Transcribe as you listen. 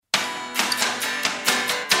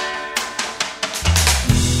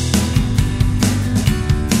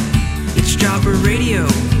Radio.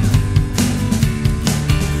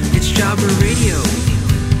 It's Jobber Radio.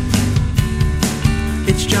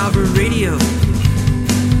 It's Jobber Radio.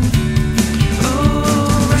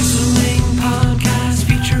 Oh, wrestling podcast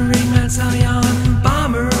featuring Matt Zion,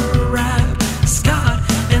 Bomber Rap, Scott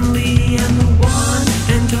and Lee, and the one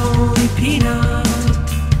and Tony Peanut.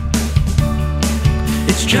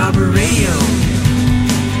 It's Jobber Radio.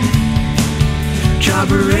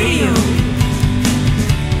 Jobber Radio.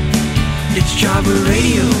 It's Jobber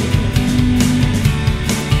Radio.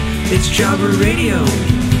 It's Jobber Radio.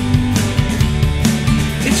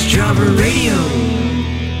 It's Jobber Radio.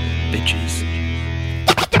 Bitches.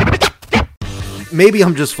 Maybe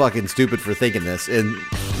I'm just fucking stupid for thinking this, and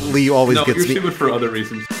Lee always gets you're me. stupid for other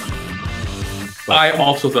reasons. I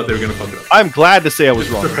also thought they were going to fuck it up. I'm glad to say I was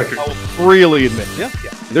wrong. I'll freely admit. Yeah.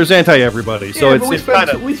 There's anti-everybody, so it's kind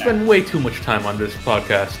of... We spend way too much time on this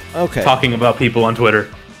podcast Okay. talking about people on Twitter.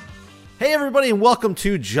 Hey everybody, and welcome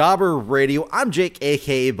to Jobber Radio. I'm Jake,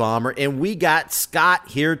 aka Bomber, and we got Scott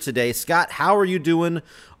here today. Scott, how are you doing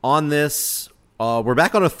on this? We're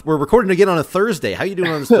recording again on a Thursday. How are you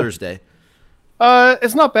doing on this Thursday?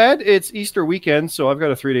 It's not bad. It's Easter weekend, so I've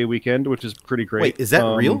got a 3-day weekend, which is pretty great. Wait, is that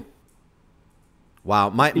real?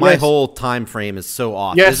 Wow, my yes. whole time frame is so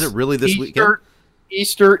off. Yes, Is it really this weekend?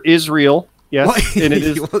 Easter is real. Yes, and it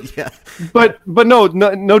is. Well, yeah. But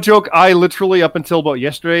no joke. I literally up until about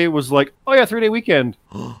yesterday was like, oh yeah, 3-day weekend.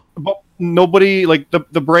 But nobody, like the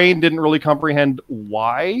brain didn't really comprehend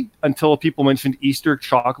why until people mentioned Easter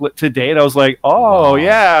chocolate today, and I was like, oh Wow.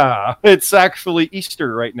 yeah, it's actually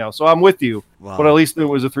Easter right now. So I'm with you. Wow. But at least it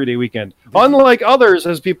was a 3-day weekend. Unlike others,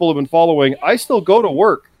 as people have been following, I still go to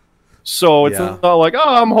work. So it's Yeah. not like,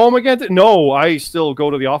 oh, I'm home again. No, I still go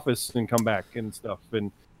to the office and come back and stuff.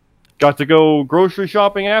 And got to go grocery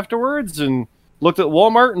shopping afterwards and looked at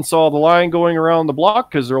Walmart and saw the line going around the block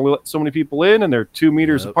because there are only so many people in and they're 2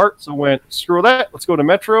 meters apart. So went, screw that. Let's go to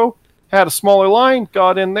Metro. Had a smaller line,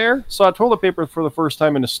 got in there, saw toilet paper for the first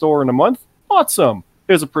time in a store in a month. Bought some.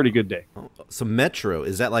 It was a pretty good day. So Metro,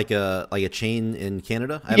 is that like a chain in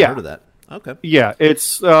Canada? I haven't Yeah. heard of that. Okay. Yeah,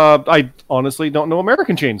 it's I honestly don't know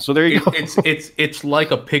American chains, so there you go. It's like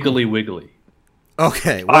a Piggly Wiggly.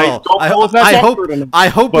 Okay. I Well, don't know if that's hope accurate enough, I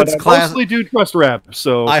hope but it's I class. mostly do trust rap,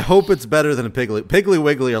 so I hope it's better than a Piggly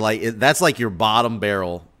Wiggly, or that's like your bottom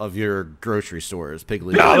barrel of your grocery stores.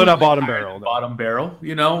 Piggly no, Wiggly. they're not bottom barrel. No. Bottom barrel.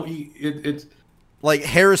 You know, it's... Like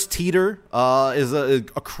Harris Teeter is a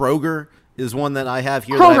Kroger is one that I have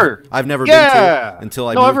here. Kroger. That I've never been Yeah. to until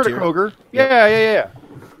I No, moved I've heard here. of Kroger. Yep. Yeah.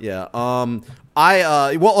 Yeah.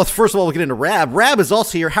 Well, first of all, we'll get into Rab. Rab is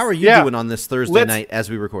also here. How are you Yeah. doing on this Thursday Let's- night as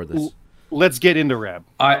we record this? Let's get into rap.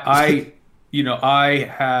 I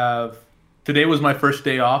today was my first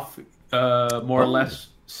day off, more or less,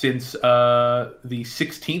 since the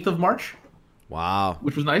 16th of March, Wow.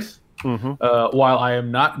 which was nice. Mm-hmm. While I am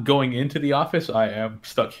not going into the office, I am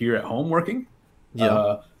stuck here at home working.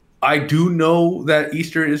 Yeah. I do know that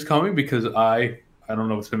Easter is coming because I don't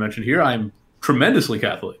know what's been mentioned here. I'm tremendously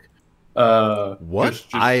Catholic. What?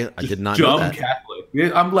 I did not know dumb that. Catholic.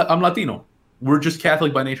 Yeah, I'm Latino. We're just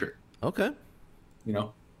Catholic by nature. Okay. You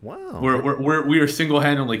know, Wow. we are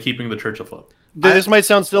single-handedly keeping the church afloat. This might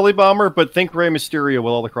sound silly, Bomber, but think Rey Mysterio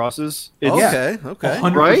with all the crosses. It's, Okay. Okay.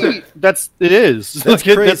 100%. Right? It is. That's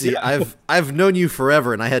Like, crazy. I've known you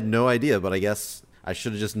forever, and I had no idea. But I guess I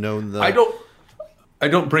should have just known the. I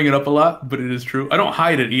don't bring it up a lot, but it is true. I don't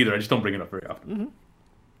hide it either. I just don't bring it up very often.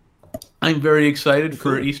 Mm-hmm. I'm very excited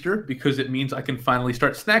for Easter because it means I can finally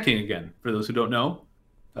start snacking again. For those who don't know,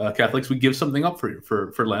 Catholics, we give something up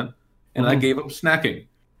for Lent, and I gave up snacking,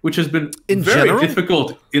 which has been In very general?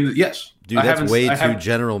 difficult. Yes, Dude, I that's haven't- way I too haven't-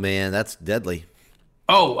 general, man. That's deadly.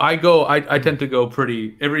 Oh, I tend to go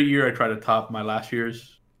pretty every year. I try to top my last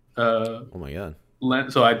year's Oh my god.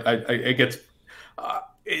 Lent, so it gets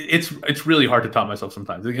it's really hard to top myself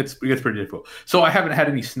sometimes. It gets pretty difficult. So I haven't had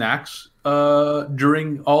any snacks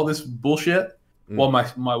during all this bullshit while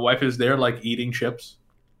my wife is there, like eating chips.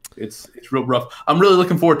 It's real rough. I'm really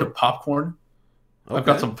looking forward to popcorn. I've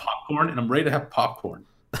got some popcorn and I'm ready to have popcorn.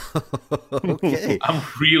 Okay. I'm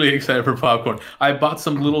really excited for popcorn. I bought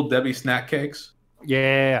some Little Debbie snack cakes.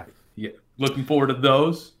 Yeah. Yeah, looking forward to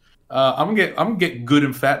those. I'm gonna get good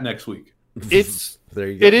and fat next week. There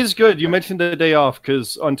you go. It is good. You mentioned the day off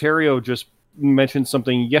because Ontario just mentioned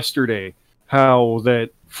something yesterday, how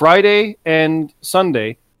that Friday and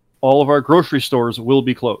Sunday, all of our grocery stores will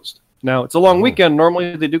be closed. Now, it's a long weekend.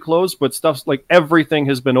 Normally they do close, but stuff's like everything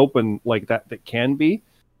has been open like that can be.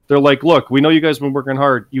 They're like, look, we know you guys have been working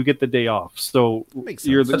hard. You get the day off. So Makes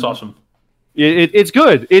you're sense. That's awesome. It's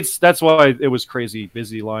good. That's why it was crazy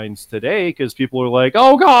busy lines today, because people were like,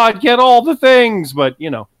 "Oh God, get all the things!" But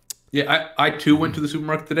Yeah, I too went to the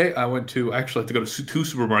supermarket today. I actually had to go to two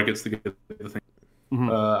supermarkets to get the thing.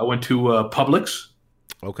 I went to Publix.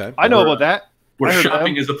 Okay. I know about that. Where I heard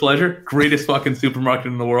shopping them. is a pleasure. Greatest fucking supermarket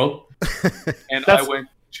in the world. And I went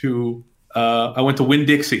to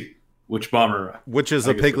Winn-Dixie, which is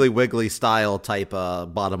a Piggly Wiggly style type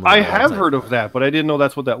bottom. I have heard of that, but I didn't know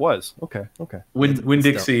that's what that was. Okay.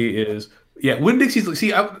 Winn-Dixie is Winn-Dixie's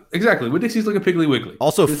exactly. Winn-Dixie's like a Piggly Wiggly.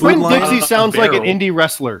 Also, Food Lion. Winn-Dixie sounds like an indie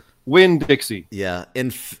wrestler. Winn-Dixie. Yeah,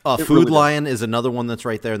 and Food really Lion is another one that's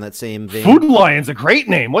right there in that same vein. Food Lion's a great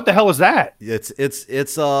name. What the hell is that?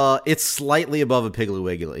 It's slightly above a Piggly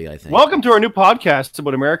Wiggly, I think. Welcome to our new podcast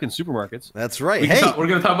about American supermarkets. That's right. We're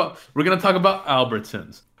gonna talk about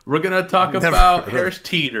Albertsons. We're gonna talk about Harris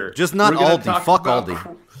Teeter. Just not Aldi. Fuck Aldi.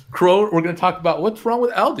 Kroger. We're gonna talk about what's wrong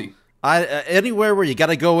with Aldi. Anywhere where you got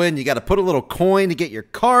to go in, you got to put a little coin to get your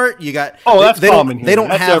cart. You got that's they common here. They don't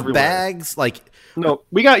That's have everywhere. bags like. No,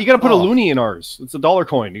 you got to put a loonie in ours. It's a $1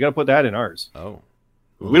 coin. You got to put that in ours. Oh,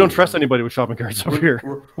 we don't trust anybody with shopping carts over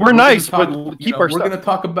here. We're nice, gonna but keep our stuff. We're going to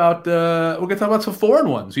talk about some foreign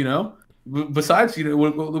ones. Besides,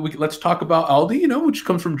 let's talk about Aldi. Which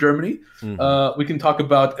comes from Germany. We can talk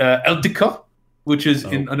about Edeka, which is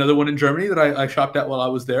another one in Germany that I shopped at while I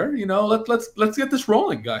was there. Let's get this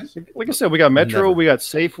rolling, guys. Like I said, we got Metro, we got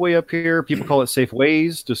Safeway up here. People call it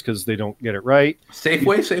Safeways just because they don't get it right.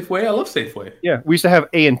 Safeway. I love Safeway. Yeah, we used to have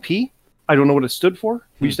A&P. I don't know what it stood for.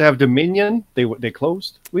 We used to have Dominion. They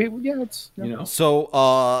closed. So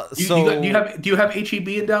do you have HEB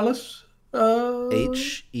in Dallas?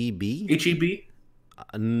 HEB? HEB?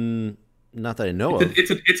 Not that I know of.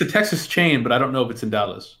 It's a Texas chain, but I don't know if it's in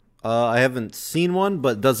Dallas. I haven't seen one,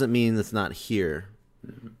 but doesn't mean it's not here.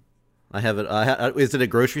 I haven't. Is it a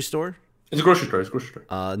grocery store? It's a grocery store.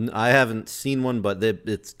 I haven't seen one, but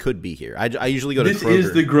it could be here. I usually go to Kroger. This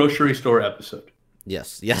is the grocery store episode.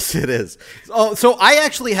 Yes, it is. So I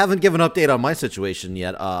actually haven't given an update on my situation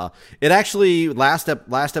yet. It actually last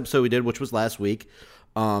episode we did, which was last week.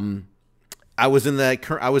 I was in the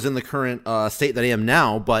current state that I am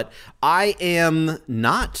now, but I am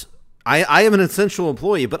not. I am an essential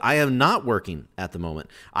employee, but I am not working at the moment.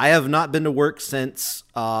 I have not been to work since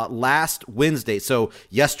last Wednesday. So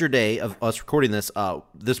yesterday of us recording this,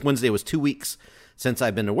 this Wednesday was 2 weeks since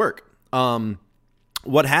I've been to work.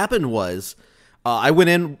 What happened was I went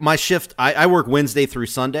in my shift. I work Wednesday through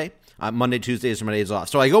Sunday. Monday, Tuesdays are my days off.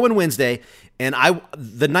 So I go in Wednesday, and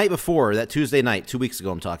the night before, that Tuesday night, 2 weeks ago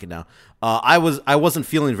I'm talking now, I wasn't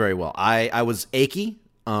feeling very well. I was achy.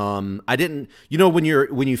 I didn't, when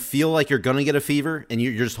you feel like you're gonna get a fever and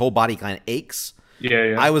your just whole body kind of aches.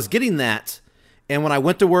 Yeah. I was getting that, and when I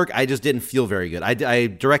went to work, I just didn't feel very good. I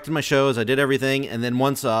directed my shows, I did everything, and then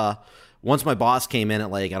once my boss came in at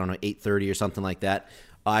 8:30 or something like that,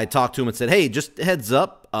 I talked to him and said, "Hey, just heads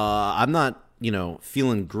up, I'm not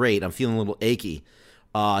feeling great. I'm feeling a little achy."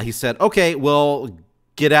 He said, "Okay, well,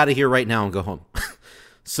 get out of here right now and go home."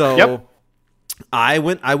 So yep. I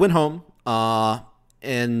went home.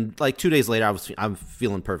 And 2 days later, I'm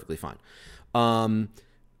feeling perfectly fine.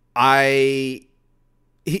 I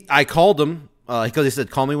called him because he said,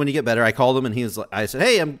 "Call me when you get better." I called him and I said,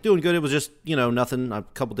 "Hey, I'm doing good. It was just nothing. A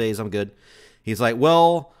couple days, I'm good." He's like,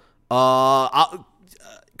 "Well,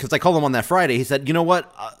 because I called him on that Friday. He said, "You know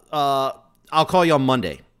what? I'll call you on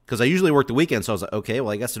Monday because I usually work the weekend." So I was like, "Okay,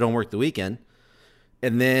 well, I guess I don't work the weekend."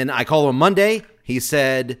 And then I called him Monday. He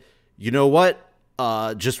said, "You know what?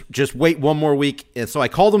 Just wait one more week." And so I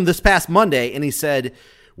called him this past Monday, and he said,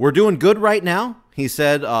 "We're doing good right now." He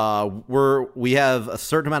said, we have a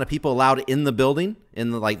certain amount of people allowed in the building,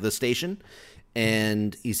 in the station,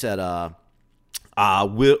 and he said,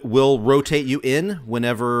 we'll rotate you in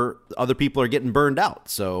whenever other people are getting burned out.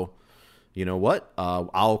 So, you know what?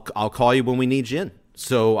 I'll call you when we need you in.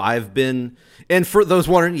 So I've been, and for those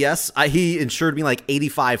wondering, yes, he insured me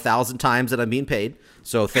 85,000 times that I'm being paid.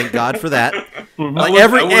 So thank God for that.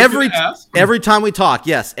 Every time we talk,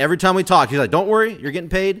 he's like, "Don't worry, you're getting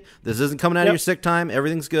paid. This isn't coming out of your sick time.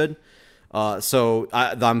 Everything's good." So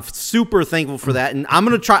I'm super thankful for that, and I'm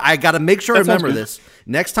gonna try. I got to make sure I remember this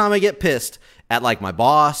next time I get pissed at my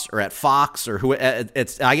boss or at Fox or who. I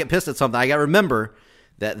get pissed at something. I got to remember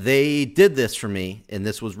that they did this for me, and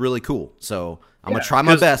this was really cool. So I'm gonna try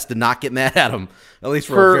my best to not get mad at them, at least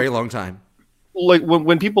for a very long time.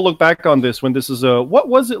 When people look back on this, when this is a "what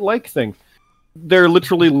was it like" thing, they're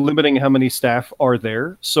literally limiting how many staff are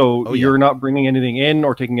there. So you're not bringing anything in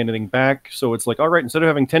or taking anything back. So it's all right, instead of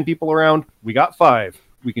having 10 people around, we got 5.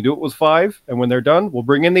 We can do it with 5. And when they're done, we'll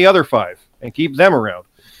bring in the other 5 and keep them around.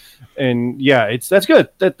 And yeah, that's good.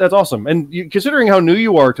 That's awesome. And considering how new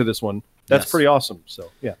you are to this one, that's Yes. pretty awesome.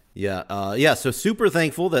 So yeah. Yeah. So super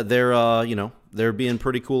thankful that they're being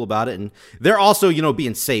pretty cool about it, and they're also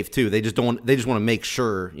being safe too. They just want to make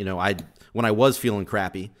sure when I was feeling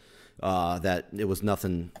crappy that it was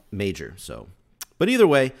nothing major. So, but either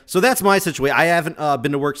way, so that's my situation. I haven't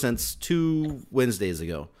been to work since 2 Wednesdays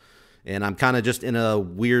ago, and I'm kind of just in a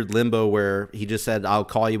weird limbo where he just said I'll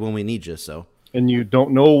call you when we need you. So. And you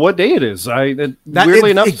don't know what day it is.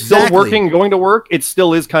 Weirdly enough, exactly. still working, going to work, it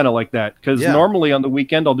still is kind of like that. Because Yeah. normally on the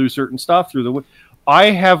weekend, I'll do certain stuff through the week.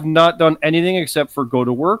 I have not done anything except for go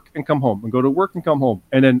to work and come home, and go to work and come home,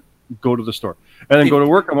 and then go to the store, and then go to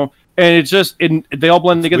work, come home. And it's just, they all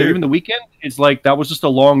blend together. weird. Even the weekend, it's like that was just a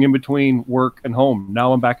long in between work and home.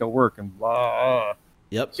 Now I'm back at work, and blah.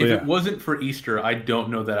 Yep. So, If yeah. it wasn't for Easter, I don't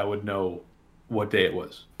know that I would know what day it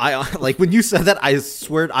was. I like when you said that. I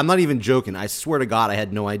swear, I'm not even joking. I swear to God, I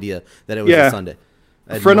had no idea that it was Yeah. a Sunday.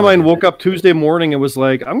 A friend of mine woke up Tuesday morning and was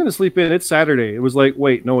like, "I'm going to sleep in. It's Saturday." It was like,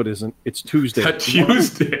 "Wait, no, it isn't. It's Tuesday." That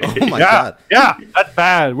Tuesday. Oh my yeah, God. yeah, that's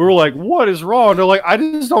bad. We were like, "What is wrong?" They're like, "I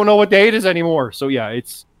just don't know what day it is anymore." So yeah,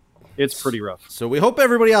 it's pretty rough. So we hope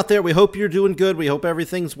everybody out there, we hope you're doing good. We hope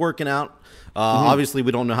everything's working out. Obviously,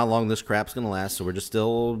 we don't know how long this crap's going to last, so we're just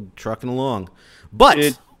still trucking along.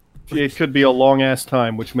 But It could be a long ass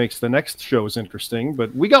time, which makes the next shows interesting.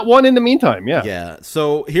 But we got one in the meantime. Yeah. yeah,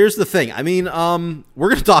 so here's the thing. I mean, we're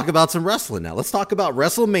going to talk about some wrestling now. Let's talk about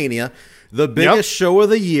WrestleMania, the biggest show of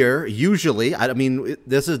the year, usually. I mean,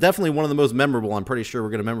 this is definitely one of the most memorable. I'm pretty sure we're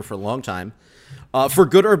going to remember for a long time. For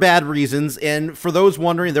good or bad reasons. And for those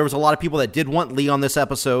wondering, there was a lot of people that did want Lee on this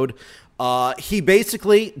episode. He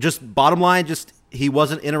basically, just bottom line, he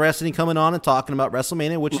wasn't interested in coming on and talking about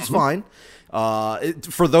WrestleMania, which is fine.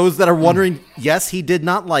 For those that are wondering, yes, he did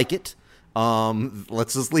not like it.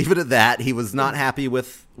 Let's just leave it at that. He was not happy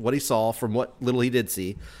with what he saw from what little he did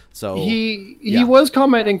see. So He was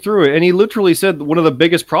commenting through it, and he literally said one of the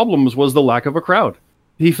biggest problems was the lack of a crowd.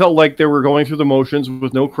 He felt like they were going through the motions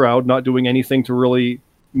with no crowd, not doing anything to really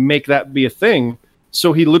make that be a thing.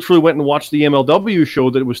 So he literally went and watched the MLW show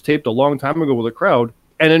that was taped a long time ago with a crowd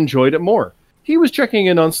and enjoyed it more. He was checking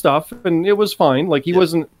in on stuff, and it was fine. Like, he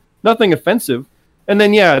wasn't nothing offensive. And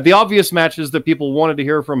then, the obvious matches that people wanted to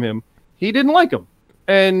hear from him, he didn't like them.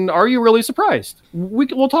 And are you really surprised?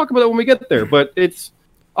 We'll talk about it when we get there. But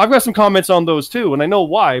I've got some comments on those too, and I know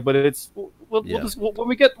why. But when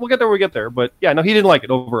we get there, we get there. But yeah, no, he didn't like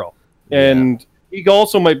it overall, and he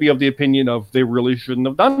also might be of the opinion of they really shouldn't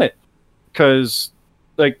have done it, because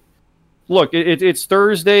look, it's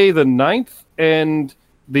Thursday the 9th, and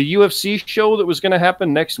the UFC show that was going to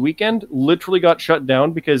happen next weekend literally got shut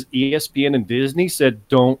down because ESPN and Disney said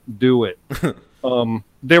don't do it.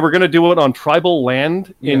 They were going to do it on tribal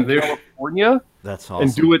land in California. that's awesome.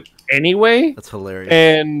 And do it anyway. That's hilarious.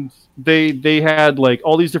 And they had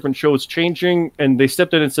all these different shows changing, and they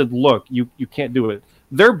stepped in and said, "Look, you can't do it."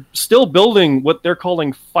 They're still building what they're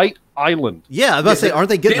calling Fight Island. Yeah, I was about to say, aren't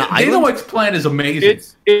they getting an Dana island? White's plan is amazing.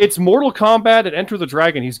 It's Mortal Kombat and Enter the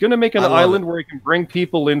Dragon. He's going to make an love island it. where he can bring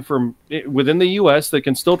people in from within the U.S. that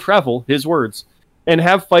can still travel, his words, and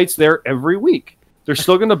have fights there every week. They're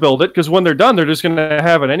still going to build it, because when they're done, they're just going to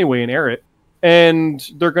have it anyway and air it. And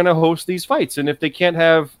they're going to host these fights. And if they can't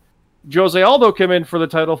have Jose Aldo come in for the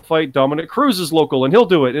title fight, Dominic Cruz is local, and he'll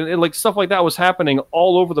do it. And stuff like that was happening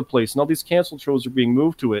all over the place. And all these canceled shows are being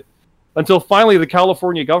moved to it. Until finally the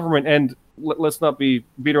California government, and let's not be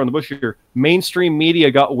beat around the bush here, mainstream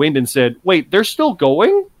media got wind and said, wait, they're still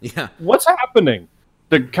going? Yeah. What's happening?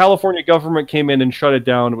 The California government came in and shut it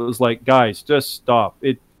down. It was like, guys, just stop.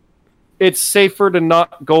 It's safer to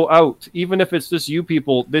not go out. Even if it's just you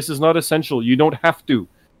people, this is not essential. You don't have to.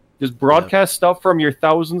 Just broadcast stuff from your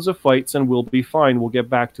thousands of fights and we'll be fine. We'll get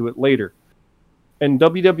back to it later. And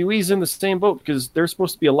WWE's in the same boat, because they're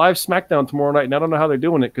supposed to be a live SmackDown tomorrow night, and I don't know how they're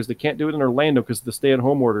doing it, because they can't do it in Orlando because of the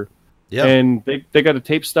stay-at-home order. Yeah. And they got to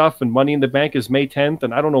tape stuff, and Money in the Bank is May 10th,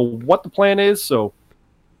 and I don't know what the plan is. So,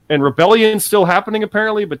 and Rebellion's still happening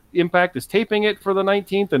apparently, but Impact is taping it for the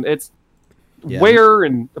 19th, and it's where,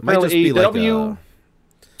 and Might just apparently be AEW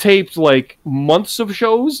taped months of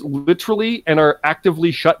shows, literally, and are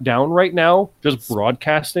actively shut down right now, just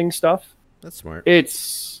broadcasting stuff. That's smart.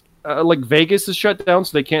 It's Vegas is shut down,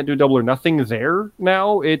 so they can't do Double or Nothing there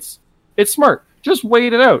now. It's smart. Just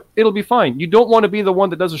wait it out. It'll be fine. You don't want to be the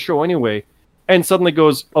one that does a show anyway, and suddenly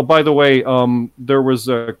goes, oh, by the way, there was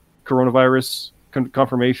a coronavirus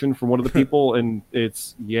confirmation from one of the people, and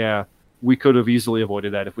we could have easily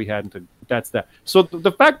avoided that if we hadn't. That's that. So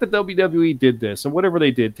the fact that WWE did this, and whatever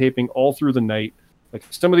they did, taping all through the night,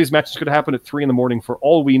 some of these matches could happen at 3 a.m. for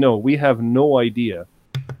all we know. We have no idea.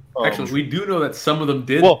 Actually, we do know that some of them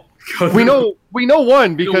did. Well, we know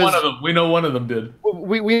one because we know one of them did.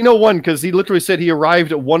 we know one because he literally said he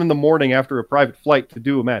arrived at 1 a.m. after a private flight to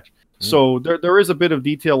do a match. So there is a bit of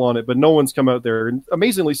detail on it, but no one's come out there. And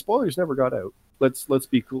amazingly, spoilers never got out. Let's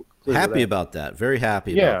be clear. Happy about that. Very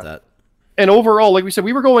happy about that. And overall, like we said,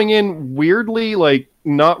 we were going in weirdly, like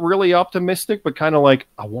not really optimistic, but kind of like,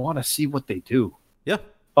 I want to see what they do. Yeah.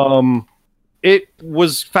 It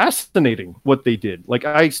was fascinating what they did. Like,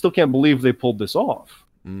 I still can't believe they pulled this off.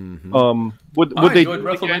 Mm-hmm. I enjoyed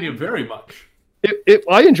WrestleMania very much.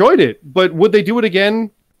 I enjoyed it, but would they do it again?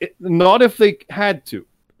 Not if they had to.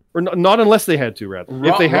 Or not unless they had to, rather.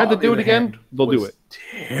 If they had to do it again, they'll do it.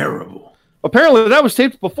 Terrible. Apparently, that was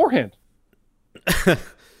taped beforehand.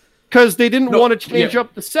 Because they didn't want to change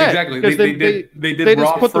up the set. Exactly. They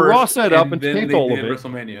just put the Raw set up and taped all of it.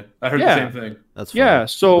 WrestleMania. I heard the same thing. That's funny. Yeah,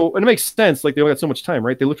 so, and it makes sense. Like, they only got so much time,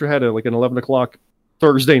 right? They literally had an 11 o'clock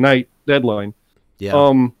Thursday night deadline.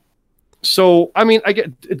 Yeah. So, I mean,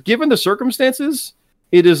 given the circumstances,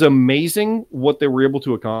 it is amazing what they were able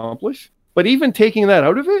to accomplish. But even taking that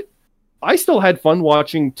out of it, I still had fun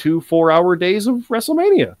watching 2 4-hour days of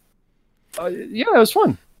WrestleMania. Yeah, it was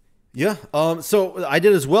fun. Yeah. So I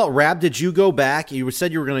did as well. Rab, did you go back? You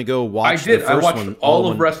said you were going to go watch. I did. The I first watched one, all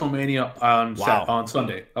of WrestleMania on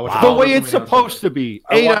Sunday. I watched the way it's supposed to be.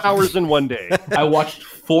 8 hours in one day. I watched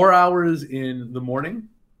 4 hours in the morning,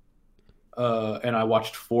 and I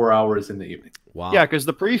watched 4 hours in the evening. Wow. Yeah, because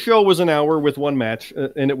the pre-show was an hour with one match,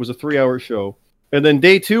 and it was a 3-hour show. And then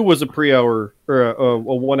day 2 was a pre-hour or a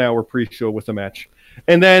 1 hour pre-show with a match.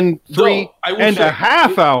 And then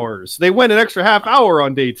 3.5 hours. They went an extra half hour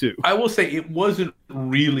on day 2. I will say it wasn't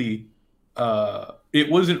really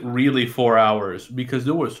 4 hours because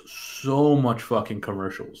there was so much fucking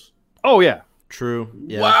commercials. Oh yeah. True.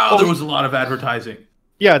 Yeah. Wow, there was a lot of advertising.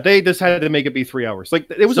 Yeah, they just had to make it be 3 hours.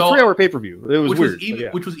 Like, it was a 3-hour pay-per-view. It was weird.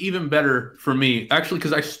 Which was even better for me, actually,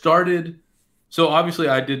 because I started. So obviously,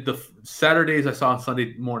 I did the Saturdays I saw on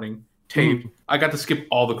Sunday morning tape. I got to skip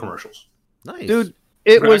all the commercials. Nice, dude.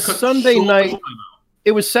 It was Sunday night.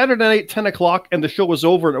 It was Saturday night, 10 o'clock, and the show was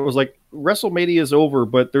over. And it was like, WrestleMania is over,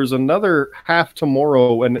 but there's another half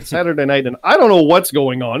tomorrow, and it's Saturday night, and I don't know what's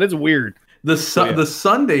going on. It's weird. The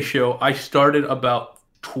Sunday show, I started about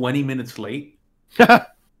 20 minutes late. Just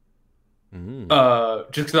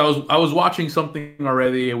because I was watching something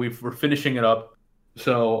already, and we were finishing it up.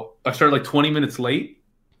 So I started like 20 minutes late,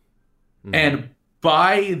 and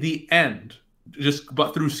by the end,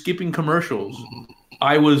 but through skipping commercials,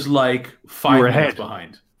 I was like 5 minutes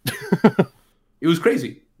behind. It was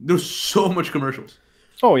crazy. There was so much commercials.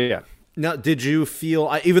 Oh yeah. Now, did you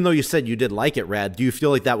feel, even though you said you did like it, Rad, do you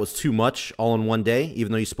feel like that was too much all in one day,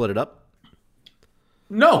 even though you split it up?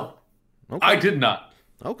 No, okay. I did not.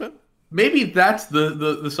 Okay. Maybe that's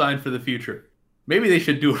the sign for the future. Maybe they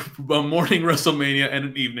should do a morning WrestleMania and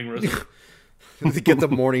an evening WrestleMania. To get the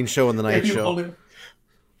morning show and the night show.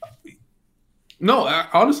 No,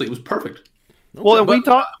 honestly, it was perfect. Okay. Well, and we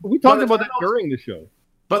talked about that during the show.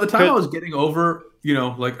 By the time I was getting over,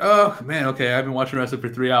 like, oh man, okay, I've been watching wrestling for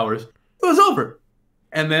 3 hours. It was over,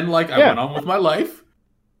 and then I went on with my life,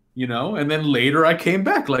 and then later I came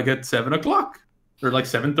back like at 7 o'clock or like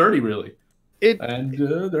 7:30 really, and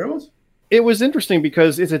there it was. It was interesting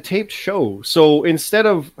because it's a taped show. So instead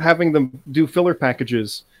of having them do filler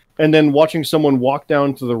packages and then watching someone walk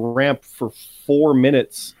down to the ramp for 4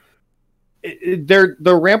 minutes,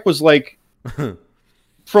 the ramp was like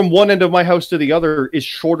from one end of my house to the other is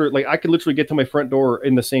shorter. Like, I could literally get to my front door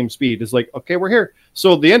in the same speed. It's like, okay, we're here.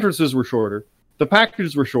 So the entrances were shorter. The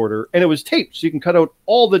packages were shorter, and it was taped. So you can cut out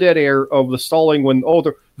all the dead air of the stalling when,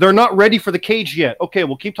 they're not ready for the cage yet. Okay,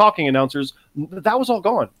 we'll keep talking, announcers. That was all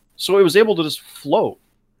gone. So it was able to just flow.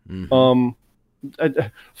 Funny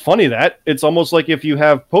that. It's almost like if you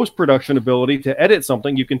have post-production ability to edit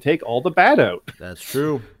something, you can take all the bad out. That's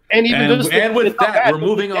true. And with that, we're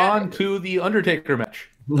moving on to the Undertaker match.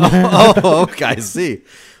 Okay, I see.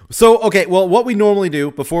 So, okay, well, what we normally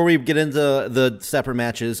do before we get into the separate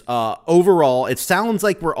matches, overall, it sounds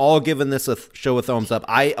like we're all giving this a show a thumbs up.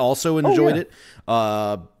 I also enjoyed it.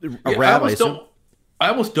 I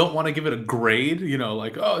almost don't want to give it a grade,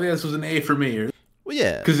 this was an A for me. Well,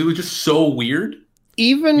 yeah. Because it was just so weird.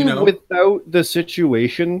 Even without the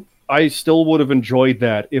situation, I still would have enjoyed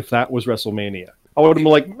that if that was WrestleMania. I would have been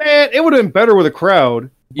like, man, it would have been better with a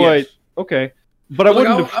crowd, but okay. But I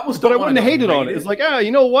wouldn't have hated on it. It's like,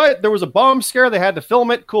 you know what? There was a bomb scare. They had to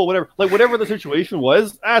film it. Cool, whatever. Like, whatever the situation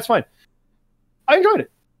was, that's fine. I enjoyed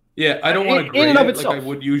it. Yeah, I don't want to grade in and of it itself. like I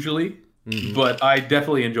would usually, but I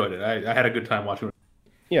definitely enjoyed it. I had a good time watching it.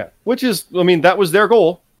 Yeah, which is, that was their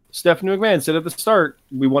goal. Stephanie McMahon said at the start,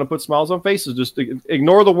 we want to put smiles on faces. Just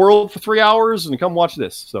ignore the world for 3 hours and come watch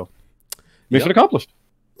this. So, mission accomplished.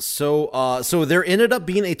 So there ended up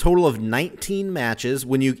being a total of 19 matches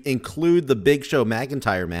when you include the Big Show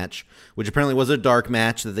McIntyre match, which apparently was a dark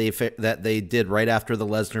match that they did right after the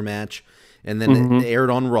Lesnar match, and then it aired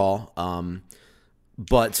on Raw.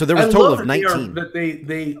 But so there was a total of 19.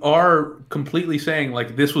 They are completely saying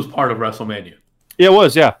like this was part of WrestleMania. Yeah, it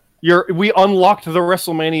was. Yeah, we unlocked the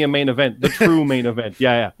WrestleMania main event, the true main event.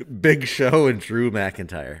 Yeah. Big Show and Drew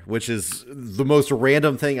McIntyre, which is the most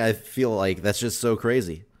random thing. I feel like that's just so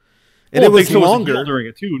crazy. And it was Big Show longer was during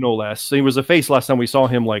it too, no less. He was a face last time we saw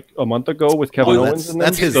him like a month ago with Kevin Owens.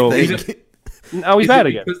 That's his thing. Now he's bad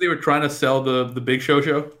again because they were trying to sell the Big Show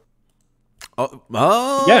show.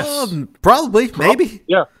 Yes, probably, maybe.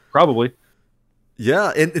 Yeah, probably.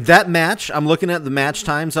 Yeah, and that match, I'm looking at the match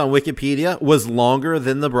times on Wikipedia, was longer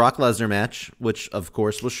than the Brock Lesnar match, which of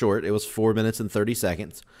course was short. It was 4 minutes and 30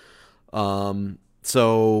 seconds.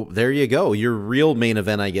 So there you go. Your real main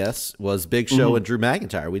event, I guess, was Big Show and Drew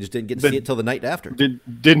McIntyre. We just didn't get to see it till the night after.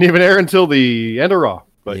 Didn't even air until the end of Raw.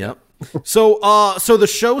 But yep. So the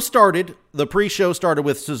show started. The pre-show started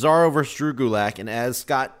with Cesaro versus Drew Gulak, and as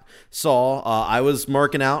Scott saw, I was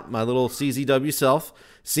marking out my little CZW self,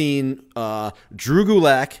 seeing Drew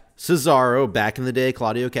Gulak, Cesaro, back in the day,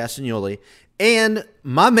 Claudio Castagnoli, and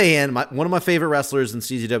my man, one of my favorite wrestlers in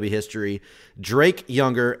CZW history, Drake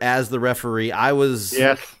Younger, as the referee. I was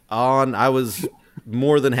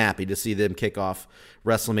more than happy to see them kick off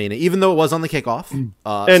WrestleMania, even though it was on the kickoff.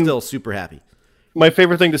 Still super happy. My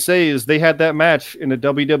favorite thing to say is they had that match in a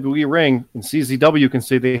WWE ring, and CZW can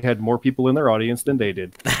say they had more people in their audience than they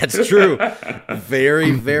did. That's true.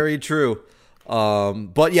 Very, very true.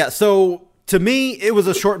 But yeah, so to me, it was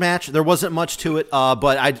a short match. There wasn't much to it,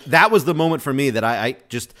 but that was the moment for me that I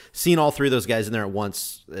just seen all three of those guys in there at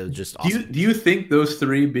once. It was just awesome. Do you think those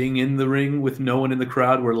three being in the ring with no one in the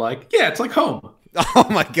crowd were like, yeah, it's like home? Oh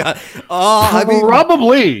my god! I mean,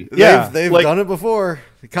 probably. Yeah, they've done it before.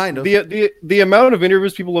 Kind of. The amount of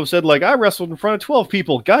interviews people have said, like, I wrestled in front of 12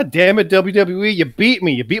 people. God damn it, WWE, you beat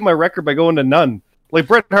me. You beat my record by going to none. Like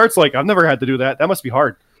Bret Hart's like, I've never had to do that. That must be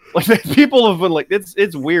hard. Like people have been like,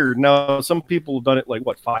 it's weird. Now some people have done it like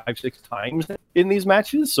 5-6 times in these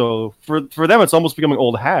matches. So for them, it's almost becoming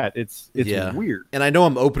old hat. It's weird. And I know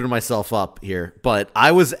I'm opening myself up here, but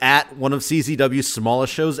I was at one of CZW's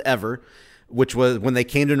smallest shows ever, which was when they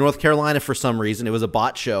came to North Carolina for some reason. It was a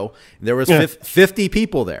bot show. There was 50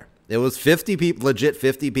 people there. It was 50 people, legit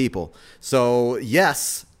 50 people. So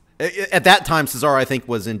yes, at that time Cesaro I think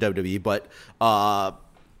was in WWE, but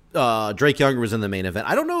Drake Younger was in the main event.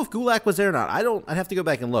 I don't know if Gulak was there or not. I'd have to go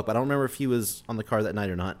back and look. But I don't remember if he was on the card that night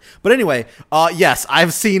or not. But anyway, yes,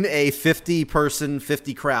 I've seen a 50-person,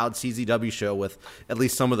 50-crowd CZW show with at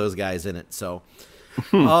least some of those guys in it. So,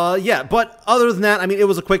 yeah. But other than that, I mean, it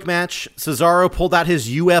was a quick match. Cesaro pulled out his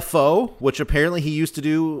UFO, which apparently he used to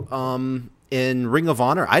do in Ring of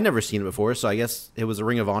Honor. I'd never seen it before, so I guess it was a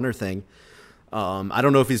Ring of Honor thing. I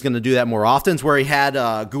don't know if he's going to do that more often. It's where he had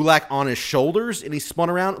Gulak on his shoulders and he spun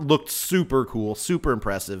around. It looked super cool, super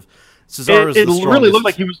impressive. Cesaro's it really looked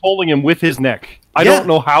like he was holding him with his neck. I don't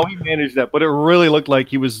know how he managed that, but it really looked like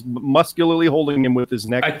he was muscularly holding him with his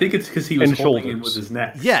neck. I think it's because he was holding him with his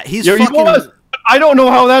neck. Yeah, he's he fucking... was. I don't know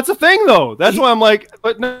how that's a thing, though. That's why I'm like,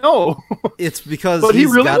 but no. It's because but he's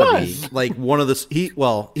he really gotta was. be like one of the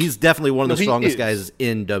he's definitely one of the strongest guys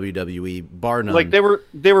in WWE, bar none. Like they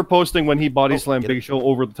were posting when he body slammed Big Show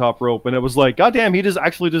over the top rope, and it was like, God damn, he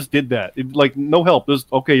just did that. Like no help.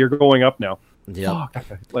 Just okay, you're going up now. Yeah.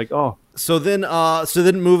 Like oh. So then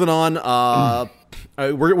moving on.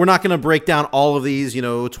 We're not going to break down all of these,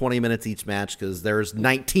 20 minutes each match because there's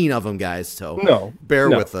 19 of them, guys. So bear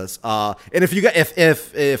with us. And if you got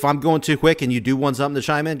if I'm going too quick and you do want something to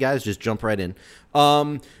chime in, guys, just jump right in.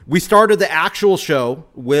 We started the actual show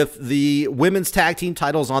with the women's tag team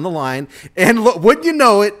titles on the line, and look, wouldn't you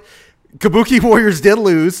know it, Kabuki Warriors did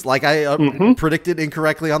lose, like I predicted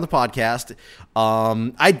incorrectly on the podcast.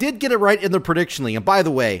 I did get it right in the prediction league, and by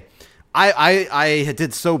the way, I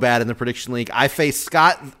did so bad in the prediction league. I faced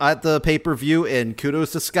Scott at the pay-per-view, and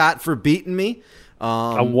kudos to Scott for beating me.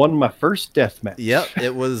 I won my first death match. Yep,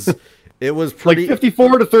 it was pretty like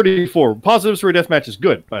 54-34. Positives for a death match is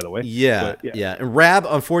good, by the way. Yeah. And Rab,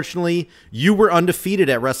 unfortunately, you were undefeated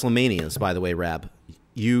at WrestleManias. By the way, Rab,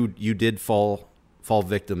 you did fall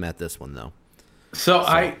victim at this one though. So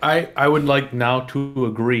I would like now to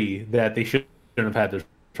agree that they shouldn't have had this.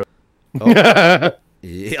 Oh.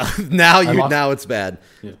 Yeah, now it's bad.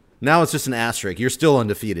 Yeah. Now it's just an asterisk. You're still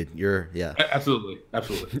undefeated. Yeah. Absolutely.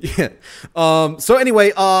 Yeah. So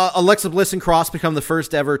anyway, Alexa Bliss and Cross become the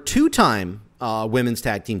first ever 2-time women's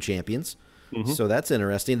tag team champions. Mm-hmm. So that's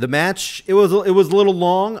interesting. The match, it was a little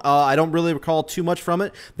long. I don't really recall too much from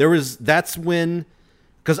it. That's when,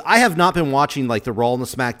 because I have not been watching like the Raw and the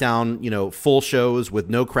SmackDown, full shows with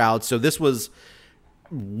no crowd. So this was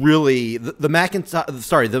really the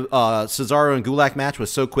Cesaro and Gulak match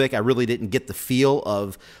was so quick. I really didn't get the feel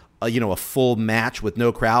of a full match with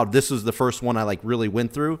no crowd. This was the first one I like really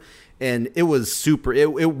went through, and it was super.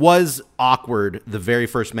 It was awkward the very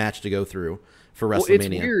first match to go through for WrestleMania. Well,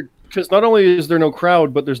 it's weird because not only is there no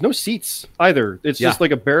crowd, but there's no seats either. It's just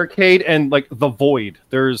like a barricade and like the void.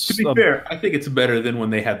 There's to be fair, I think it's better than when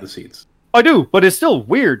they had the seats. I do, but it's still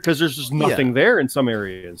weird because there's just nothing there in some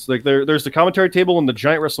areas. Like there's the commentary table and the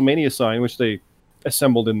giant WrestleMania sign, which they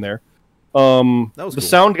assembled in there. The cool.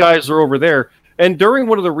 Sound guys are over there. And during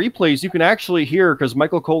one of the replays, you can actually hear, because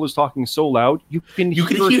Michael Cole is talking so loud, you can hear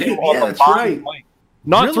him on the live mic.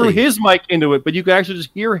 Not through his mic into it, but you can actually just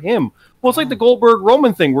hear him. Well, it's like the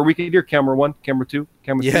Goldberg-Roman thing where we can hear camera 1, camera 2,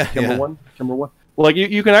 camera 2, camera 1, camera 1. Well, like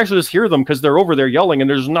you can actually just hear them because they're over there yelling and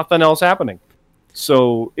there's nothing else happening.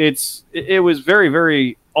 So it was very,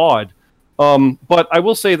 very odd. But I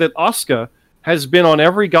will say that Asuka has been on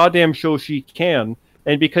every goddamn show she can,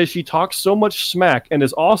 and because she talks so much smack and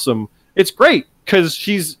is awesome, it's great because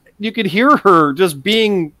you could hear her just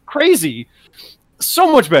being crazy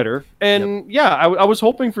so much better. And I was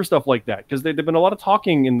hoping for stuff like that because there'd been a lot of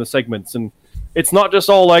talking in the segments, and it's not just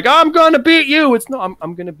all like, I'm going to beat you. It's no,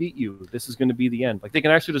 I'm going to beat you. This is going to be the end. Like they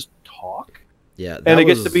can actually just talk. Yeah. And it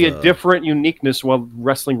gets to be a different uniqueness while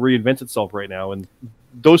wrestling reinvents itself right now. And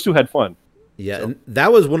those two had fun. Yeah. So. And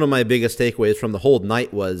that was one of my biggest takeaways from the whole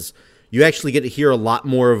night was you actually get to hear a lot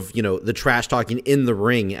more of, the trash talking in the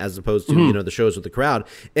ring as opposed to, the shows with the crowd.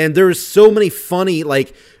 And there's so many funny,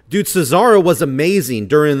 like, dude, Cesaro was amazing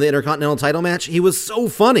during the Intercontinental title match. He was so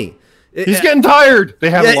funny. He's getting tired. They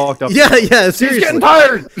have him locked up. Yeah, seriously. He's getting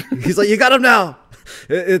tired. He's like, you got him now.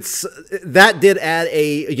 That did add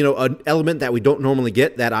an element that we don't normally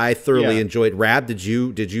get that I thoroughly enjoyed. Rab, did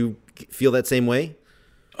you feel that same way?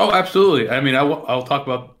 Oh, absolutely. I mean, I'll talk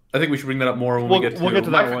about. I think we should bring that up more when we get to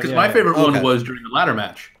that one. Because my favorite one was during the ladder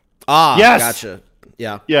match. Ah, yes. Gotcha.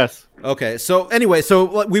 Yeah. Yes. Okay. So anyway,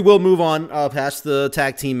 we will move on past the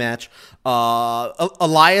tag team match.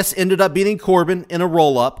 Elias ended up beating Corbin in a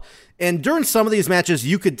roll up. And during some of these matches,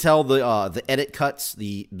 you could tell the edit cuts,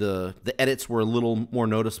 the edits were a little more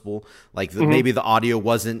noticeable. Like maybe the audio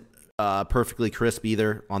wasn't perfectly crisp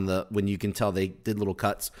either when you can tell they did little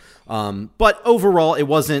cuts. But overall, it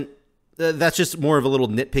wasn't. That's just more of a little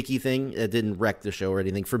nitpicky thing. It didn't wreck the show or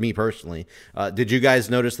anything for me personally. Did you guys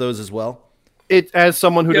notice those as well? As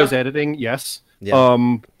someone who does editing, yes.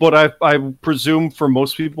 Yeah. But I presume for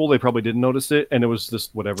most people they probably didn't notice it, and it was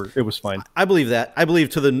just whatever. It was fine. I believe that. I believe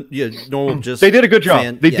to the normal just they did a good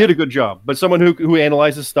job. They did a good job. But someone who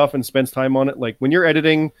analyzes stuff and spends time on it, like when you're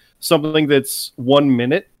editing something that's 1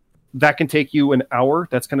 minute, that can take you an hour.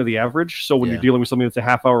 That's kind of the average. So when you're dealing with something that's a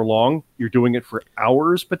half hour long, you're doing it for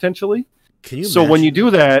hours potentially. Can you? So when you do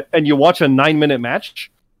that and you watch a 9-minute match.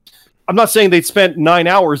 I'm not saying they spent 9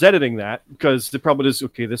 hours editing that because it probably is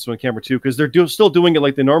this one camera 2 because they're still doing it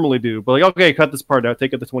like they normally do. But like, okay, cut this part out,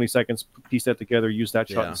 take out the 20 seconds, piece that together, use that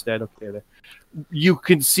shot instead. Okay, you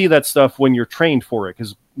can see that stuff when you're trained for it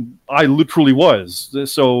because I literally was.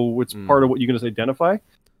 So it's part of what you can just identify.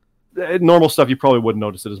 Normal stuff you probably wouldn't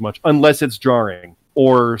notice it as much unless it's jarring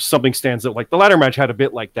or something stands out. Like the ladder match had a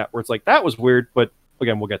bit like that where it's like that was weird, but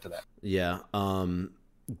again, we'll get to that. Yeah.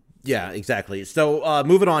 Yeah, exactly. So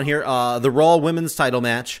moving on here, the Raw Women's title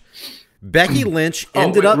match. Becky Lynch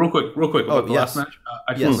ended up real quick about the last match.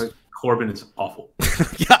 I feel like Corbin is awful.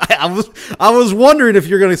 I was wondering if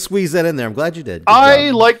you're going to squeeze that in there. I'm glad you did.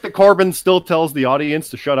 I like that Corbin still tells the audience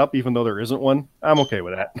to shut up, even though there isn't one. I'm okay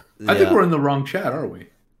with that. I think we're in the wrong chat, aren't we?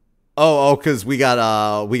 Oh, because we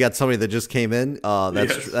got somebody that just came in.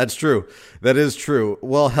 That's true. That is true.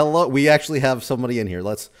 Well, hello. We actually have somebody in here.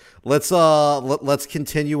 Let's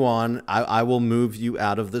continue on. I will move you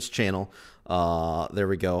out of this channel. There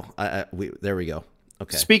we go. There we go.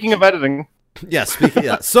 Okay. Speaking of editing. Yes.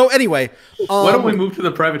 Yeah. So anyway, why don't we move to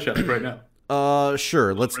the private chat right now?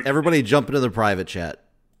 Sure. Let's everybody jump into the private chat.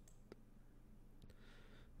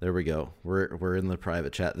 There we go. We're in the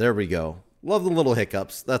private chat. There we go. Love the little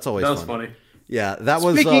hiccups. That's always fun. That was funny. Yeah, that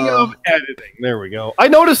was. Speaking of editing, there we go. I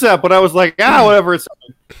noticed that, but I was like, whatever. It's.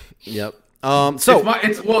 Yep.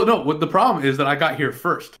 What the problem is that I got here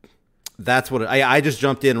first. That's what I just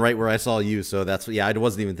jumped in right where I saw you, so I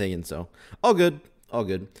wasn't even thinking. So all good.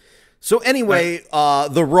 So anyway,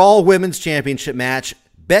 the Raw Women's Championship match,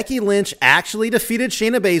 Becky Lynch actually defeated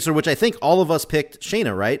Shayna Baszler, which I think all of us picked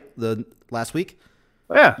Shayna, right? The last week?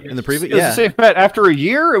 Yeah. In the preview? It was a safe bet. After a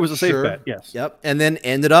year, it was a safe Sure. bet, yes. Yep. And then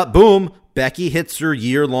ended up, boom, Becky hits her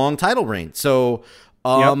year-long title reign. So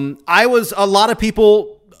I was, a lot of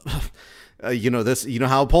people, you know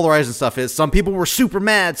how polarizing stuff is. Some people were super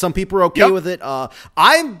mad. Some people were okay with it.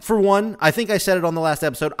 I'm, for one, I think I said it on the last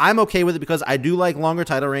episode, I'm okay with it because I do like longer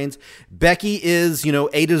title reigns. Becky is,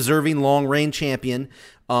 a deserving long reign champion.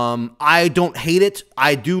 I don't hate it.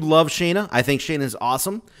 I do love Shayna. I think Shayna is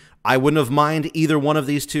awesome. I wouldn't have minded either one of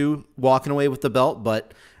these two walking away with the belt,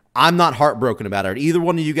 but I'm not heartbroken about it. Either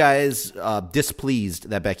one of you guys displeased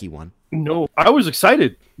that Becky won? No, I was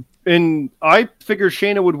excited. And I figured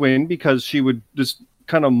Shayna would win because she would just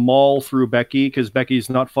kind of maul through Becky because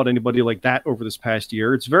Becky's not fought anybody like that over this past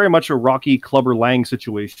year. It's very much a Rocky Clubber Lang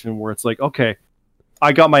situation where it's like, okay,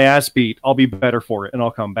 I got my ass beat. I'll be better for it and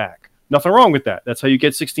I'll come back. Nothing wrong with that. That's how you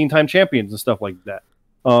get 16-time champions and stuff like that.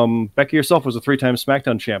 Becky herself was a 3-time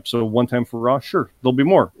SmackDown champ, so 1 time for Raw. Sure, there'll be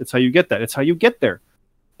more. It's how you get that. It's how you get there.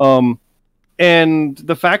 And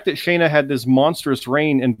the fact that Shayna had this monstrous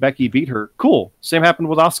reign and Becky beat her, cool. Same happened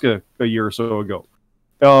with Asuka a year or so ago.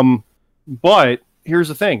 But here's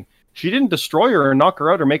the thing. She didn't destroy her or knock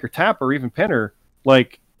her out or make her tap or even pin her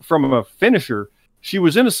like from a finisher. She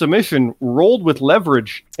was in a submission, rolled with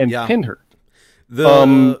leverage, and pinned her.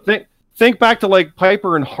 Think back to like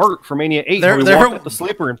Piper and Hart from Mania 8 where we walked at the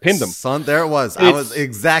sleeper and pinned them. Son, there it was. I was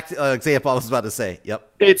exact example I was about to say. Yep.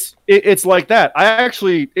 It's like that. I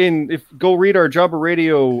actually go read our Jobber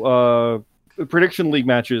Radio prediction league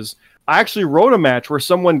matches. I actually wrote a match where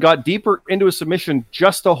someone got deeper into a submission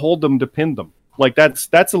just to hold them to pin them. Like that's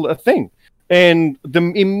a thing. And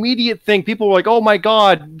the immediate thing, people were like, "Oh my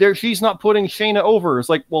God, she's not putting Shayna over." It's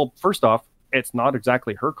like, well, first off, it's not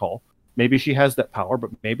exactly her call. Maybe she has that power, but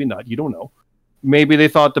maybe not. You don't know. Maybe they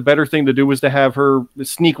thought the better thing to do was to have her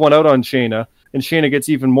sneak one out on Shayna, and Shayna gets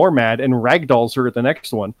even more mad and ragdolls her at the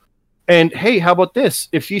next one. And hey, how about this?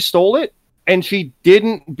 If she stole it and she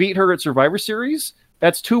didn't beat her at Survivor Series,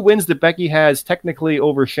 that's 2 wins that Becky has technically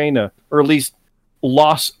over Shayna, or at least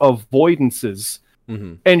loss avoidances.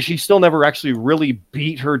 Mm-hmm. And she still never actually really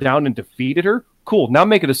beat her down and defeated her. Cool. Now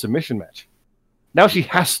make it a submission match. Now she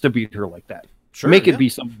has to beat her like that. Sure, make it be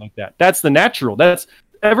something like that. That's the natural. That's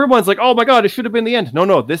everyone's like, oh my God, it should have been the end.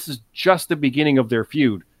 No, this is just the beginning of their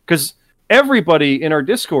feud. Because everybody in our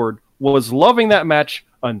Discord was loving that match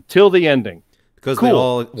until the ending. Because they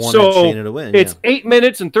all wanted Shayna to win. It's 8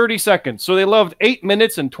 minutes and 30 seconds. So they loved 8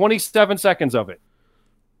 minutes and 27 seconds of it.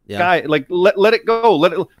 Yeah. Guy, like let it go.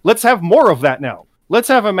 Let's have more of that now. Let's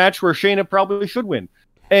have a match where Shayna probably should win.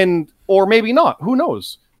 Or maybe not. Who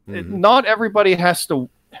knows? Mm-hmm. Not everybody has to.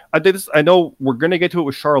 I know we're going to get to it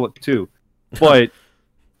with Charlotte too, but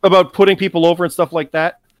about putting people over and stuff like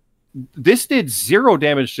that, this did 0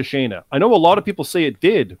 damage to Shayna. I know a lot of people say it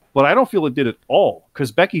did, but I don't feel it did at all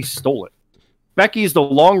because Becky stole it. Becky's the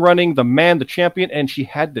long-running, the man, the champion, and she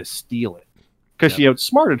had to steal it because she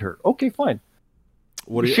outsmarted her. Okay, fine.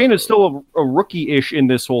 Shayna's still a rookie-ish in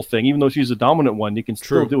this whole thing, even though she's a dominant one. You can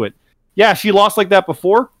still do it. Yeah, she lost like that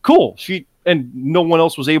before. Cool. And no one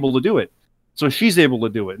else was able to do it. So she's able to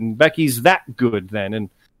do it, and Becky's that good then. And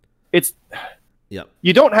it's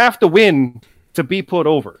you don't have to win to be put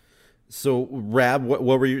over. So Rab, what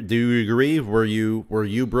were you? Do you agree? Were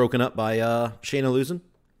you broken up by Shayna losing?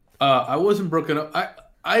 I wasn't broken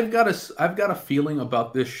up. I've got a feeling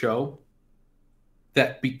about this show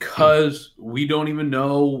that because we don't even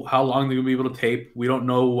know how long they're gonna be able to tape, we don't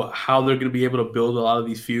know how they're gonna be able to build a lot of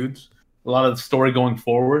these feuds, a lot of the story going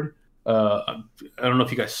forward. I don't know if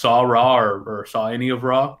you guys saw Raw or saw any of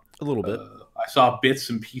Raw. A little bit. I saw bits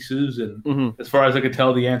and pieces, and as far as I could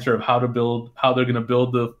tell, the answer of how they're going to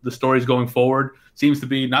build the stories going forward seems to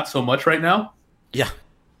be not so much right now. Yeah.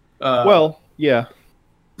 Yeah.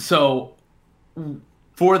 So,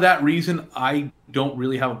 for that reason, I don't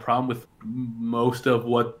really have a problem with most of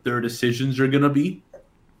what their decisions are going to be.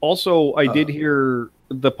 Also, I did hear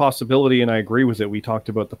the possibility, and I agree with it. We talked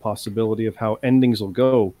about the possibility of how endings will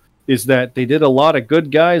go. Is that they did a lot of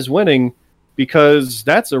good guys winning because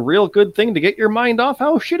that's a real good thing to get your mind off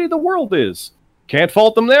how shitty the world is. Can't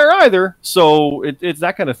fault them there either. So it's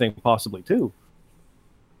that kind of thing possibly too.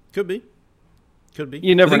 Could be.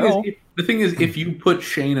 You never know. The thing is, if you put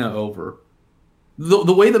Shayna over,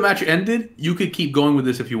 the way the match ended, you could keep going with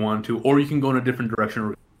this if you wanted to, or you can go in a different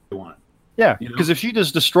direction if you want. Yeah, because if she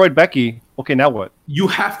just destroyed Becky, okay, now what? You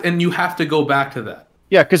have to go back to that.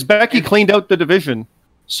 Yeah, because Becky cleaned out the division.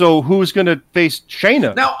 So who's going to face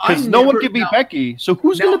Shayna? Because no one can beat Becky. So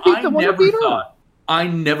who's going to beat the one who beat her? I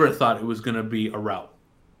never thought it was going to be a rout.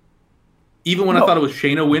 Even when I thought it was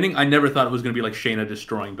Shayna winning, I never thought it was going to be like Shayna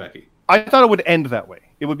destroying Becky. I thought it would end that way.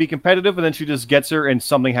 It would be competitive, and then she just gets her, and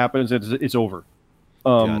something happens, and it's over.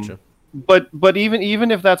 Gotcha. But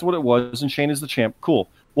even if that's what it was, and Shayna's the champ, cool.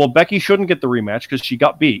 Well, Becky shouldn't get the rematch because she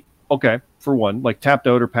got beat. Okay, for one, like tapped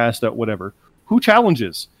out or passed out, whatever. Who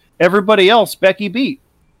challenges? Everybody else, Becky beat.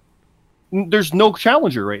 There's no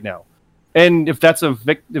challenger right now. And if that's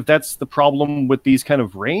the problem with these kind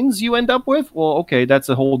of reigns you end up with, well, okay, that's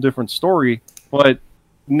a whole different story. But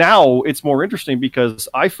now it's more interesting because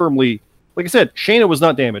I firmly, like I said, Shayna was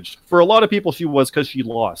not damaged. For a lot of people, she was because she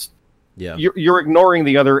lost. Yeah, you're ignoring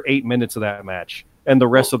the other 8 minutes of that match and the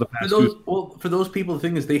rest of the past. For those people, the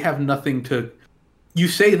thing is, they have nothing to. You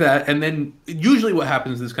say that, and then usually what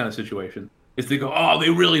happens in this kind of situation is they go, "Oh, they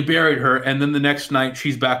really buried her," and then the next night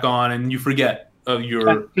she's back on, and you forget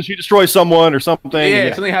your because she destroys someone or something.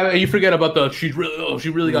 Yeah, something happened, and you forget about she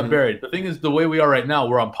really got buried. The thing is, the way we are right now,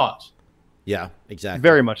 we're on pause. Yeah, exactly.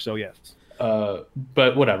 Very much so, yes.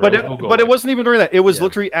 But whatever. But it wasn't even during that. It was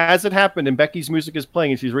literally as it happened, and Becky's music is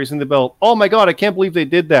playing, and she's raising the belt. Oh my god, I can't believe they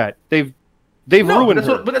did that. They've ruined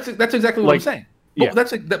her. But that's exactly what I'm saying. Yeah.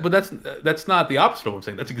 But that's not the opposite of what I'm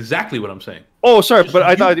saying. That's exactly what I'm saying. Oh, sorry, but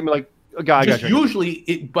I thought like a guy.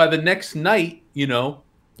 Usually, by the next night,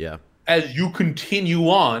 as you continue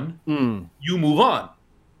on, you move on.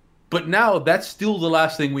 But now that's still the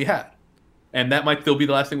last thing we had, and that might still be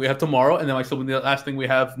the last thing we have tomorrow, and that might still be the last thing we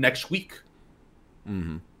have next week.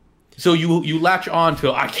 Mm-hmm. So you latch on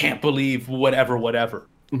to I can't believe whatever.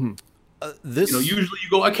 Mm-hmm. Usually you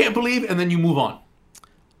go I can't believe, and then you move on.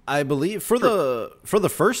 I believe for the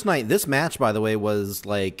first night, this match, by the way, was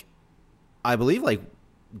I believe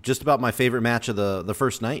just about my favorite match of the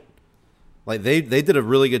first night. Like they did a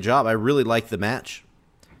really good job. I really liked the match.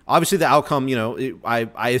 Obviously, the outcome,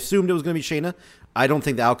 I assumed it was going to be Shayna. I don't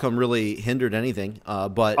think the outcome really hindered anything.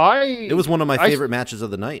 But it was one of my favorite matches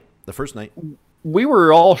of the night, the first night. We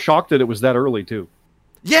were all shocked that it was that early too.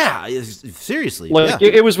 Yeah, seriously.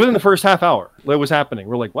 It was within the first half hour that was happening.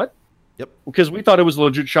 We're like, what? Yep. Because we thought it was a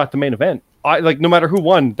legit shot to main event. No matter who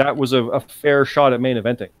won, that was a fair shot at main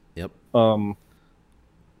eventing. Yep.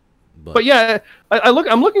 But yeah,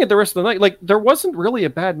 I'm looking at the rest of the night. Like there wasn't really a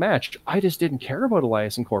bad match. I just didn't care about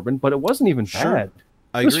Elias and Corbin, but it wasn't even bad.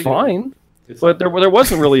 It was fine. But there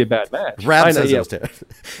wasn't really a bad match. Rab says it was terrible.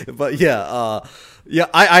 But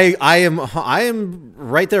I am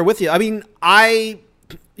right there with you. I mean,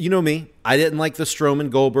 you know me. I didn't like the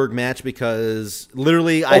Strowman Goldberg match because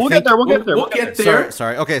literally we'll get there.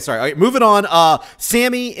 Sorry. Okay, sorry. All right, moving on.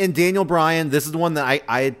 Sammy and Daniel Bryan. This is the one that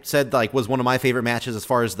I said was one of my favorite matches as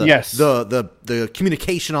far as the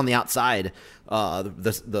communication on the outside.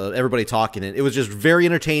 The everybody talking. It was just very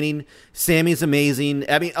entertaining. Sammy's amazing.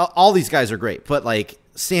 I mean, all these guys are great, but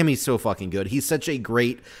Sammy's so fucking good. He's such a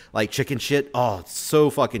great chicken shit. Oh, so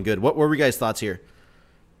fucking good. What were you guys' thoughts here?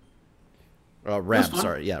 Rep.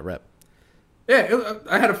 Sorry, yeah, Rep. Yeah,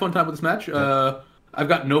 I had a fun time with this match. I've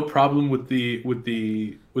got no problem with the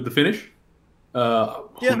finish.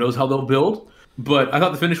 Who knows how they'll build? But I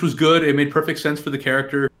thought the finish was good. It made perfect sense for the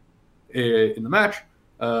character in the match.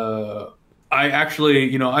 I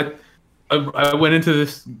actually, I went into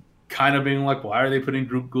this kind of being like, why are they putting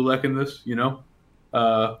Drew Gulak in this?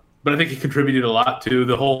 But I think he contributed a lot to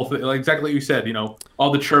the whole thing. Like exactly what you said,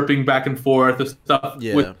 all the chirping back and forth, the stuff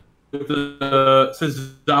with the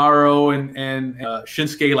Cesaro and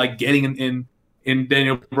Shinsuke getting in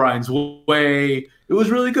Daniel Bryan's way. It was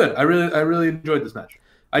really good. I really enjoyed this match.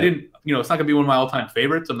 I didn't, it's not gonna be one of my all-time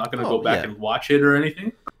favorites. I'm not gonna go back and watch it or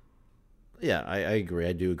anything. Yeah, I agree.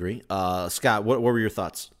 I do agree. Scott, what were your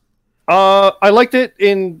thoughts? I liked it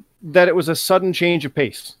in that it was a sudden change of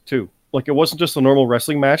pace too. Like it wasn't just a normal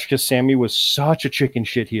wrestling match because Sammy was such a chicken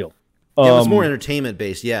shit heel. It was more entertainment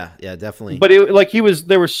based. Yeah, definitely. But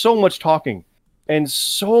there was so much talking and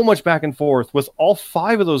so much back and forth with all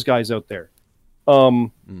 5 of those guys out there.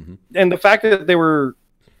 And the fact that they were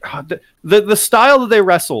the style that they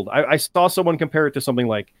wrestled, I saw someone compare it to something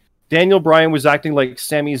like Daniel Bryan was acting like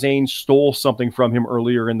Sami Zayn stole something from him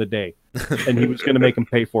earlier in the day and he was going to make him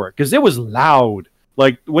pay for it because it was loud.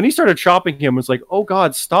 Like when he started chopping him, it's like, oh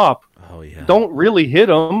God, stop. Oh yeah. Don't really hit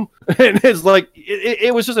him. And it's like,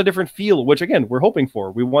 it was just a different feel, which again, we're hoping for.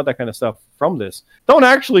 We want that kind of stuff from this. Don't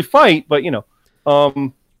actually fight, but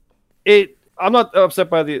I'm not upset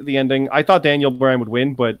by the ending. I thought Daniel Bryan would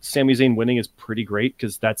win, but Sami Zayn winning is pretty great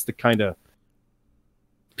because that's the kind of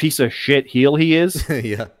piece of shit heel he is.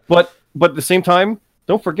 Yeah. But at the same time,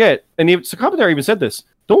 don't forget, and the commentary even said this,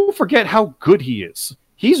 don't forget how good he is.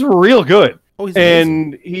 He's real good. Oh, he's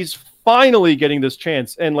amazing. And he's finally getting this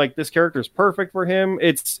chance, and like this character is perfect for him.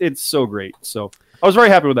 It's so great. So I was very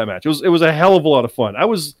happy with that match. It was a hell of a lot of fun. I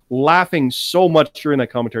was laughing so much during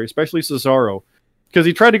that commentary, especially Cesaro, because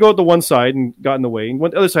he tried to go at the one side and got in the way, and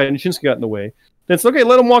went the other side and Shinsuke got in the way. Then it's okay,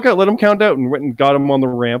 let him walk out, let him count out, and went and got him on the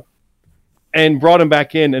ramp and brought him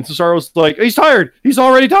back in. And Cesaro's like, he's tired. He's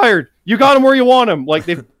already tired. You got him where you want him. Like,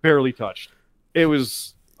 they've barely touched. It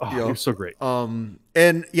was so great.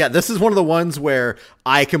 And yeah, this is one of the ones where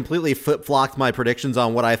I completely flip-flopped my predictions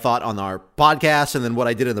on what I thought on our podcast and then what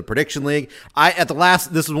I did in the prediction league. This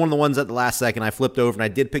is one of the ones at the last second I flipped over, and I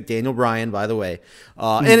did pick Daniel Bryan, by the way.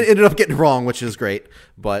 And it ended up getting wrong, which is great,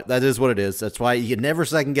 but that is what it is. That's why you never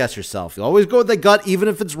second guess yourself. You always go with the gut, even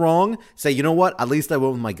if it's wrong. Say, you know what? At least I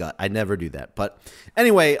went with my gut. I never do that. But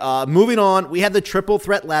anyway, moving on, we had the triple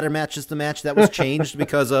threat ladder match, just the match that was changed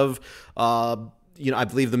because of I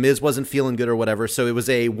believe The Miz wasn't feeling good or whatever, so it was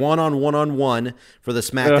a one-on-one for the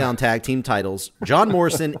SmackDown Tag Team titles. John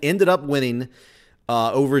Morrison ended up winning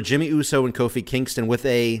over Jimmy Uso and Kofi Kingston with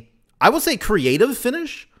a, I would say, creative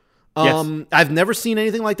finish. Yes. I've never seen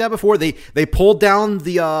anything like that before. They pulled down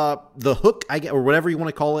the hook, or whatever you want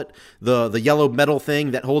to call it, the yellow metal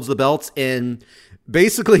thing that holds the belts, and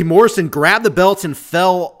basically Morrison grabbed the belts and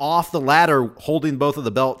fell off the ladder holding both of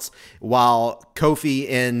the belts while Kofi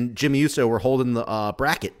and Jimmy Uso were holding the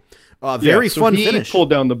bracket. Very fun finish. He pulled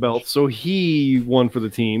down the belt, so he won for the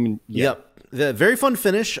team. Yep. Very fun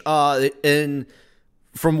finish. And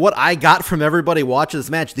from what I got from everybody watching this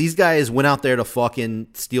match, these guys went out there to fucking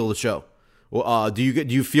steal the show. Do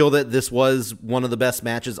you feel that this was one of the best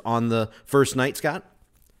matches on the first night, Scott?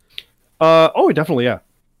 Definitely, yeah.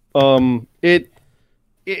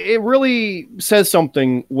 It really says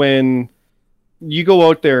something when you go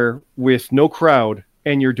out there with no crowd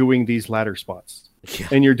and you're doing these ladder spots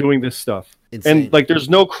and you're doing this stuff. Insane. And like, there's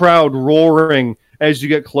no crowd roaring as you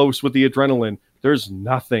get close with the adrenaline. There's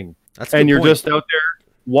nothing. And you're just out there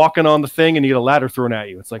walking on the thing and you get a ladder thrown at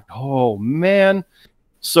you. It's like, oh man.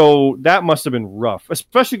 So that must have been rough,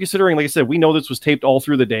 especially considering, like I said, we know this was taped all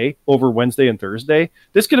through the day over Wednesday and Thursday.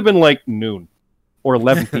 This could have been like noon or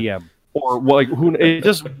 11 p.m. Or like it's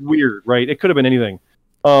just weird, right? It could have been anything.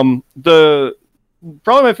 Probably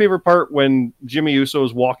my favorite part when Jimmy Uso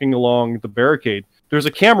is walking along the barricade. There's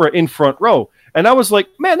a camera in front row, and I was like,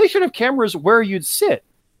 man, they should have cameras where you'd sit.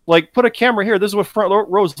 Like, put a camera here. This is what front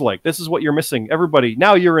row's like. This is what you're missing. Everybody,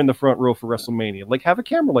 now you're in the front row for WrestleMania. Like, have a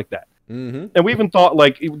camera like that. Mm-hmm. And we even thought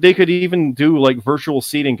like they could even do like virtual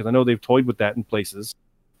seating, because I know they've toyed with that in places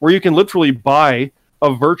where you can literally buy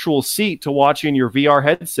a virtual seat to watch in your VR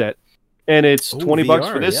headset. And it's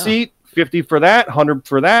 $20 for this seat, $50 for that, $100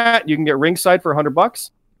 for that. You can get ringside for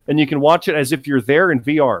 $100, and you can watch it as if you're there in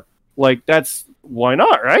VR. Like, why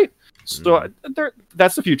not, right? So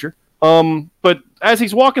that's the future. But as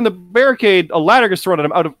he's walking the barricade, a ladder gets thrown at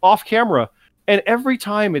him off camera, and every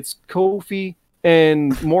time it's Kofi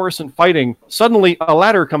and Morrison fighting, suddenly a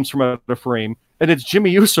ladder comes from out of the frame, and it's Jimmy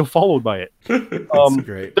Uso followed by it.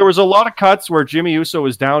 Great. There was a lot of cuts where Jimmy Uso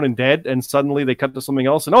is down and dead, and suddenly they cut to something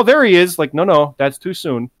else, and there he is. Like, no, that's too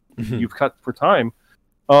soon. You've cut for time.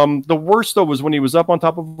 The worst, though, was when he was up on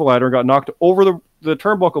top of the ladder and got knocked over the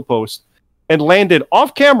turnbuckle post and landed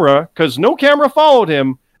off camera because no camera followed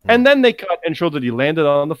him, and then they cut and showed that he landed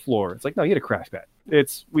on the floor. It's like, no, he had a crash pad.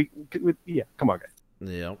 Come on, guys.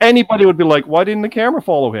 Yeah. Anybody would be like, why didn't the camera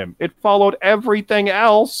follow him? It followed everything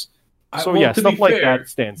else. So stuff like that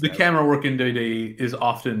stands. The camera work in WWE is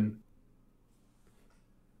often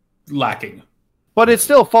lacking, but it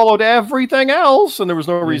still followed everything else, and there was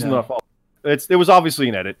no reason to follow. It was obviously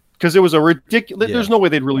an edit because it was a ridiculous. Yeah. There's no way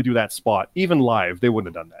they'd really do that spot, even live. They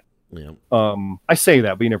wouldn't have done that. Yeah. I say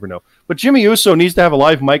that, but you never know. But Jimmy Uso needs to have a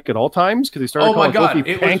live mic at all times because he started calling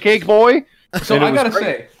Kofi Pancake Boy. So I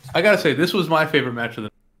gotta say, this was my favorite match of the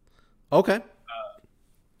night. Okay.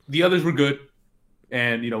 The others were good.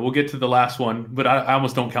 And, we'll get to the last one, but I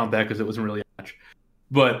almost don't count that because it wasn't really a match.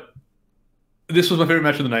 But this was my favorite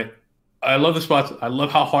match of the night. I love the spots. I love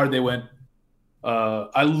how hard they went.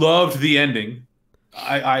 I loved the ending.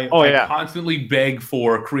 I constantly beg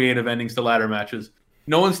for creative endings to ladder matches.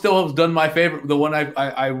 No one still has done my favorite, the one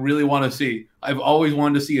I really want to see. I've always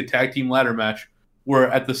wanted to see a tag team ladder match where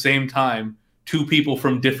at the same time, two people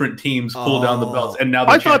from different teams pull down the belts, and now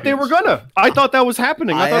I thought they were gonna. I thought that was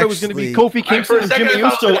happening. I thought it was going to be Kofi Kingston and Jimmy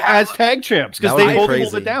Uso as tag champs because they both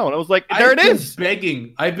pulled it down. I was like, there it is.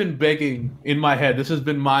 I've been begging in my head. This has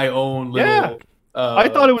been my own little. I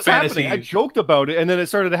thought it was fantasy. Happening. I joked about it, and then it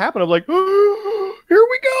started to happen. I'm like, oh, here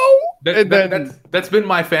we go. That's been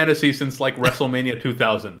my fantasy since like WrestleMania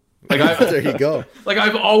 2000. Like there you go. Like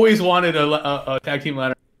I've always wanted a tag team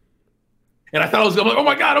ladder. And I thought I'm like, oh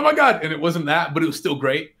my god, and it wasn't that, but it was still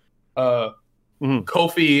great.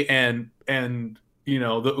 Kofi and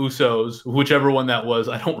the Usos, whichever one that was,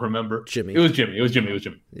 I don't remember. Jimmy. It was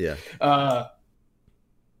Jimmy. Yeah.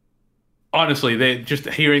 Honestly, they just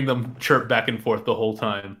hearing them chirp back and forth the whole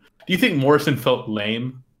time. Do you think Morrison felt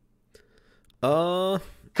lame?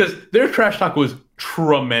 Because their trash talk was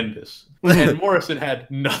tremendous, and Morrison had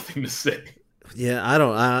nothing to say. Yeah, I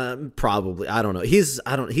don't. Probably, I don't know. He's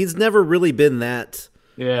never really been that.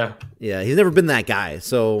 Yeah, he's never been that guy,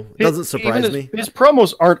 so it doesn't surprise me. His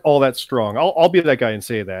promos aren't all that strong. I'll be that guy and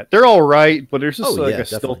say that. They're all right, but there's just definitely.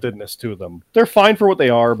 stiltedness to them. They're fine for what they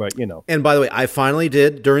are, but And by the way, I finally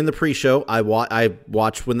did during the pre-show. I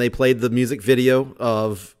watched when they played the music video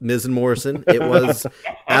of Miz and Morrison. It was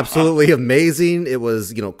absolutely amazing. It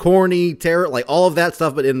was corny, terror, like all of that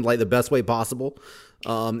stuff, but in like the best way possible.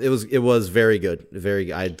 It was very good.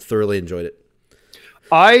 I thoroughly enjoyed it.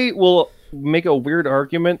 I will make a weird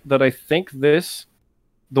argument that I think the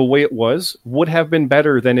way it was, would have been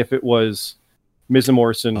better than if it was Miz and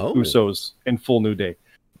Morrison, Usos, and full New Day.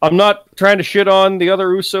 I'm not trying to shit on the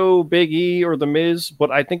other Uso, Big E, or the Miz, but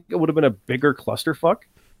I think it would have been a bigger clusterfuck.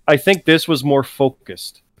 I think this was more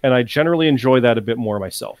focused, and I generally enjoy that a bit more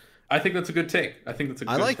myself. I think that's a good take.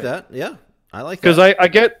 I like that. Yeah. I like that. Because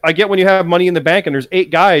I get when you have Money in the Bank and there's 8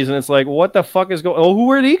 guys and it's like, what the fuck is going? Oh,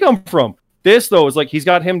 where did he come from? This though is like he's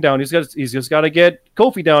got him down. He's just got to get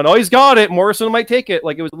Kofi down. Oh, he's got it. Morrison might take it.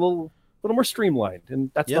 Like it was a little more streamlined, and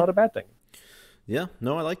that's not a bad thing. Yeah,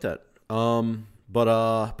 no, I like that.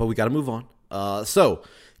 But we got to move on. So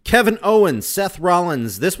Kevin Owens, Seth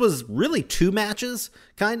Rollins. This was really 2 matches,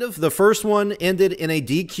 kind of. The first one ended in a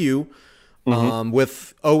DQ.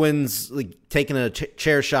 With Owens taking a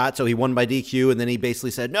chair shot, so he won by DQ, and then he basically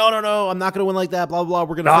said, no, I'm not going to win like that, blah, blah, blah,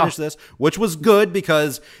 we're going to finish this, which was good,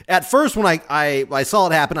 because at first when I saw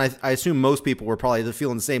it happen, I assume most people were probably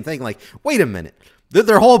feeling the same thing, like, wait a minute,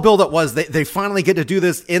 their whole buildup was they finally get to do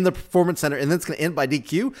this in the Performance Center, and then it's going to end by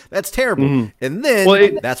DQ? That's terrible. And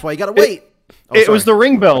then, that's why you got to wait. It was the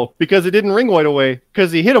ring bell, because it didn't ring right away,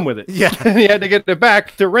 because he hit him with it. Yeah. And he had to get it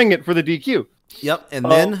back to ring it for the DQ. Yep, and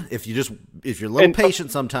then if you're a little patient,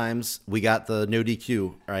 sometimes we got the no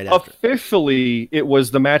DQ right after. Officially,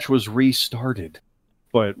 the match was restarted,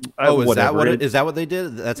 but is that what they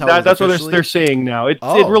did? That's how. That's what they're saying now. It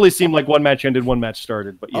really seemed like one match ended, one match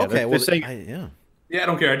started. But yeah, okay, they're saying, I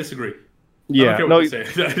don't care. I disagree. Yeah, I don't care what they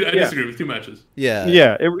say. I disagree with 2 matches.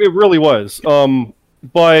 Yeah, it really was.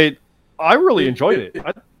 But I really enjoyed it.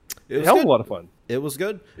 It was a lot of fun. It was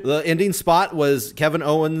good. The ending spot was Kevin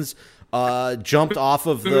Owens. Jumped off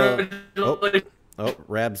of the.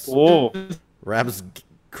 Rab's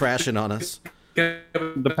crashing on us.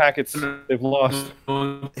 The packets they've lost.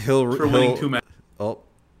 He'll 2 matches. Oh,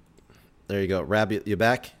 there you go, Rab. You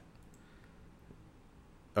back?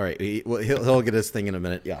 All right, he'll get his thing in a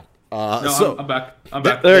minute. Yeah. I'm back. I'm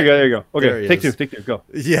back. There you go. Okay, take two, go.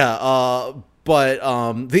 Yeah. But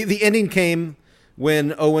the ending came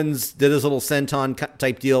when Owens did his little senton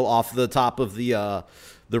type deal off the top of the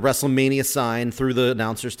WrestleMania sign through the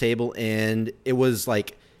announcer's table, and it was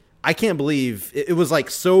like, I can't believe it was like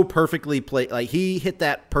so perfectly played. Like he hit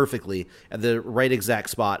that perfectly at the right exact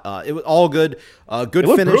spot. It was all good. Good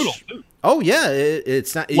finish. Brutal, oh yeah,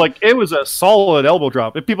 it's not it was a solid elbow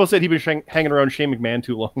drop. If people said he was hanging around Shane McMahon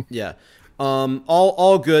too long. Yeah.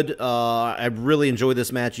 All good. I really enjoyed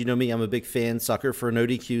this match. You know me, I'm a big sucker for no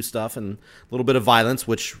DQ stuff and a little bit of violence,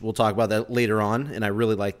 which we'll talk about that later on. And I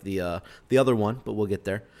really like the other one, but we'll get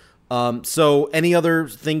there. So any other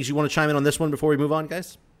things you want to chime in on this one before we move on,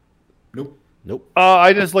 guys? Nope.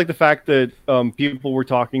 I just like the fact that people were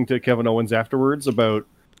talking to Kevin Owens afterwards about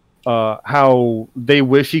how they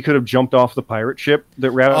wish he could have jumped off the pirate ship that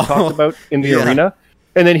Raven talked about in the arena.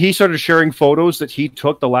 And then he started sharing photos that he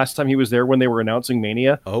took the last time he was there when they were announcing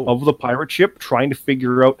Mania of the pirate ship, trying to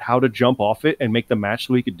figure out how to jump off it and make the match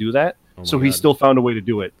so he could do that. He still found a way to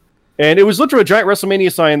do it. And it was literally a giant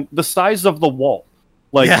WrestleMania sign the size of the wall.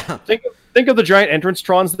 Think of the giant entrance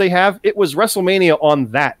trons they have. It was WrestleMania on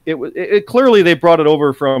that. It clearly they brought it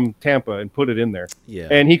over from Tampa and put it in there. Yeah.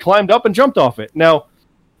 And he climbed up and jumped off it. Now,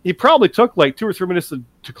 he probably took like 2 or 3 minutes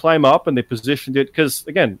to climb up, and they positioned it because,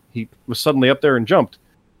 again, he was suddenly up there and jumped.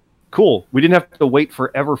 Cool. We didn't have to wait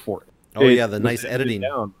forever for it. Oh, yeah, the nice editing.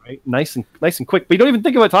 Down, right? Nice and quick. But you don't even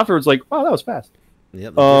think of it afterwards like, wow, that was fast. Yeah,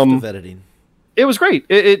 the gift of editing. It was great.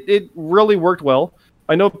 It really worked well.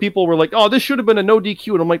 I know people were like, oh, this should have been a no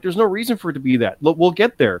DQ. And I'm like, there's no reason for it to be that. Look, we'll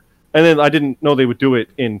get there. And then I didn't know they would do it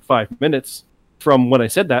in 5 minutes from when I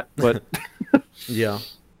said that. But yeah.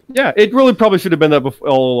 Yeah, it really probably should have been that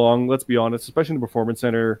all along, let's be honest, especially in the Performance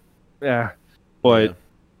Center. Yeah. But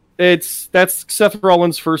That's Seth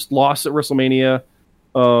Rollins' first loss at WrestleMania,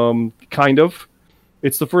 kind of.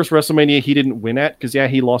 It's the first WrestleMania he didn't win at, because, yeah,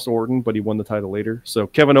 he lost Orton, but he won the title later. So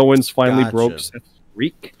Kevin Owens finally broke Seth's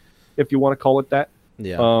streak, if you want to call it that.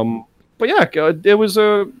 Yeah. But, yeah, it was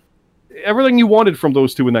everything you wanted from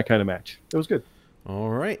those two in that kind of match. It was good. All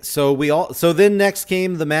right. So then next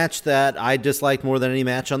came the match that I disliked more than any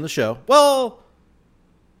match on the show. Well,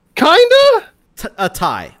 Kinda? a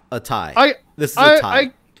tie. This is a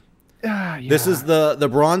tie. Yeah. This is the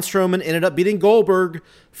Braun Strowman ended up beating Goldberg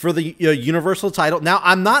for the Universal title. Now,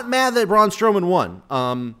 I'm not mad that Braun Strowman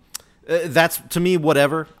won. That's, to me,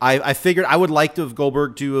 whatever. I figured I would like to have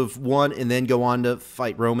Goldberg to have won and then go on to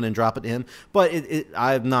fight Roman and drop it to him. But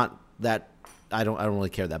I'm not that. I don't really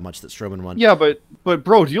care that much that Strowman won. Yeah, but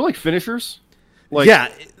bro, do you like finishers? Yeah,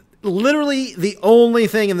 literally the only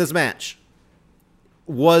thing in this match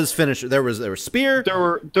was finisher. There was spear.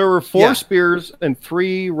 There were 4 spears and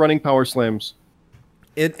 3 running power slams.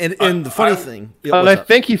 And the funny thing, and I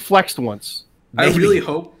think he flexed once. I really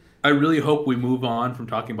hope we move on from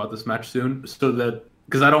talking about this match soon, so that,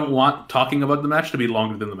 because I don't want talking about the match to be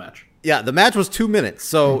longer than the match. Yeah, the match was 2 minutes.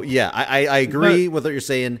 So yeah, I agree with what you're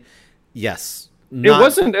saying. Yes. It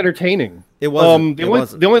wasn't entertaining. It wasn't.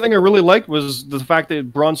 The only thing I really liked was the fact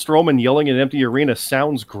that Braun Strowman yelling in an empty arena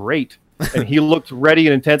sounds great. And he looked ready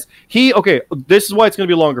and intense. This is why it's going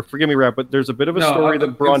to be longer. Forgive me, Rap, but there's a bit of a story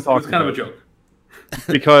that Braun talked about. It's kind of a joke.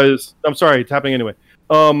 Because, I'm sorry, it's happening anyway.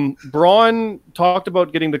 Braun talked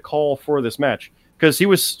about getting the call for this match because he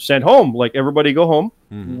was sent home. Like, everybody go home.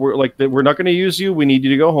 Mm-hmm. We're not going to use you. We need you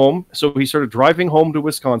to go home. So he started driving home to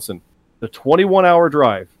Wisconsin. The 21-hour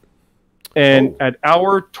drive. And at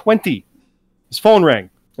hour 20, his phone rang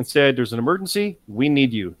and said, there's an emergency. We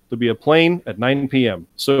need you. There'll be a plane at 9 p.m.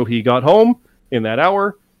 So he got home in that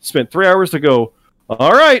hour, spent 3 hours to go,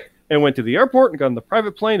 all right, and went to the airport and got on the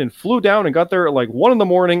private plane and flew down and got there at like 1 in the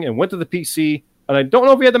morning and went to the PC. And I don't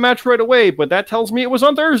know if he had the match right away, but that tells me it was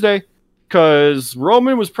on Thursday because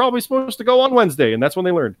Roman was probably supposed to go on Wednesday, and that's when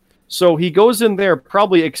they learned. So he goes in there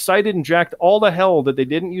probably excited and jacked all the hell that they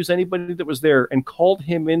didn't use anybody that was there and called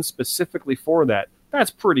him in specifically for that. That's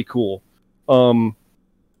pretty cool.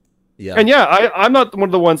 Yeah. And yeah, I'm not one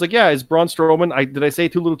of the ones like, yeah, is Braun Strowman, did I say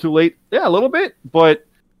too little too late? Yeah, a little bit, but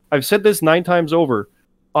I've said this 9 times over.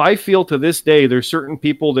 I feel to this day there's certain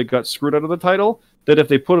people that got screwed out of the title that if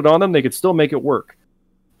they put it on them, they could still make it work.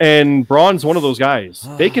 And Braun's one of those guys.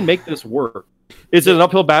 They can make this work. Is it an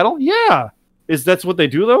uphill battle? Yeah. That's what they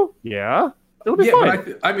do, though? Yeah. It'll be fine.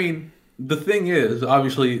 But I mean, the thing is,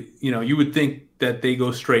 obviously, you would think that they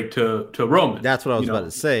go straight to Roman. That's what I was about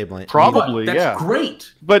to say. Probably, that's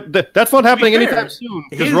great. But that's not happening anytime soon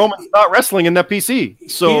because Roman's not wrestling in that PC.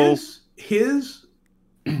 So his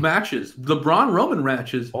matches, the Braun Roman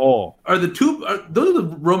matches, are those are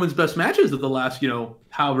the Roman's best matches of the last,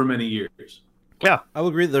 however many years. Yeah. I would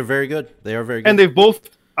agree. They're very good. They are very good. And they've both,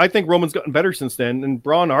 I think Roman's gotten better since then, and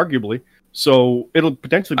Braun arguably. So it'll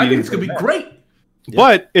potentially be. I think it's going to be great.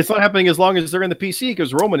 But it's not happening as long as they're in the PC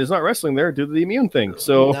because Roman is not wrestling there due to the immune thing.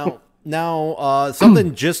 So now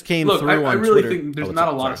something just came through on Twitter. I really think there's not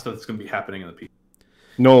a lot of stuff that's going to be happening in the PC.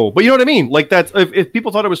 No, but you know what I mean? Like that's if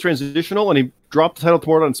people thought it was transitional and he dropped the title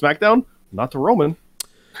tomorrow on SmackDown, not to Roman.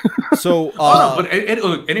 So but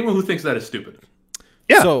anyone who thinks that is stupid.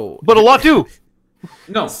 Yeah, but a lot do.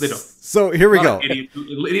 No, they don't. So here we go.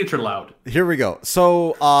 Idiots are loud. Here we go.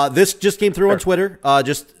 So this just came through on Twitter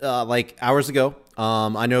like hours ago.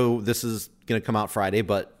 I know this is going to come out Friday,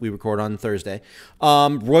 but we record on Thursday.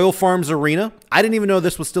 Royal Farms Arena. I didn't even know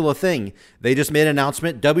this was still a thing. They just made an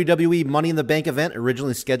announcement. WWE Money in the Bank event,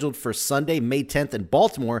 originally scheduled for Sunday, May 10th in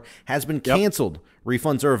Baltimore, has been canceled.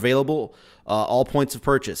 Refunds are available, all points of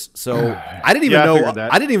purchase. So I didn't even know.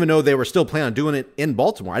 I didn't even know they were still planning on doing it in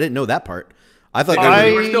Baltimore. I didn't know that part. I thought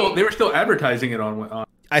they were still advertising it on.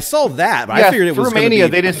 I saw that, but I figured it was for Mania.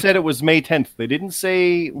 They just said it was May 10th. They didn't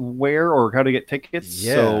say where or how to get tickets.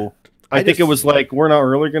 Yeah. So I think it was like we're not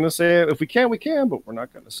really going to say it. If we can, we can, but we're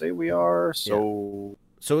not going to say we are. So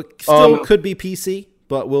it still could be PC,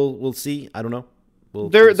 but we'll see. I don't know.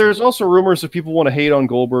 There's also rumors if people want to hate on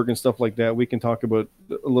Goldberg and stuff like that. We can talk about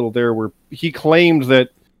a little there where he claimed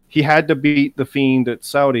that he had to beat the Fiend at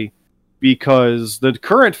Saudi because the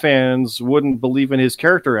current fans wouldn't believe in his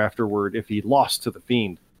character afterward if he lost to the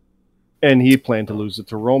Fiend. And he planned to lose it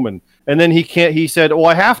to Roman. And then he said,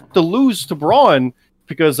 I have to lose to Braun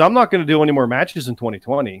because I'm not going to do any more matches in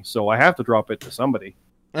 2020. So I have to drop it to somebody.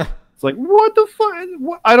 It's like, what the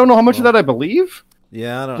fuck? I don't know how much of that I believe.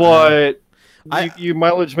 Yeah, I don't know. But your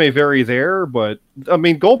mileage may vary there. But, I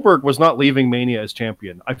mean, Goldberg was not leaving Mania as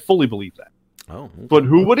champion. I fully believe that. Oh, okay. But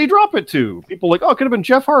who would he drop it to? People like, oh, it could have been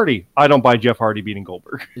Jeff Hardy. I don't buy Jeff Hardy beating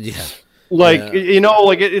Goldberg. Yeah. Like, you know,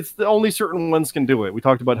 like it's the only certain ones can do it. We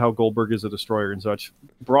talked about how Goldberg is a destroyer and such.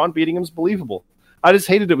 Braun beating him is believable. I just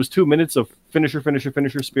hated it was 2 minutes of finisher, spear,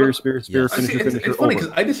 Yes. finisher, It's funny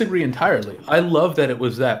because I disagree entirely. I love that it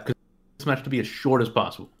was that because this match to be as short as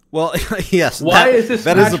possible. Well, yes. Why is this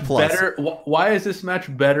that match is a plus. better? Why is this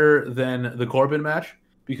match better than the Corbin match?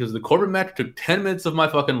 Because the Corbin match took 10 minutes of my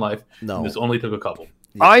fucking life. No. And this only took a couple.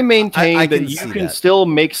 I maintain I that can you see can that. still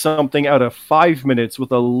make something out of 5 minutes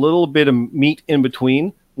with a little bit of meat in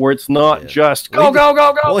between, where it's not just Well, go.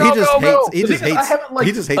 Well, he just hates. He The just thing is, hates. I haven't liked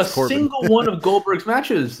He just hates a Corbin. single one of Goldberg's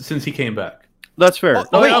matches since he came back. That's fair.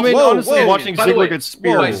 Oh, wait, I mean, whoa, honestly, whoa. watching By the way, Ziggler get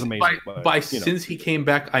speared by- is amazing. By but, you know. since he came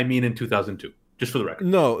back, I mean in 2002. Just for the record.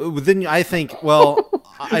 No, then I think. Well,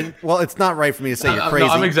 it's not right for me to say you're crazy.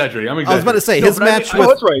 No, I'm exaggerating. I was about to say No, his but I match mean, with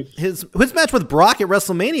that's right. his match with Brock at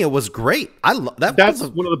WrestleMania was great. I love that. That's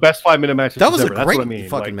one of the best 5 minute matches. That was a ever. That's great what I mean.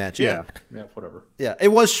 fucking match, yeah. Yeah, whatever. Yeah, it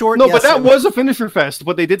was short. No, yes, but that it was a finisher fest.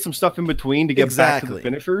 But they did some stuff in between to get back to Exactly. the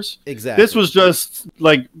finishers. Exactly. This was just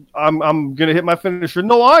like I'm gonna hit my finisher.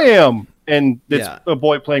 No, I am, and it's Yeah. a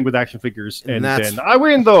boy playing with action figures, And and that's- then I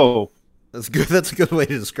win though. That's good. That's a good way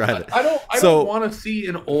to describe it. I don't So- want to see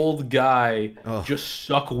an old guy Oh. just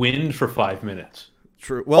suck wind for 5 minutes.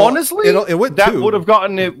 True. Well, Honestly, it went that two. would have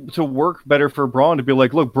gotten it to work better for Braun to be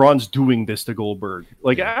like, look, Braun's doing this to Goldberg.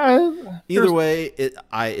 Like, Either way,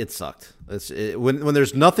 it sucked. When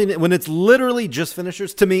there's nothing, when it's literally just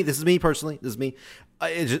finishers. To me, this is me personally. This is me.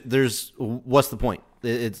 There's what's the point?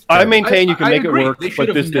 It's I terrible. maintain you can I make agree. it work, They but should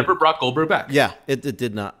have this never did. brought Goldberg back. Yeah, it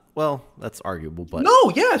did not. Well, that's arguable, but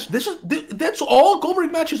No, yes, that's all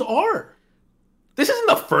Goldberg matches are. This isn't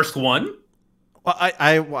the first one. Well,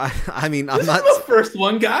 I mean, I'm This not isn't the first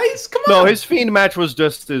one, guys. Come on. No, his Fiend match was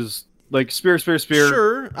just as like spear.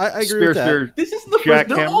 sure. I agree with that. This is the Jack first.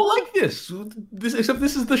 They're Ham- all like this. Except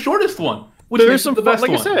this is the shortest one. Which makes There's it some the fun, best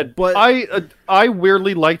like I one. said, But- but I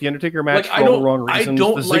weirdly like the Undertaker match Like, for all the wrong reasons.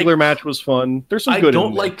 don't The like- Ziggler match was fun. There's some I good. don't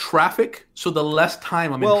in there. like traffic, so the less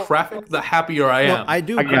time I'm Well, in traffic, the happier I am. No, I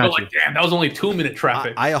do. I I'm got like, damn, that was only 2-minute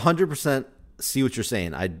traffic. I 100% see what you're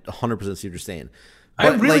saying. I 100% see what you're saying. I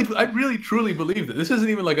But, really, like, I really, truly believe that this isn't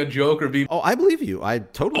even like a joke or being. oh, I believe you. I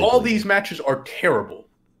totally. All believe these matches are terrible.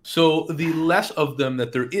 So the less of them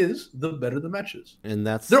that there is, the better the matches. you. And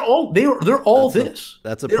that's They're all this.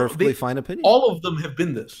 that's a They're- perfectly they- fine opinion. All of them have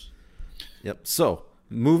been this. Yep. So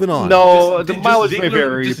moving on. No, the Just mileage may Ziggler-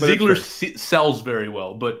 vary. just but it's Ziggler fair. sells very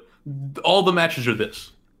well, but all the matches are this.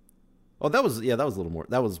 Oh, that was a little more.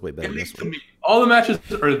 That was way better. At than least this to one. me, all the matches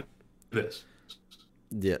are this.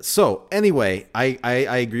 Yeah. So anyway, I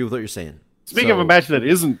agree with what you're saying. Speaking So- of a match that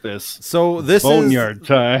isn't this, so this Boneyard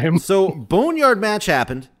time. is so Boneyard match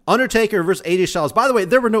happened. Undertaker versus AJ Styles. By the way,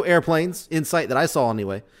 there were no airplanes in sight that I saw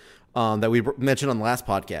anyway. That we mentioned on the last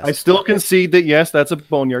podcast. I still concede that yes, that's a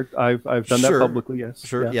boneyard. I've done Sure. that publicly. Yes,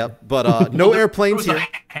 Sure. Yeah. Yep. But no airplanes There was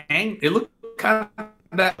here. a hang. It looked kind of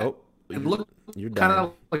that. Oh, It looked you're kind dying.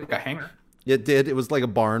 of like a hanger. It did. It was like a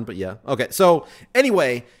barn, but yeah. Okay. So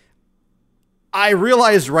anyway, I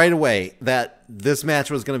realized right away that this match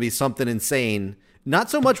was going to be something insane. Not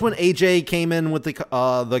so much when AJ came in with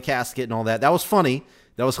the casket and all that. That was funny.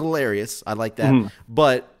 That was hilarious. I like that.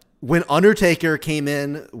 But when Undertaker came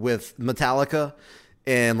in with Metallica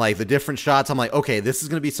and like the different shots, I'm like, okay, this is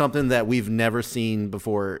going to be something that we've never seen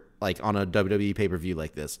before, like on a WWE pay-per-view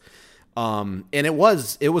like this. And it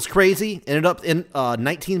was crazy. Ended up in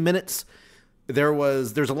 19 minutes.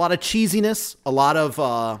 There's a lot of cheesiness,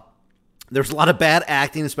 there's a lot of bad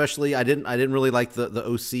acting, especially I didn't really like the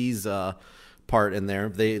OC's part in there.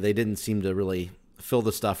 They didn't seem to really fill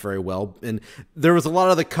the stuff very well. And there was a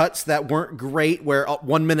lot of the cuts that weren't great where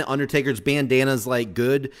 1 minute Undertaker's bandana's like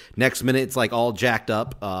good, next minute it's like all jacked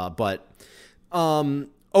up. But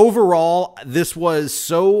overall, this was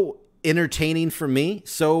so entertaining for me,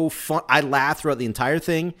 so fun. I laughed throughout the entire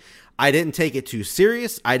thing. I didn't take it too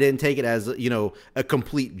serious. I didn't take it as, a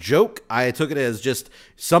complete joke. I took it as just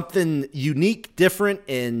something unique, different,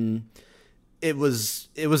 and it was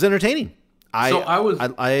entertaining.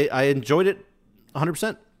 I enjoyed it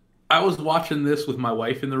 100%. I was watching this with my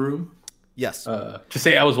wife in the room. Yes. To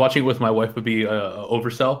say I was watching it with my wife would be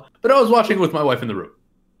oversell, but I was watching it with my wife in the room.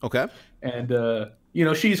 Okay.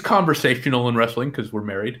 And she's conversational in wrestling because we're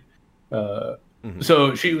married.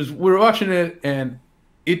 So we were watching it, and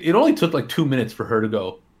it only took like 2 minutes for her to go,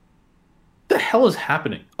 "What the hell is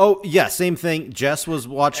happening?" Oh, yeah, same thing. Jess was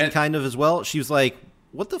watching And- kind of as well. She was like,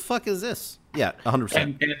 what the fuck is this? Yeah,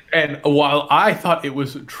 100%. And while I thought it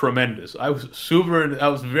was tremendous, I was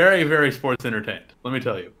very, very sports entertained. Let me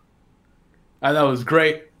tell you, and that was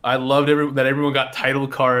great. I loved that everyone got title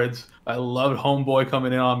cards. I loved Homeboy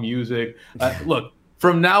coming in on music. Look,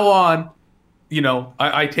 from now on,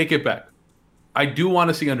 I take it back. I do want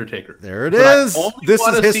to see Undertaker. There it is. This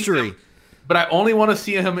is history. But I only want to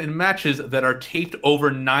see him in matches that are taped over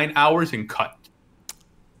 9 hours and cut.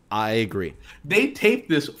 I agree. They taped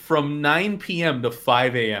this from 9 p.m. to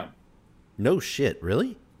 5 a.m. No shit,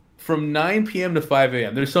 really? From 9 p.m. to 5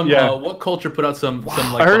 a.m. There's some What Culture put out some like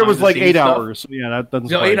I heard it was like 8 stuff. hours. Yeah, that doesn't.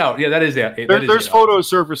 No, 8 hours. Yeah, that is that. There's photos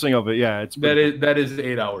surfacing of it. Yeah, that is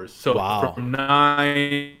 8 hours. So from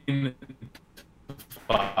 9 to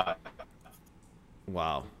 5.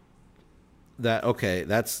 Wow.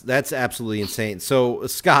 That's absolutely insane. So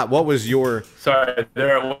Scott, what was your? Sorry,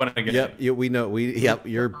 there I went again. Yep, we know.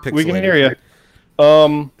 You're pixelated. We can hear you.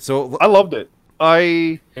 So I loved it. All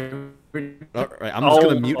right, I'm just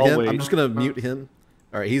gonna mute him. I'm just gonna mute him.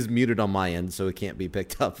 All right, he's muted on my end, so it can't be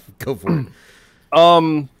picked up. Go for it.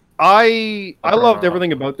 I loved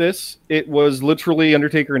everything about this. It was literally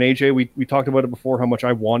Undertaker and AJ. We talked about it before, how much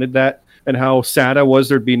I wanted that and how sad I was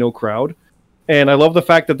there'd be no crowd. And I love the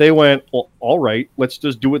fact that they went, well, all right, let's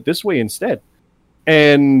just do it this way instead.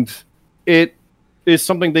 And it is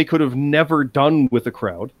something they could have never done with a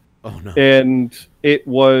crowd. Oh no! And it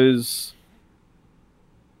was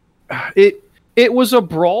a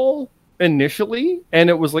brawl initially, and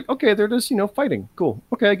it was like, okay, they're just fighting. Cool.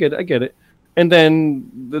 Okay, I get it. And then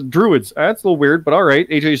the Druids, that's a little weird, but all right.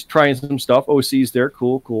 AJ's trying some stuff. OC's there.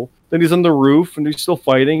 Cool. Then he's on the roof and he's still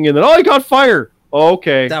fighting. And then, he got fire.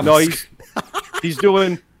 Okay. He's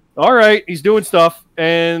doing all right. He's doing stuff,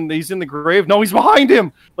 and he's in the grave. No, he's behind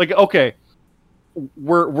him. Like, okay,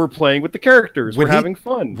 we're playing with the characters. We're having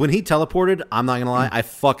fun. When he teleported, I'm not gonna lie, I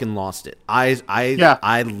fucking lost it. I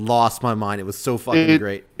lost my mind. It was so fucking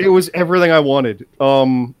great. It was everything I wanted.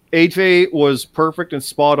 AJ was perfect and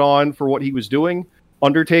spot on for what he was doing.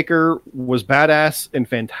 Undertaker was badass and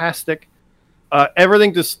fantastic.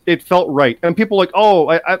 Everything it felt right. And people were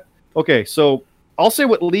like, okay, so I'll say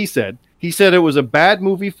what Lee said. He said it was a bad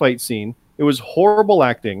movie fight scene. It was horrible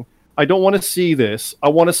acting. I don't want to see this. I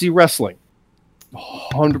want to see wrestling.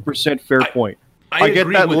 100% fair point. I get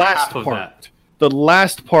that last part. The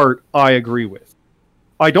last part I agree with.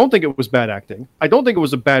 I don't think it was bad acting. I don't think it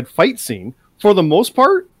was a bad fight scene. For the most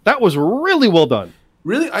part, that was really well done.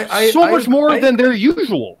 Really? Much more than their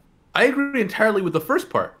usual. I agree entirely with the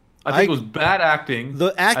first part. I think it was bad acting.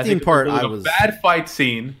 The acting part, it was a bad fight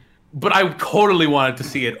scene, but I totally wanted to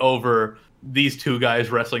see it over these two guys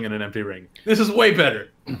wrestling in an empty ring. This is way better.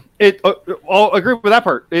 I'll agree with that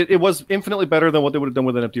part. It was infinitely better than what they would have done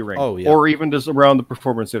with an empty ring. Oh, yeah. Or even just around the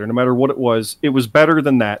Performance Center. No matter what it was better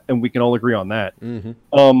than that, and we can all agree on that.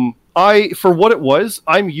 Mm-hmm. For what it was,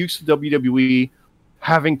 I'm used to WWE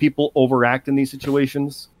having people overact in these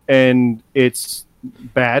situations, and it's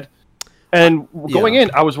bad. And going in,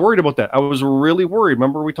 I was worried about that. I was really worried.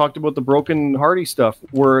 Remember we talked about the Broken Hardy stuff,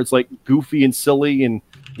 where it's like goofy and silly and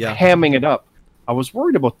hamming it up. I was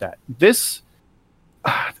worried about that. This,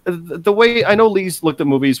 the way I know Lee's looked at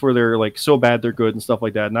movies where they're like so bad they're good and stuff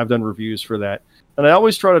like that, and I've done reviews for that. And I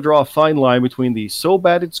always try to draw a fine line between the so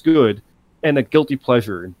bad it's good and a guilty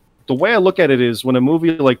pleasure. And the way I look at it is when a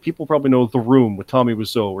movie like people probably know The Room with Tommy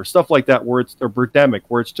Wiseau or stuff like that, where it's a Birdemic,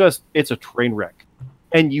 where it's a train wreck.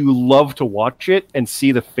 And you love to watch it and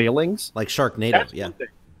see the failings. Like Sharknado,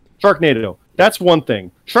 Sharknado. That's one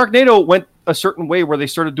thing. Sharknado went a certain way where they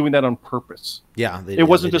started doing that on purpose. Yeah. It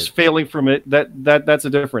wasn't just failing from it. That's a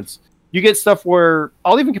difference. You get stuff where,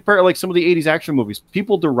 I'll even compare it like some of the 80s action movies.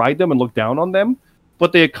 People deride them and look down on them,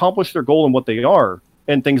 but they accomplish their goal in what they are.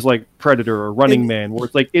 And things like Predator or Running Man, where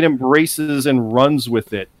it's like it embraces and runs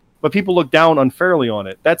with it. But people look down unfairly on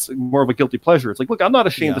it. That's more of a guilty pleasure. It's like, look, I'm not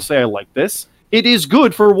ashamed to say I like this. It is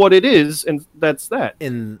good for what it is, and that's that.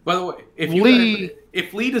 And by the way,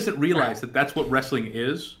 if Lee doesn't realize that that's what wrestling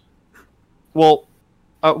is, well,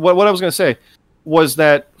 what I was going to say was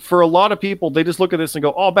that for a lot of people, they just look at this and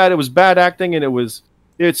go, "Oh, bad! It was bad acting, and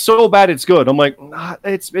it's so bad it's good." I'm like, nah,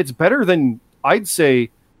 it's better than I'd say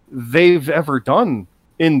they've ever done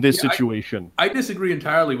in this situation. I disagree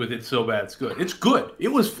entirely with it. So bad it's good. It's good.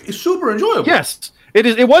 It's super enjoyable. Yes. It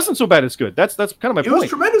is. It wasn't so bad. It's good. That's kind of my point. It was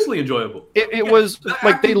tremendously enjoyable. It was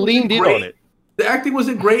like they leaned in on it. The acting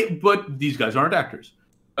wasn't great, but these guys aren't actors.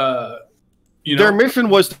 Their mission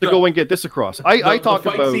was to go and get this across. I talk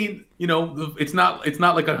about about scene, it's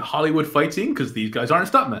not like a Hollywood fight scene because these guys aren't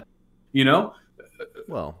stuntmen.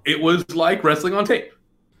 Well, it was like wrestling on tape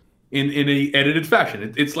in a edited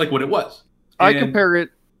fashion. It's like what it was. I compare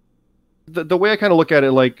it the way I kind of look at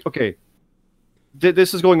it. Like, okay,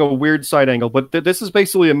 this is going a weird side angle, but this is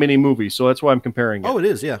basically a mini movie, so that's why I'm comparing it. Oh, it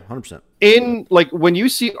is, yeah, 100%. In like when you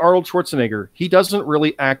see Arnold Schwarzenegger, he doesn't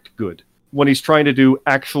really act good when he's trying to do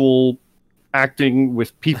actual acting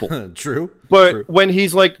with people. True. But True. when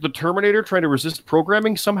he's like the Terminator trying to resist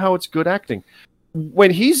programming, somehow it's good acting.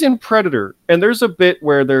 When he's in Predator, and there's a bit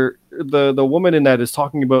where the woman in that is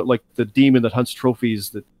talking about like the demon that hunts trophies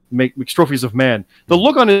that makes trophies of man. The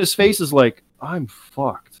look on his face is like, I'm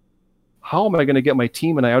fucked. How am I going to get my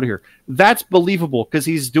team and I out of here? That's believable because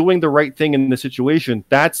he's doing the right thing in the situation.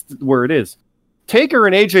 That's where it is. Taker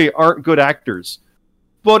and AJ aren't good actors.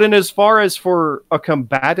 But in as far as for a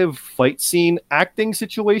combative fight scene acting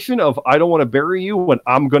situation of I don't want to bury you when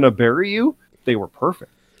I'm going to bury you, they were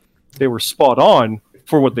perfect. They were spot on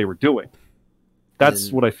for what they were doing.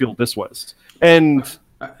 That's what I feel this was. And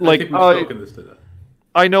I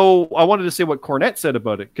know I wanted to say what Cornette said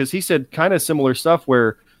about it because he said kind of similar stuff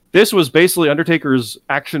where this was basically Undertaker's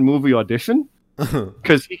action movie audition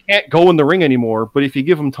because he can't go in the ring anymore. But if you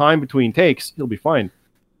give him time between takes, he'll be fine.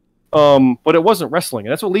 But it wasn't wrestling.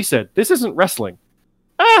 And that's what Lee said. This isn't wrestling.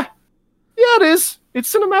 Yeah, it is.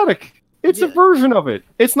 It's cinematic. It's a version of it.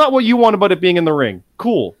 It's not what you want about it being in the ring.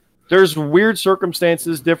 Cool. There's weird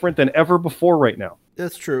circumstances different than ever before right now.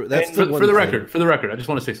 That's true. That's for the record, I just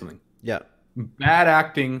want to say something. Yeah. Bad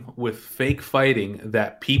acting with fake fighting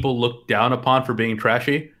that people look down upon for being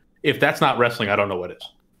trashy. If that's not wrestling, I don't know what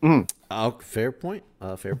is. Oh, fair point.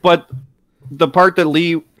 But the part that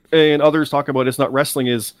Lee and others talk about it's not wrestling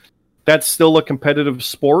is that's still a competitive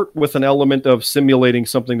sport with an element of simulating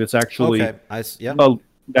something that's actually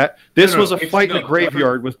this was a fight in a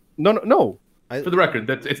graveyard with no. For the record,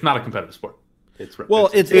 it's not a competitive sport.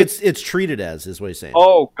 It's treated as is what he's saying.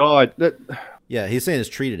 Oh God, yeah, he's saying it's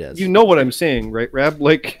treated as. You know what I'm saying, right, Rab?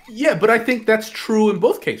 Like, yeah, but I think that's true in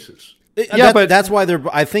both cases. But that's why they're.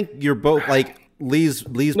 I think you're both like Lee's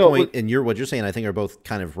point and what you're saying. I think are both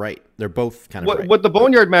kind of right. They're both kind of right. What the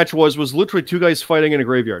Boneyard match was literally two guys fighting in a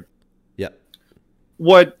graveyard. Yeah.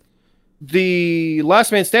 What the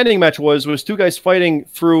Last Man Standing match was two guys fighting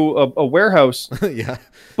through a warehouse. Yeah.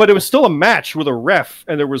 But it was still a match with a ref,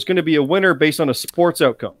 and there was going to be a winner based on a sports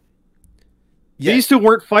outcome. Yeah. These two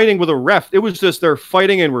weren't fighting with a ref. It was just they're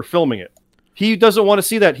fighting and we're filming it. He doesn't want to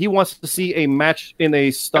see that. He wants to see a match in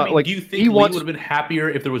a style. Do you think Lee would have been happier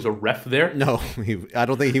if there was a ref there? No, I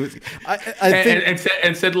don't think he was. I think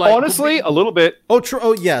and said like honestly a little bit. Oh, true.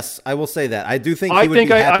 Oh, yes, I will say that. I do think he would be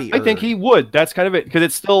happier. I think he would. That's kind of it because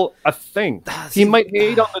it's still a thing. He might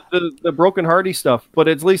hate on the Broken Hardy stuff, but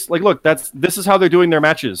at least like look, this is how they're doing their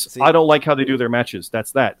matches. See, I don't like how they do their matches.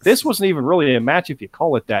 That's that. This wasn't even really a match if you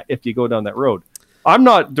call it that. If you go down that road, I'm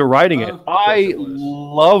not deriding it. I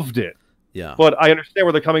loved it. Yeah, but I understand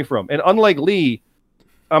where they're coming from. And unlike Lee,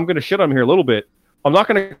 I'm going to shit on him here a little bit. I'm not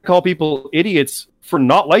going to call people idiots for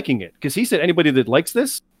not liking it because he said anybody that likes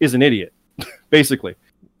this is an idiot, basically.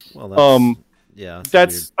 Well,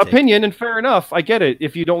 that's opinion and fair enough. I get it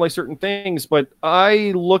if you don't like certain things, but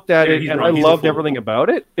I looked at it and I loved everything about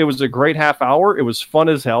it. It was a great half hour. It was fun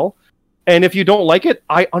as hell. And if you don't like it,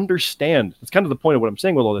 I understand. It's kind of the point of what I'm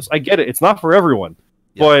saying with all this. I get it. It's not for everyone,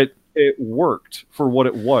 but it worked for what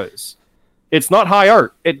it was. It's not high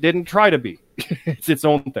art. It didn't try to be. It's its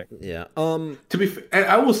own thing. Yeah. To be fair, and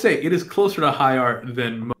I will say it is closer to high art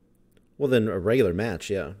than than a regular match.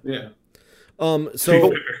 Yeah. Yeah.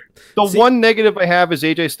 So one negative I have is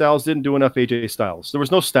AJ Styles didn't do enough AJ Styles. There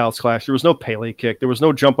was no Styles clash. There was no Pele kick. There was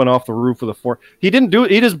no jumping off the roof of the floor. He didn't do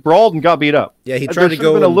it. He just brawled and got beat up. Yeah, he tried to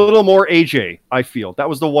go. Been a little more AJ. I feel that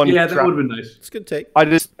was the one. Yeah, that would have been nice. It's a good take. I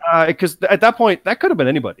just because at that point that could have been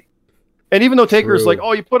anybody. And even though Taker's like,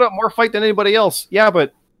 oh, you put up more fight than anybody else. Yeah,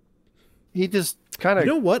 but he just kind of...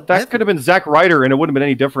 You know what? That could have been Zack Ryder, and it wouldn't have been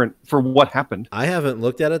any different for what happened. I haven't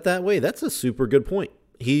looked at it that way. That's a super good point.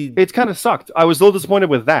 It kind of sucked. I was a little disappointed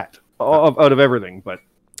with that out of everything, but...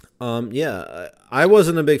 I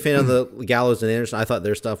wasn't a big fan of the Gallows and Anderson. I thought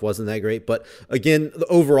their stuff wasn't that great. But again,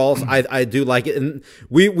 overall, I do like it. And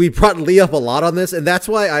we brought Lee up a lot on this, and that's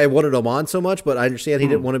why I wanted him on so much, but I understand he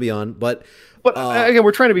didn't want to be on. But again,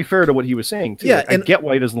 we're trying to be fair to what he was saying, too. Yeah, I get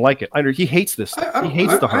why he doesn't like it. He hates this stuff. He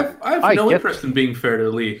hates the heart. I have no interest in being fair to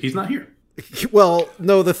Lee. He's not here. Well,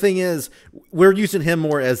 no, the thing is, we're using him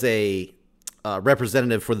more as a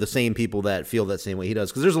representative for the same people that feel that same way he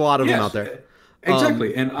does, because there's a lot of them out there.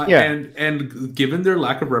 Exactly, and given their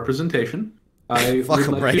lack of representation, I fuck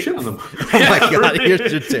them, like to shit on them. Oh my god,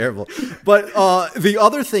 you're terrible. But the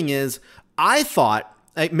other thing is, I thought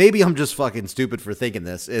maybe I'm just fucking stupid for thinking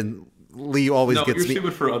this, and Lee always gets you're me.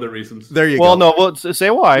 Stupid for other reasons. There you go. Well, no, say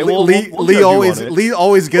why. Lee always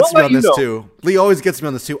gets me on this too. Lee always gets me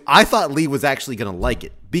on this too. I thought Lee was actually going to like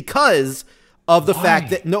it because of the fact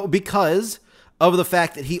that because of the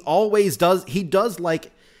fact that he always does. He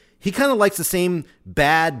kind of likes the same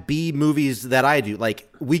bad B movies that I do. Like,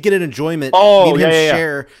 we get an enjoyment. Me and him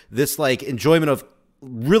share this like enjoyment of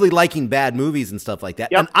really liking bad movies and stuff like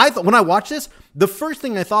that. Yep. And I thought when I watched this, the first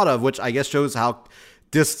thing I thought of, which I guess shows how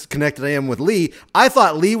disconnected I am with Lee, I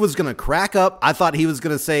thought Lee was going to crack up. I thought he was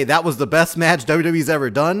going to say that was the best match WWE's ever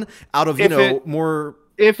done out of, more.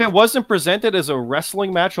 If it wasn't presented as a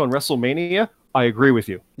wrestling match on WrestleMania, I agree with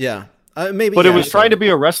you. Yeah. Maybe, but it was trying to be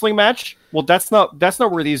a wrestling match. Well, that's not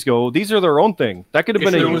where these go. These are their own thing. That could have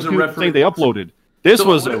been a YouTube thing they uploaded. This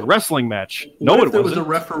was a wrestling match. No, it wasn't. There was a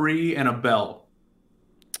referee and a bell.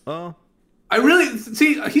 Oh, I really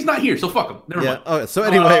see. He's not here, so fuck him. Never mind. Okay. So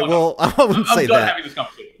anyway, well, I wouldn't say that. Having this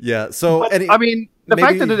conversation. Yeah. So I mean, the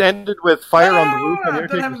fact that it ended with fire on the roof and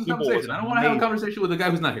Undertaker's conversation. I don't want to have a conversation with a guy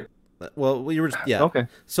who's not here. Well, we were. Yeah. Okay.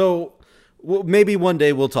 So. Well, maybe one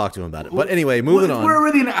day we'll talk to him about it. But anyway, moving on. We're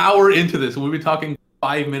already an hour into this, and we've been talking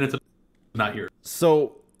 5 minutes of not here.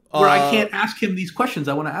 So where I can't ask him these questions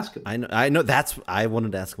I want to ask him. I know. I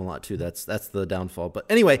wanted to ask him a lot too. That's the downfall. But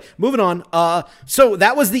anyway, moving on. So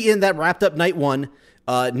that was the end. That wrapped up night 1.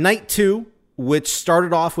 Night 2, which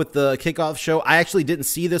started off with the kickoff show. I actually didn't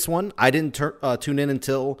see this one. I didn't tune in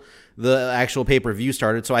until the actual pay-per-view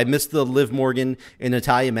started, so I missed the Liv Morgan and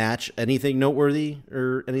Natalya match. Anything noteworthy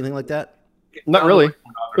or anything like that? Not really. It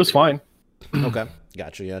was fine. Okay.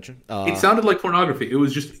 Gotcha. It sounded like pornography. It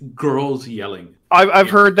was just girls yelling. I've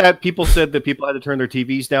heard that people said that people had to turn their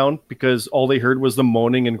TVs down because all they heard was the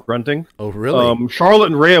moaning and grunting. Oh, really? Charlotte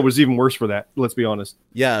and Rhea was even worse for that. Let's be honest.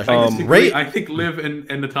 Yeah. I think Liv and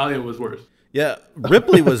Natalya was worse. Yeah.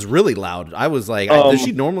 Ripley was really loud. I was like, does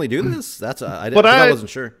she normally do this? I wasn't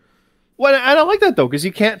sure. Well, and I like that though, because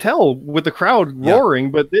you can't tell with the crowd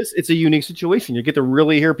roaring, but it's a unique situation. You get to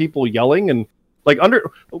really hear people yelling and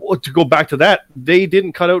to go back to that, they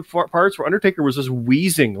didn't cut out parts where Undertaker was just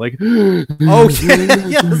wheezing, like,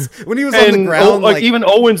 yes, when he was on the ground, even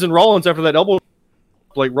Owens and Rollins after that elbow,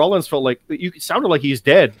 like Rollins felt like it sounded like he's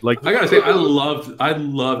dead. Like I gotta say, I loved.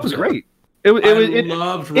 It was great. I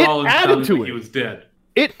loved Rollins. It added to it. He was dead.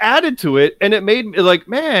 It added to it, and it made me like,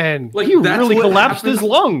 man, he really collapsed his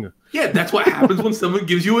lung. Yeah, that's what happens when someone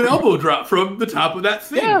gives you an elbow drop from the top of that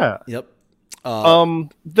thing. Yeah. Yep.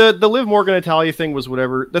 The Liv Morgan Natalya thing was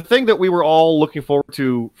whatever. The thing that we were all looking forward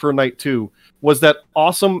to for night 2 was that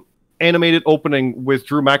awesome animated opening with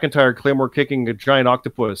Drew McIntyre Claymore kicking a giant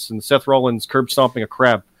octopus and Seth Rollins curb stomping a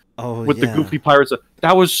crab. With the goofy pirates.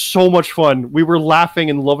 That was so much fun. We were laughing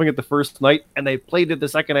and loving it the first night, and they played it the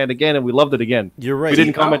second night again, and we loved it again. You're right. We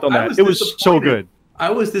didn't comment on that. It was so good. I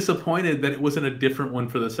was disappointed that it wasn't a different one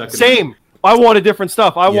for the second. Same. I wanted different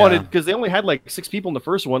stuff. I wanted, because they only had like 6 people in the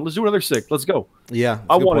first one. Let's do another 6. Let's go. Yeah,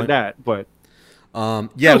 I wanted that, but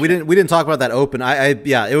we didn't talk about that open.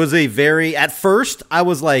 It was a very, at first I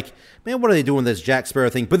was like, man, what are they doing with this Jack Sparrow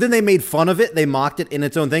thing? But then they made fun of it. They mocked it in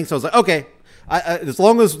its own thing. So I was like, okay, as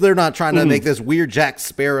long as they're not trying to make this weird Jack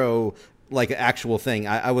Sparrow like actual thing,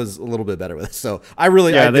 I was a little bit better with it. So I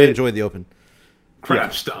did enjoy the open.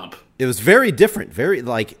 Crap stomp. It was very different. Very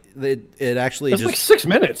like it actually. It's like 6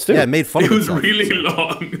 minutes. Too. Yeah, it made fun. It was really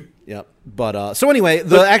long. Yeah, but so anyway,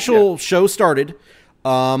 the actual show started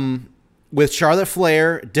with Charlotte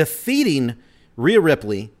Flair defeating Rhea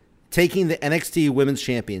Ripley, taking the NXT Women's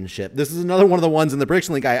Championship. This is another one of the ones in the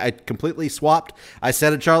Prediction League I completely swapped. I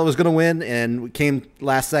said that Charlotte was going to win, and came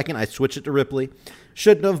last second. I switched it to Ripley.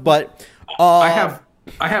 Shouldn't have, but I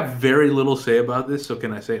have very little say about this. So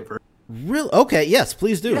can I say it first? Really? Okay, yes,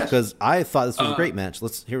 please do, because I thought this was a great match.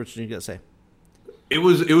 Let's hear what you got to say. It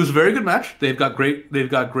was a very good match. They've got great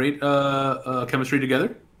chemistry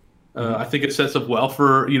together. I think it sets up well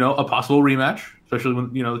for a possible rematch, especially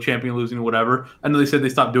when the champion losing or whatever. I know they said they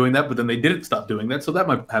stopped doing that, but then they didn't stop doing that, so that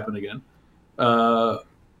might happen again. And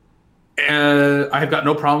I have got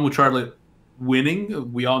no problem with Charlotte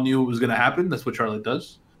winning. We all knew it was going to happen. That's what Charlotte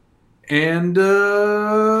does, and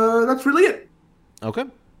that's really it. Okay.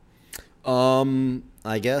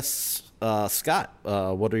 I guess Scott,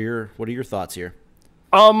 what are your thoughts here?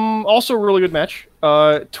 Also a really good match.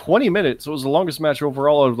 20 minutes. It was the longest match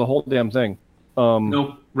overall of the whole damn thing.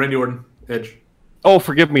 No, Randy Orton, Edge. Oh,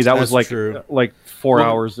 forgive me. That was like true. Like 4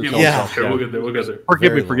 hours. Yeah, sure. We'll get there.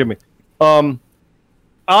 Forgive me.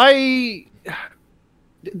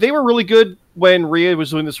 They were really good when Rhea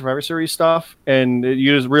was doing the Survivor Series stuff, and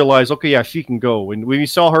you just realize, okay, yeah, she can go. And when you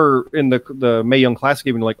saw her in the Mae Young Classic,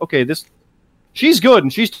 even like, okay, she's good,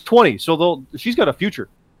 and she's 20, so she's got a future.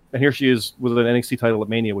 And here she is with an NXT title at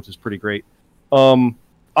Mania, which is pretty great.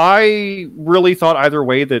 I really thought either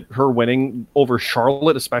way that her winning over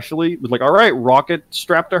Charlotte, especially, was like, all right, rocket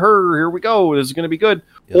strapped to her. Here we go. This is going to be good.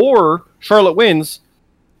 Yep. Or Charlotte wins.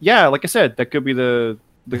 Yeah, like I said, that could be the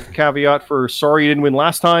caveat for sorry you didn't win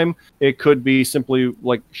last time. It could be simply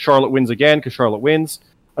like Charlotte wins again because Charlotte wins.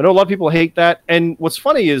 I know a lot of people hate that. And what's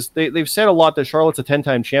funny is they've said a lot that Charlotte's a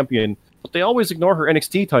 10-time champion, but they always ignore her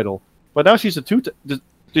NXT title. But now she's a 2.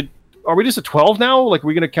 Are we just at 12 now? Like, are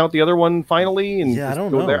we going to count the other one finally? And Yeah, I don't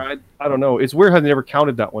go know. there? I don't know. It's weird how they never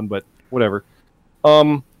counted that one, but whatever.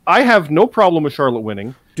 I have no problem with Charlotte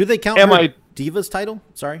winning. Do they count her Divas title?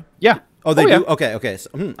 Sorry. Yeah. Oh, they yeah. do? Okay. So,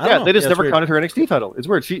 I don't know. They just That's never weird. counted her NXT title. It's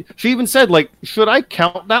weird. She even said, like, should I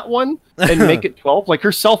count that one and make it 12? Like,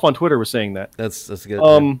 herself on Twitter was saying that. That's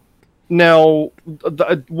good. Now,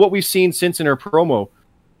 what we've seen since in her promo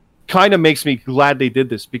kind of makes me glad they did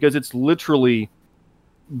this because it's literally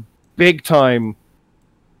big time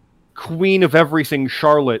queen of everything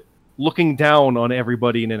Charlotte looking down on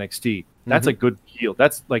everybody in NXT. That's a good heel.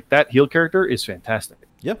 That's like that heel character is fantastic.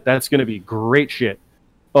 Yep. That's going to be great shit.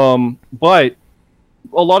 But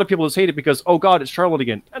a lot of people just hate it because, oh God, it's Charlotte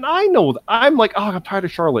again. And I know that I'm like, oh, I'm tired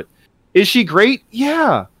of Charlotte. Is she great?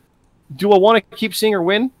 Yeah. Do I want to keep seeing her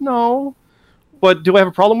win? No. But do I have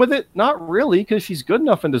a problem with it? Not really, because she's good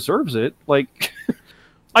enough and deserves it. Like,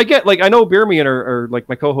 I know Beerme or like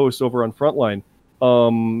my co-host over on Frontline.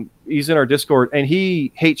 He's in our Discord and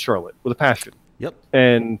he hates Charlotte with a passion. Yep.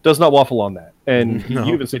 And does not waffle on that. And No.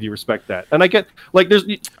 you even said you respect that. And I get like if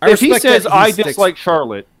he respect says that he I sticks- dislike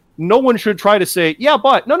Charlotte, no one should try to say, yeah,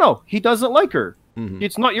 but no, he doesn't like her.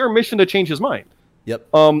 It's not your mission to change his mind. Yep.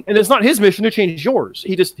 And it's not his mission to change yours.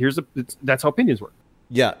 He just that's how opinions work.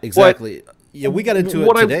 Yeah, exactly. Yeah, we got into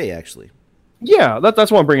it today, actually. Yeah,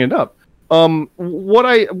 that's why I'm bringing it up. What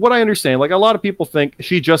I understand, like a lot of people think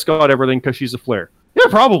she just got everything because she's a Flair. Yeah,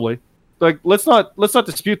 probably. Like let's not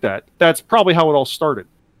dispute that. That's probably how it all started.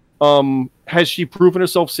 Has she proven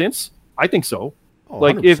herself since? I think so. Oh,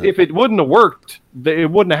 like 100%. if it wouldn't have worked,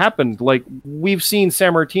 it wouldn't have happened. Like we've seen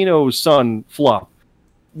Sammartino's son flop.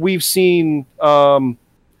 We've seen I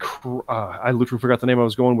literally forgot the name I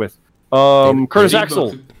was going with. Curtis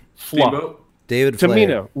Axel flop. Steamboat. David Flair.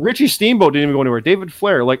 Tamina, Richie Steamboat didn't even go anywhere. David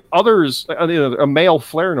Flair, like others, a male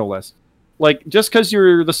Flair no less. Like just because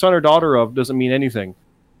you're the son or daughter of doesn't mean anything.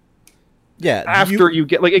 Yeah. After you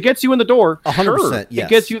get like it gets you in the door, 100%, sure. yes. It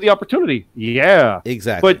gets you the opportunity. Yeah.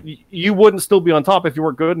 Exactly. But you wouldn't still be on top if you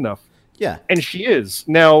weren't good enough. Yeah. And she is.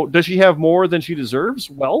 Now, does she have more than she deserves?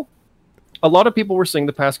 Well, a lot of people were saying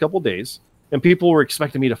the past couple days, and people were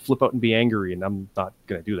expecting me to flip out and be angry, and I'm not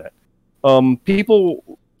going to do that.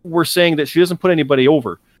 People were saying that she doesn't put anybody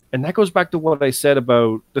over. And that goes back to what I said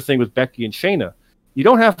about the thing with Becky and Shayna. You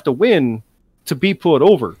don't have to win to be put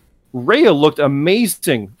over. Rhea looked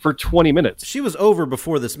amazing for 20 minutes. She was over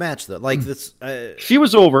before this match, though. Like this. She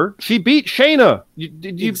was over. She beat Shayna. You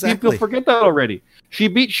Exactly. forget that already. She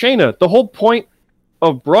beat Shayna. The whole point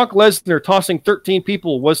of Brock Lesnar tossing 13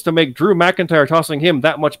 people was to make Drew McIntyre tossing him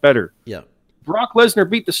that much better. Yeah. Brock Lesnar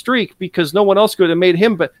beat the streak because no one else could have made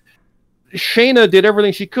him, but Shayna did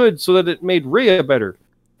everything she could so that it made Rhea better.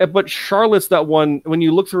 But Charlotte's that one, when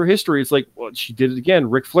you look through her history, it's like, well, she did it again.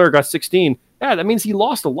 Ric Flair got 16. Yeah, that means he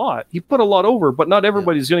lost a lot. He put a lot over, but not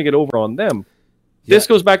everybody's going to get over on them. Yeah. This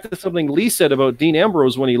goes back to something Lee said about Dean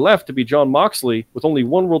Ambrose when he left to be Jon Moxley with only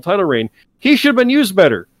one world title reign. He should have been used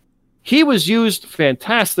better. He was used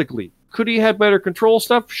fantastically. Could he have better control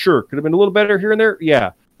stuff? Sure. Could have been a little better here and there?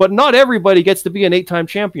 Yeah. But not everybody gets to be an 8-time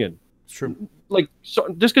champion. It's true. Like, so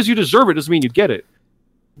just because you deserve it doesn't mean you get it.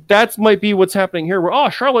 That might be what's happening here where,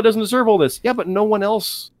 Charlotte doesn't deserve all this. Yeah, but no one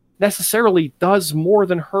else necessarily does more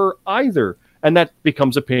than her either. And that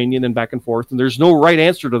becomes opinion and back and forth. And there's no right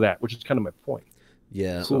answer to that, which is kind of my point.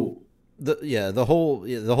 Yeah. Cool. The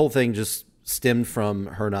whole thing just stemmed from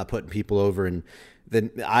her not putting people over, and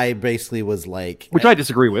then I basically was like, Which I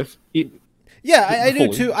disagree with. yeah, I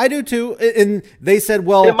do too. I do too. And they said,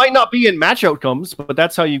 well, It might not be in match outcomes, but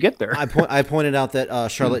that's how you get there. I pointed out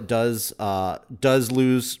that Charlotte does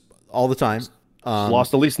lose all the time.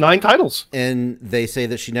 Lost at least 9 titles. And they say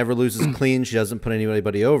that she never loses clean. She doesn't put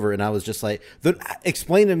anybody over. And I was just like,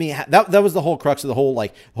 explain to me that was the whole crux of the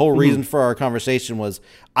whole reason for our conversation was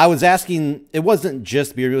I was asking. It wasn't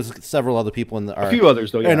just Beard. It was several other people in A few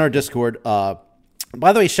others, though, yeah. in our Discord.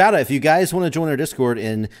 By the way, shout out if you guys want to join our Discord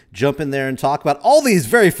and jump in there and talk about all these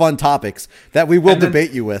very fun topics that we will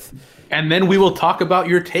debate you with. And then we will talk about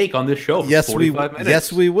your take on this show for Yes, 45 minutes.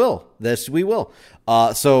 Yes, we will. Yes, we will.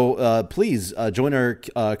 So please join our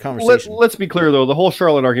conversation. Let's be clear, though. The whole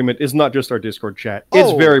Charlotte argument is not just our Discord chat.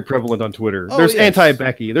 It's very prevalent on Twitter. There's yes.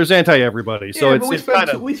 anti-Becky. There's anti-everybody. So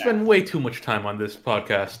but we spend way too much time on this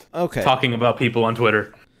podcast talking about people on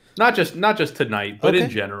Twitter. Not just tonight, but in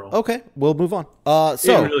general. Okay, we'll move on. It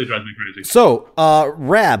really drives me crazy. So,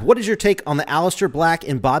 Rab, what is your take on the Aleister Black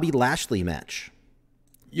and Bobby Lashley match?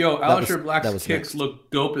 Yo, Aleister Black's kicks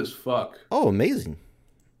look dope as fuck. Oh, amazing.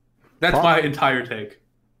 That's my entire take.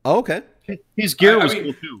 Oh, okay. His gear was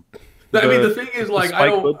cool too. The thing is, like, I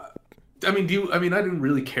didn't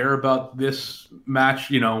really care about this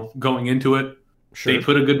match, going into it. Sure. They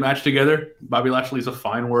put a good match together. Bobby Lashley's a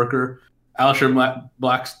fine worker. Aleister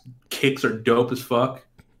Black's kicks are dope as fuck.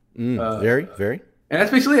 Very, very. And that's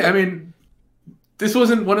basically it. I mean, this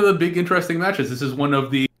wasn't one of the big interesting matches. This is one of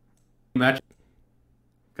the matches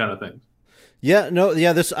kind of things. Yeah, no,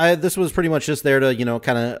 yeah. This was pretty much just there to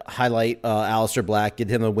kind of highlight Aleister Black, get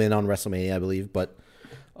him a win on WrestleMania, I believe. But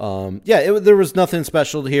there was nothing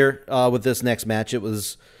special here with this next match. It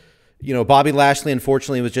was, Bobby Lashley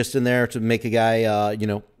unfortunately was just in there to make a guy,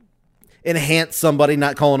 enhance somebody,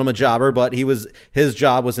 not calling him a jobber, but his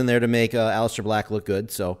job was in there to make Aleister Black look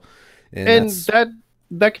good. So, and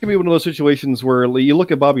that can be one of those situations where you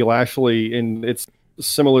look at Bobby Lashley and it's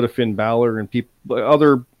similar to Finn Balor and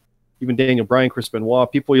even Daniel Bryan, Chris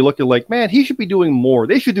Benoit, people you look at like, man, he should be doing more.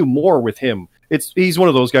 They should do more with him. He's one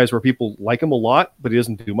of those guys where people like him a lot, but he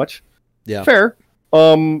doesn't do much. Yeah, fair.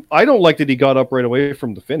 I don't like that he got up right away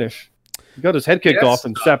from the finish. He got his head kicked off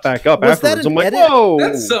and sat back up afterwards. I'm like, whoa.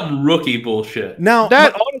 That's some rookie bullshit. Now,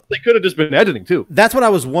 that honestly could have just been editing, too. That's what I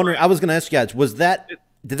was wondering. I was going to ask you guys, did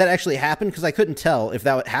that actually happen? Because I couldn't tell if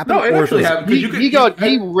that happened. No, it actually happened.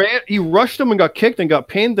 He rushed him and got kicked and got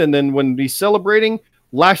pinned, and then when he's celebrating,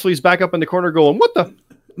 Lashley's back up in the corner going, what the?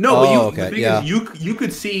 No, the thing is, you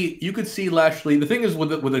could see Lashley. The thing is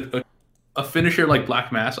with a finisher like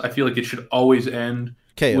Black Mass, I feel like it should always end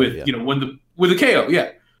KO, with with a KO,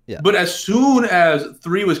 yeah. But as soon as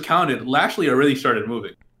 3 was counted, Lashley already started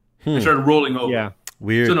moving. He started rolling over. Yeah,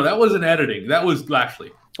 weird. So no, that wasn't editing. That was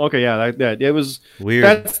Lashley. Okay, yeah, that it was weird.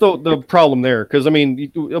 That's the problem there, because I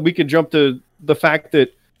mean, we could jump to the fact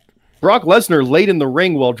that Brock Lesnar laid in the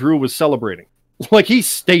ring while Drew was celebrating. Like he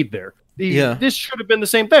stayed there. This should have been the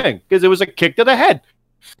same thing because it was a kick to the head.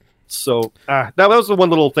 So that was the one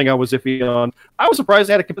little thing I was iffy on. I was surprised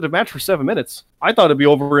they had a competitive match for 7 minutes. I thought it'd be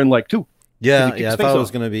over in like 2. Yeah, I thought it was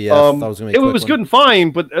going to be. It was good and fine,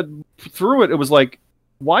 but through it was like,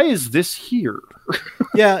 why is this here?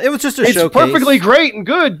 Yeah, it was just a showcase. It's perfectly great and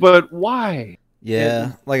good, but why?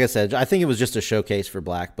 Yeah, like I said, I think it was just a showcase for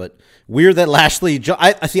Black, but weird that Lashley.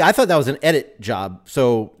 I thought that was an edit job,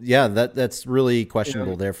 so yeah, that's really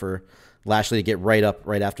questionable there for Lashley to get right up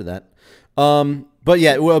right after that. But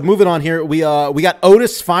yeah, well, moving on here, we got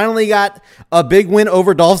Otis finally got a big win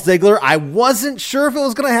over Dolph Ziggler. I wasn't sure if it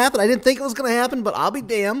was going to happen. I didn't think it was going to happen, but I'll be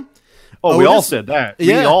damned. Oh, we all said that.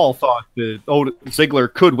 Yeah. We all thought that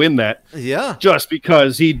Ziggler could win that. Yeah. Just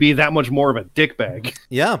because he'd be that much more of a dickbag.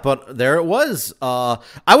 Yeah, but there it was. I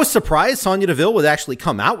was surprised Sonya Deville would actually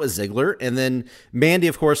come out with Ziggler, and then Mandy,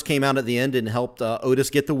 of course, came out at the end and helped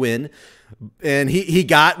Otis get the win. And he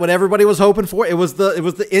got what everybody was hoping for. It was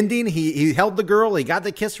the ending. He held the girl. He got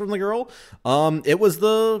the kiss from the girl. It was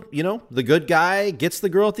the good guy gets the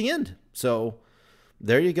girl at the end. So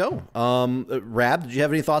there you go. Rab, did you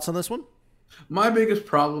have any thoughts on this one? My biggest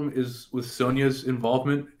problem is with Sonya's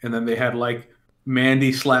involvement, and then they had like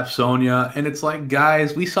Mandy slap Sonya, and it's like,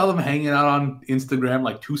 guys, we saw them hanging out on Instagram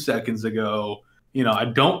like 2 seconds ago. I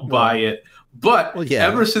don't buy it. But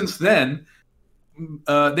ever since then,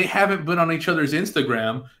 they haven't been on each other's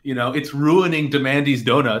Instagram. It's ruining Demandy's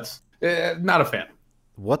Donuts. Not a fan.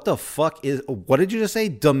 What the fuck what did you just say?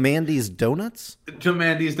 Demandy's Donuts?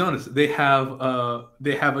 Demandy's Donuts. They have a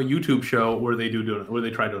YouTube show where they do donuts, where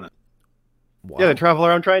they try donuts. Wow. Yeah, they travel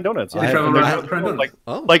around trying donuts. They travel around trying donuts.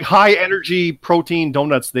 Like high energy protein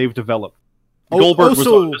donuts they've developed. Goldberg was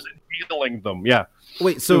just inhaling them. Yeah.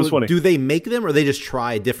 Wait, so do they make them or they just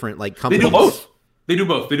try different companies? They do both. They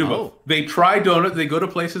do both. They try donuts. They go to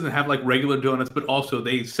places and have like regular donuts, but also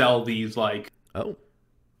they sell these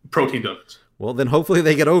protein donuts. Well, then hopefully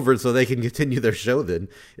they get over it so they can continue their show then.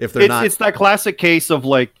 If they're not. It's that classic case of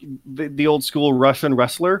like the old school Russian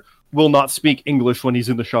wrestler will not speak English when he's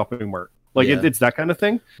in the shopping mart. It's that kind of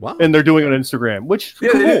thing. Wow. And they're doing it on Instagram, which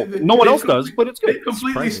cool. No one else does, but it's good. They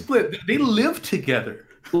completely split. They live together.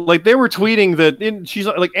 Like they were tweeting that she's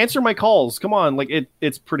like, answer my calls. Come on. Like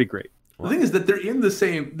it's pretty great. The thing is that they're in the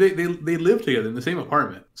same. They live together in the same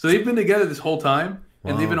apartment, so they've been together this whole time,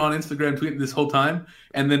 and they've been on Instagram tweeting this whole time.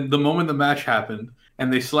 And then the moment the match happened,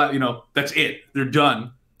 and they slap. That's it. They're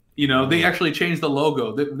done. They actually changed the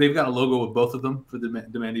logo. They've got a logo with both of them for the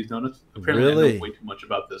Mandy's Donuts. Apparently, I know way too much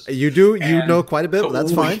about this. You know quite a bit, but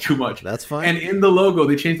that's fine. Too much. That's fine. And in the logo,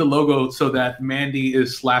 they changed the logo so that Mandy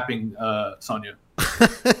is slapping Sonya.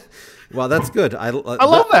 Wow, that's good. I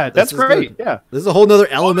love that. That's great. Good. Yeah, this is a whole nother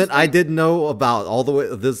element I didn't know about. All the way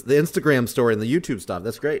the Instagram story and the YouTube stuff.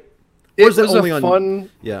 That's great. It was a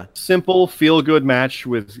fun, yeah, simple, feel-good match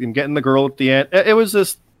and getting the girl at the end. It was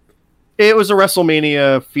a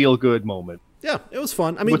WrestleMania feel-good moment. Yeah, it was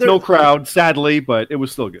fun. I mean, with no crowd, sadly, but it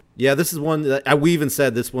was still good. Yeah, this is one that we even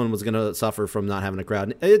said this one was going to suffer from not having a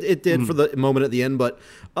crowd. It did for the moment at the end, but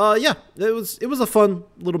yeah, it was a fun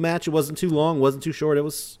little match. It wasn't too long, wasn't too short. It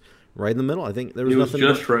was right in the middle. I think there was nothing. It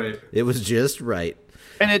was just right. It was just right.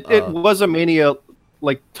 And it was a Mania,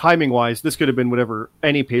 like timing-wise. This could have been whatever.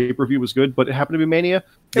 Any pay-per-view was good, but it happened to be Mania.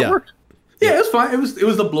 It worked. Yeah, it was fine. It was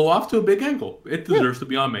the blow off to a big angle. It deserves to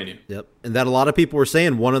be on Mania. Yep, and that a lot of people were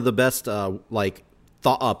saying one of the best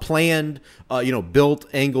planned built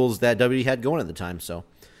angles that WWE had going at the time. So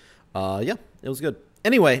yeah, it was good.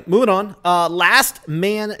 Anyway, moving on. Last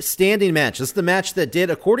man standing match. This is the match that did,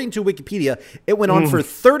 according to Wikipedia, it went on for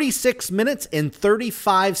 36 minutes and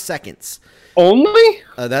 35 seconds. Only?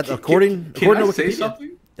 That according to Wikipedia. Say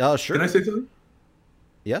something? Sure. Can I say something?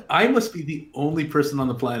 Yeah. I must be the only person on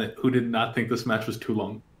the planet who did not think this match was too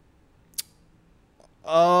long.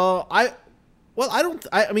 I don't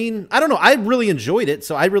know. I really enjoyed it,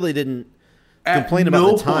 so I really didn't complain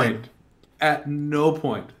about the time. At no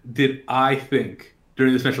point did I think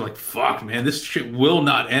during this match, like, fuck, man, this shit will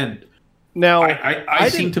not end. Now, I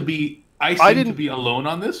seem to be alone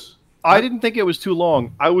on this. I didn't think it was too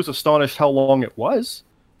long. I was astonished how long it was.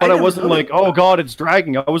 But I wasn't like, oh god, it's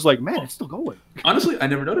dragging. I was like, man, it's still going. Honestly, I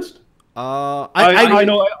never noticed. I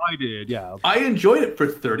know I did. Yeah, I enjoyed it for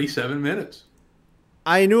 37 minutes.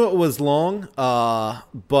 I knew it was long,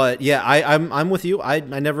 but yeah, I'm with you. I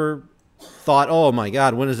never thought, oh my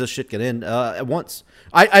god, when is this shit gonna end? At once,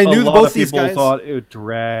 I knew both these guys thought it would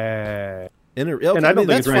drag. And I don't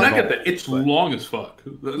think it's I get that. It's long as fuck.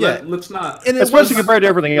 Let's not. Especially compared to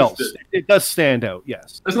everything else. It does stand out,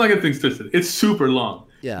 yes. Let's not get things twisted. It's super long.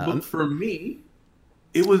 Yeah. But for me,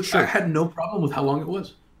 it was. Sure. I had no problem with how long it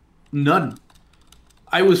was. None.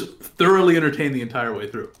 I was thoroughly entertained the entire way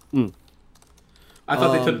through. I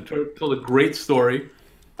thought they told a great story.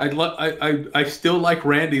 I still like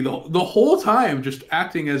Randy the whole time, just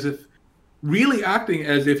acting as if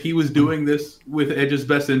he was doing this with Edge's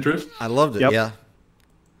best interest. I loved it. Yep. Yeah.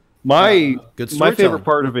 My favorite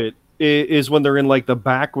part of it is when they're in like the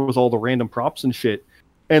back with all the random props and shit,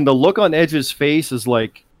 and the look on Edge's face is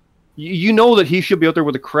like, you know that he should be out there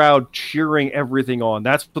with a crowd cheering everything on.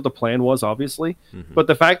 That's what the plan was, obviously. Mm-hmm. But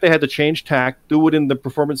the fact they had to change tack, do it in the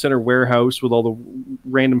Performance Center warehouse with all the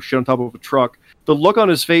random shit on top of a truck, the look on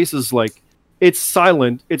his face is like, it's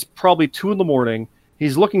silent. It's probably 2 a.m.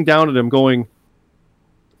 He's looking down at him going,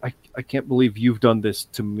 I can't believe you've done this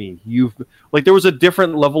to me. There was a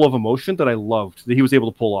different level of emotion that I loved that he was able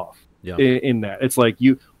to pull off in that. It's like,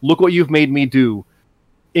 look what you've made me do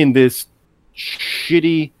in this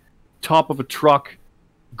shitty top of a truck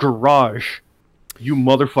garage, you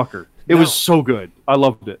motherfucker. It was so good. I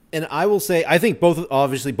loved it. And I will say, I think both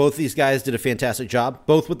of these guys did a fantastic job,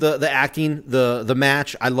 both with the acting, the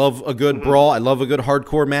match. I love a good brawl. I love a good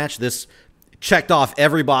hardcore match. This checked off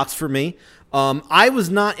every box for me.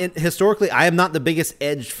 Historically, I am not the biggest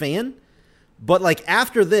Edge fan, but like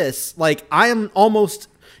after this, like I am almost,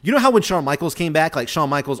 you know how when Shawn Michaels came back, like Shawn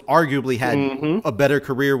Michaels arguably had a better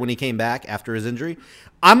career when he came back after his injury.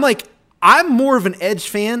 I'm more of an Edge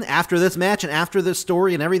fan after this match and after this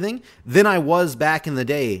story and everything than I was back in the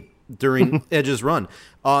day during Edge's run.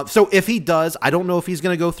 So if he does, I don't know if he's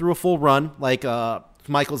going to go through a full run like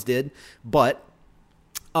Michaels did, but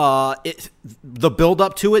the build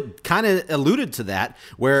up to it kind of alluded to that,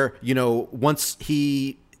 where once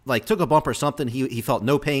he like took a bump or something, he felt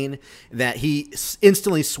no pain, that he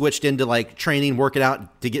instantly switched into like training, working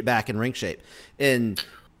out to get back in ring shape, and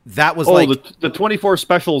that was the 24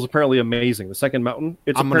 special is apparently amazing. The Second Mountain,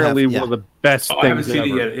 it's apparently one of the best things I haven't seen ever.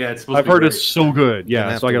 it yet. Yeah, it's I've heard it's so good.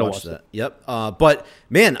 Yeah, so I gotta watch that. Yep. But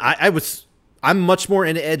man, I'm much more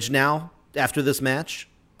into Edge now after this match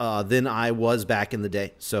than I was back in the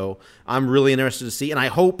day. So I'm really interested to see, and I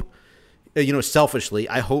hope, selfishly,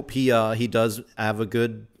 I hope he does have a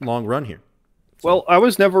good long run here. So. Well, I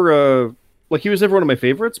was never he was never one of my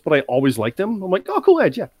favorites, but I always liked him. I'm like, oh, cool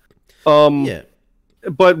Edge, yeah. Yeah.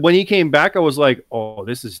 But when he came back, I was like, oh,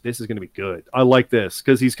 this is going to be good. I like this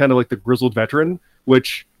because he's kind of like the grizzled veteran,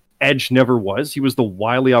 which Edge never was. He was the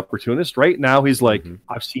wily opportunist. Right now, he's like,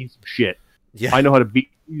 I've seen some shit. Yeah. I know how to beat.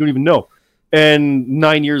 You don't even know. And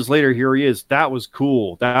 9 years later, here he is. That was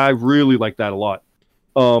cool. I really like that a lot.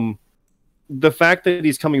 The fact that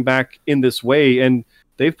he's coming back in this way, and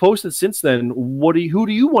they've posted since then, who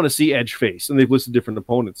do you want to see Edge face? And they've listed different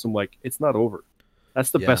opponents. I'm like, it's not over.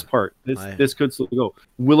 That's the best part. This could still go.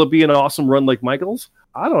 Will it be an awesome run like Michaels?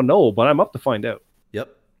 I don't know, but I'm up to find out.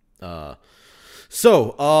 Yep.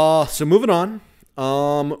 So moving on.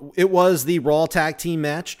 It was the Raw tag team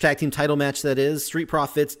title match, that is. Street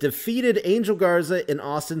Profits defeated Angel Garza and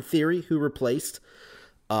Austin Theory, who replaced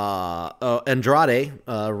Andrade,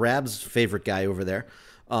 Rab's favorite guy over there.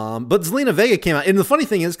 But Zelina Vega came out. And the funny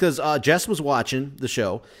thing is, because Jess was watching the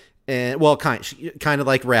show, and kind of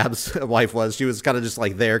like Rab's wife was. She was kind of just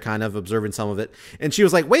like there, kind of observing some of it. And she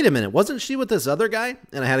was like, wait a minute, wasn't she with this other guy?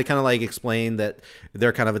 And I had to kind of like explain that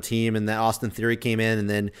they're kind of a team, and that Austin Theory came in, and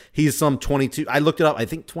then he's some 22. I looked it up. I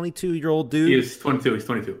think 22-year-old dude. He is 22. He's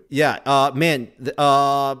 22. Yeah. Man,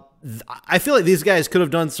 I feel like these guys could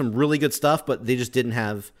have done some really good stuff, but they just didn't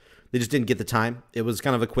get the time. It was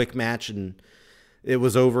kind of a quick match, and it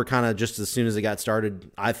was over kind of just as soon as it got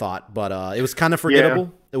started, I thought. But it was kind of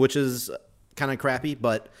forgettable, which is kind of crappy.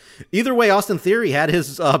 But either way, Austin Theory had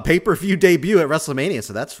his pay-per-view debut at WrestleMania,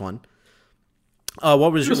 so that's fun.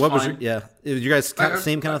 What was your you guys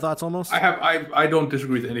same kind of thoughts almost? I don't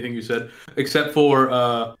disagree with anything you said, except for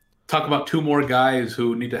talk about two more guys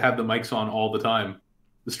who need to have the mics on all the time.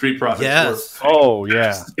 The Street Profits. Yes. Oh,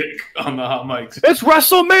 yeah. On the hot mics. It's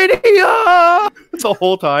WrestleMania! The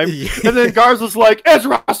whole time. Yeah. And then Garza's like, it's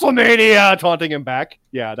WrestleMania! Taunting him back.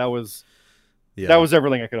 Yeah, that was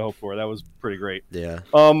everything I could hope for. That was pretty great. Yeah.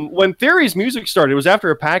 When Theory's music started, it was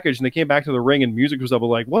after a package, and they came back to the ring, and music was up. I was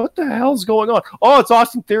like, what the hell's going on? Oh, it's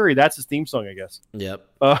Austin Theory. That's his theme song, I guess. Yep.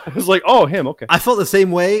 It was like, oh, him, okay. I felt the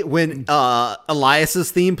same way when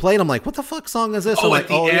Elias's theme played. I'm like, what the fuck song is this? Oh, I'm at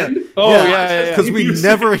like, the end? Yeah. Oh, yeah. Because we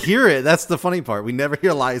never hear it. That's the funny part. We never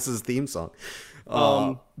hear Elias's theme song.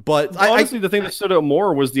 But honestly, the thing that stood out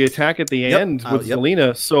more was the attack at the end with yep.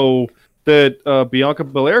 Zelina. So that Bianca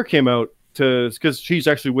Belair came out because she's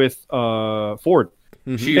actually with Ford.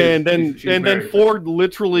 Mm-hmm. And then Ford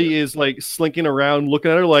literally is like slinking around looking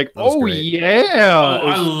at her like, oh great. yeah.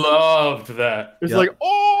 I loved that. It's like,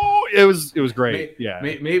 oh, it was great.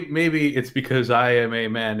 Maybe it's because I am a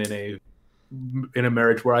man in a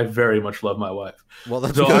marriage where I very much love my wife. Well,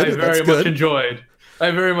 that's so good. I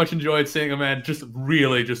very much enjoyed seeing a man just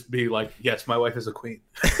really just be like, yes, my wife is a queen.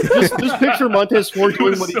 just picture Montez Ford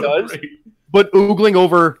doing what he does, great. but oogling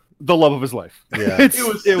over the love of his life. Yeah. It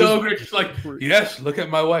was so great. Just like, yes, look at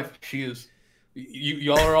my wife. She is.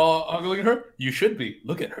 Y'all are all ogling at her. You should be.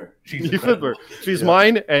 Look at her. She's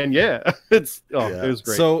mine, and it was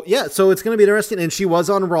great. So it's going to be interesting. And she was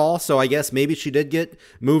on Raw, so I guess maybe she did get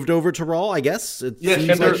moved over to Raw. I guess.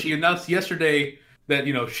 She announced yesterday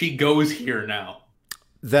that she goes here now.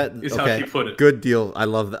 That is how she put it. Good deal. I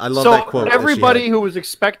love that. I love so that quote. Everybody who was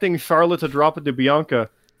expecting Charlotte to drop it to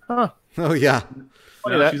Bianca, Oh yeah.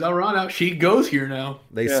 She's on Raw now. She goes here now.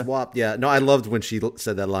 They swapped. Yeah. No, I loved when she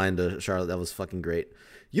said that line to Charlotte. That was fucking great.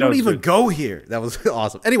 You That don't was even good. go here. That was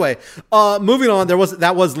awesome. Anyway, moving on.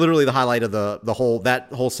 That was literally the highlight of the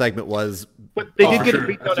whole segment was. But they did get a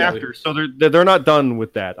beat down after, so they're not done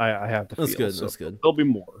with that. I have to feel. That's good. So That's good. There'll be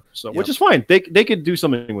more, which is fine. They could do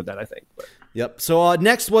something with that, I think. But. Yep. So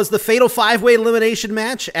next was the Fatal 5-Way Elimination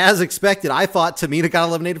match. As expected, I thought Tamina got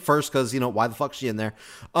eliminated first because, why the fuck is she in there?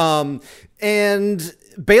 And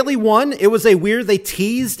Bayley won. It was they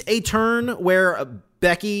teased a turn where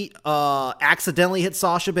Becky accidentally hit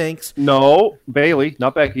Sasha Banks. No, Bayley,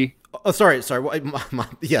 not Becky. Oh, sorry.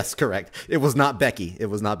 Yes, correct. It was not Becky. It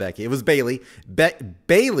was Bayley.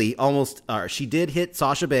 Bayley almost, she did hit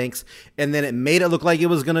Sasha Banks, and then it made it look like it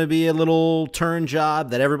was going to be a little turn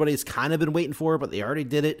job that everybody's kind of been waiting for, but they already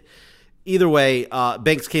did it. Either way,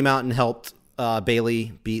 Banks came out and helped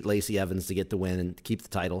Bayley beat Lacey Evans to get the win and keep the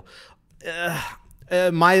title.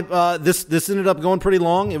 This ended up going pretty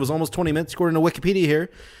long. It was almost 20 minutes according to Wikipedia here.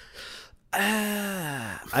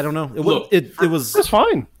 I don't know. It was. It's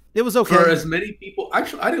fine. It was okay. For as many people,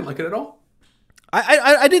 actually, I didn't like it at all.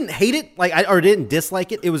 I didn't hate it, or didn't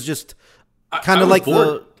dislike it. It was just kind of like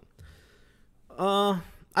bored. I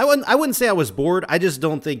wouldn't say I was bored. I just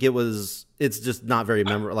don't think it was. It's just not very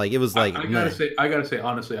memorable. Like it was like. I gotta say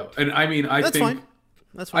honestly, and I mean, That's fine.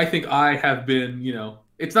 I think I have been.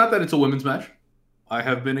 It's not that it's a women's match. I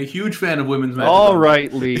have been a huge fan of women's matches. All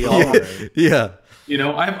right, Lee. All right. Yeah.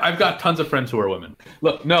 I've got tons of friends who are women.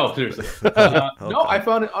 Look, no, seriously. No, I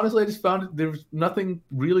found it, honestly, I just found it, there was nothing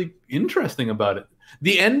really interesting about it.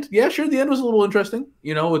 The end, the end was a little interesting,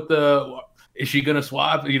 with is she gonna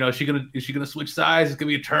swap? You know, is she gonna switch sides? Is it gonna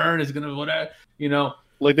be a turn? Is it gonna whatever? You know,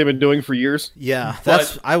 like they've been doing for years. Yeah,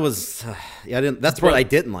 But- that's what I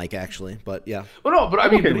didn't like actually, but yeah. well, no, but I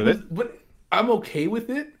mean, okay but, with it was- but I'm okay with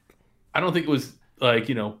it. I don't think it was like,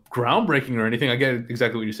 you know, groundbreaking or anything. I get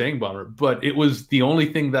exactly what you're saying, Bomber, but it was the only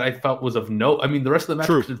thing that I felt was of note. I mean, the rest of the match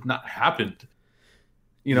True. has not happened,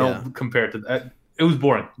 you know, Yeah. compared to that. It was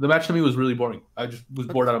boring. The match to me was really boring. I just was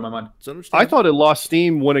bored out of my mind. It's understandable. I thought it lost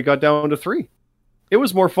steam when it got down to 3. It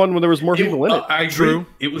was more fun when there was more people in it. I agree. True.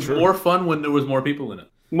 It was more fun when there was more people in it.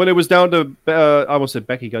 When it was down to, I almost said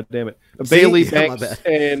Becky, God damn it, See? Bailey, Yeah, my Banks,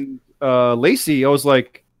 and Lacey. I was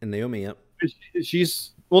like, And Naomi, yep.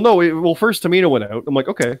 she's first Tamina went out. I'm like,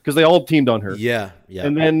 okay, because they all teamed on her, Yeah, yeah.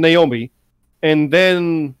 and then Naomi, and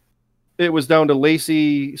then it was down to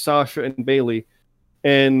Lacey, Sasha, and Bailey.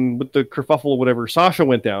 And with the kerfuffle or whatever, Sasha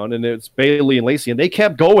went down, and it's Bailey and Lacey, and they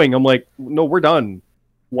kept going. I'm like, no, we're done.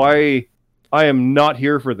 Why? I am not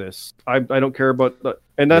here for this. I don't care about that.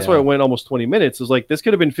 And that's why Yeah. it went almost 20 minutes. It was like, this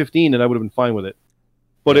could have been 15 and I would have been fine with it.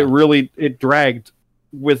 But Yeah. it dragged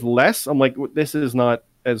with less. I'm like, this is not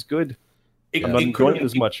as good. I'm not enjoying it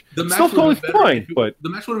as much. The It's match still would have totally been better fine, if it- but the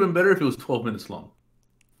match would have been better if it was 12 minutes long.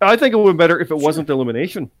 I think it would have been better if it wasn't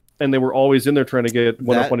elimination and they were always in there trying to get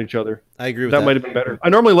one That- up on each other. I agree with That that. might have been better. I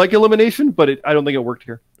normally like elimination, but I don't think it worked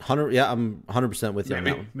here 100. Yeah, I'm 100% with you on that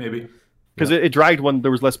Maybe, one. maybe. because it dragged when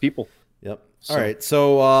there was less people. Yep. So- All right.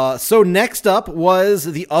 So next up was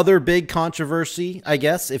the other big controversy, I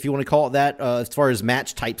guess, if you want to call it that, as far as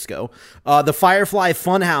match types go. The Firefly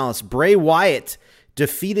Funhouse, Bray Wyatt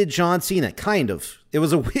defeated John Cena. Kind of. It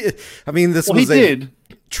was a weird. I mean, this Well, he was did.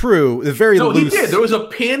 true. Very No, loose. he did. There was a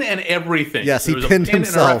pin and everything. Yes, he There was a pinned pin and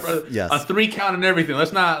himself. Yes. a 3 count and everything.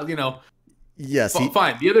 Let's not, you know. Yes.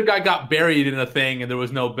 Fine. The other guy got buried in a thing and there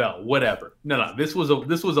was no bell. Whatever. No. This was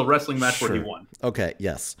a wrestling match where he Sure. won. Okay.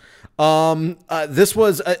 Yes. This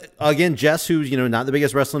was again Jess, who's not the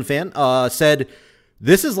biggest wrestling fan, said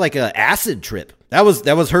this is like a acid trip. That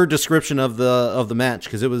was her description of the match,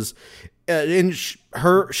 because it was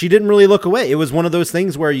she didn't really look away. It was one of those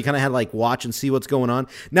things where you kind of had to like watch and see what's going on.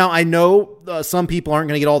 Now I know some people aren't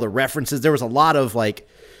going to get all the references. There was a lot of like.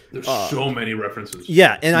 There's so many references.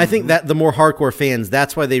 Yeah, and I think that the more hardcore fans,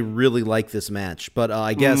 that's why they really like this match. But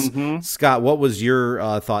I guess, Scott, what was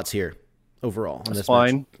your thoughts here overall on this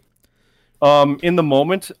match? Fine. In the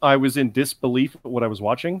moment, I was in disbelief at what I was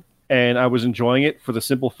watching, and I was enjoying it for the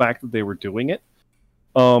simple fact that they were doing it.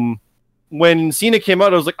 When Cena came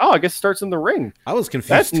out, I was like, oh, I guess it starts in the ring. I was confused.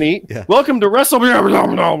 That's neat. Yeah. Welcome to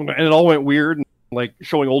WrestleMania. And it all went weird, and, like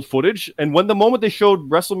showing old footage. And when the moment they showed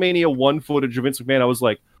WrestleMania 1 footage of Vince McMahon, I was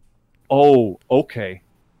like, oh, okay,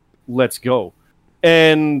 let's go.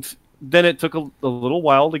 And then it took a little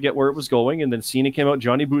while to get where it was going, and then Cena came out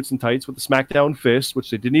Johnny Boots and Tights with the SmackDown fist, which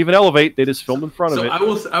they didn't even elevate; they just filmed in front So of it.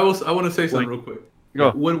 I want to say something real quick.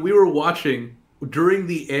 Go. When we were watching during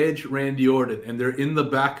the Edge Randy Orton, and they're in the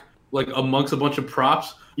back like amongst a bunch of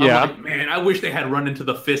props. Yeah. I'm like, man, I wish they had run into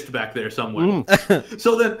the fist back there somewhere.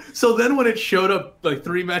 So then when it showed up like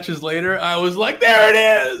 3 matches later, I was like, there it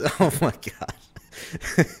is. Oh my god.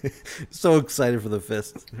 So excited for the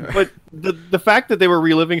fist. But the fact that they were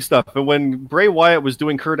reliving stuff, and when Bray Wyatt was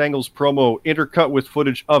doing Kurt Angle's promo intercut with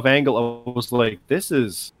footage of Angle, I was like,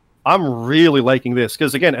 I'm really liking this.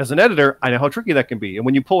 Because again, as an editor, I know how tricky that can be. And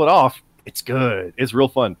when you pull it off, it's good. It's real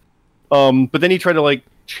fun. But then he tried to like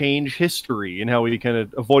change history and how he kind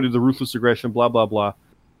of avoided the ruthless aggression, blah, blah, blah.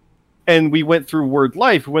 And we went through Word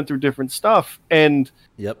Life, we went through different stuff. And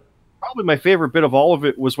Yep. probably my favorite bit of all of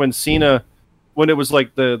it was when Cena, when it was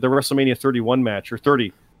like the WrestleMania 31 match or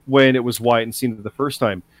 30, when it was Wyatt and Cena the first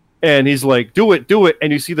time. And he's like, do it.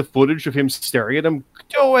 And you see the footage of him staring at him,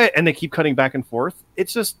 do it. And they keep cutting back and forth.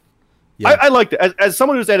 It's just, Yeah. I liked it. As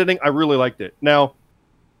someone who's editing, I really liked it. Now,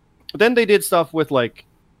 then they did stuff with like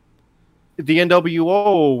the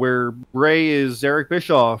NWO where Bray is Eric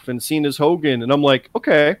Bischoff and Cena's Hogan. And I'm like,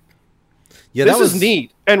 okay, Yeah, this that was is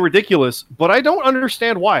neat and ridiculous, but I don't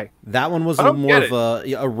understand why. That one was I don't more get of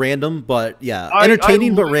a random, but yeah, I-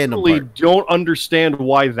 entertaining I but random literally part. don't understand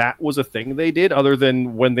why that was a thing they did, other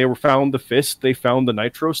than when they were found the fist, they found the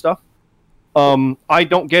Nitro stuff. I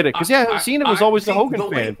don't get it because Cena was always the Hogan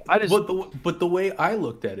fan. But the way I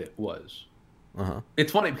looked at it was, Uh-huh.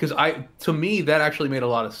 it's funny because to me that actually made a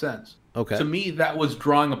lot of sense. Okay. To me, that was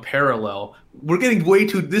drawing a parallel. We're getting way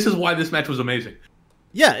too. This is why this match was amazing.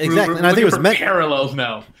 Yeah, exactly. We're And I think it was looking for meant. parallels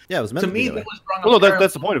now. Yeah, it was meant To to be me, that way. that was drawing Well, a no, parallel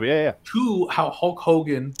that's the point of it. Yeah. to how Hulk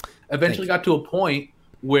Hogan eventually got to a point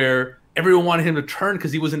where everyone wanted him to turn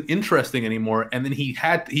because he wasn't interesting anymore, and then he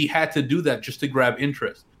had to do that just to grab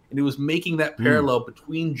interest. And it was making that parallel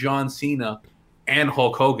between John Cena and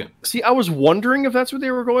Hulk Hogan. See, I was wondering if that's what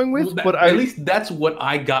they were going with, Well, but at least that's what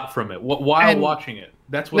I got from it while watching it.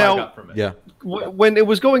 That's what I got from it. Yeah. When it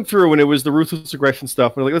was going through and it was the Ruthless Aggression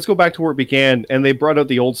stuff, and like, let's go back to where it began, and they brought out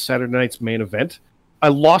the old Saturday Night's Main Event, I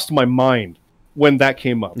lost my mind when that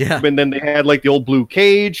came up. Yeah. And then they had like the old Blue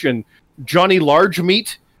Cage and Johnny Large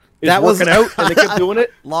Meat is That was- working out, and they kept doing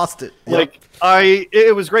it. Lost it. Yep. Like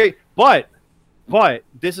it was great, but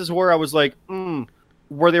this is where I was like,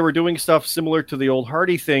 where they were doing stuff similar to the old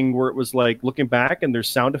Hardy thing, where it was like looking back and there's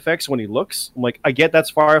sound effects when he looks. I'm like, I get that's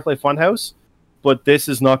Firefly Funhouse, but this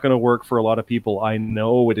is not going to work for a lot of people. I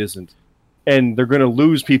know it isn't, and they're going to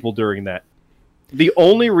lose people during that. The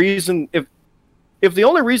only reason, if the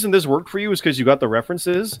only reason this worked for you is because you got the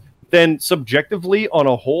references, then subjectively on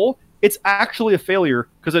a whole, it's actually a failure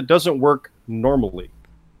because it doesn't work normally.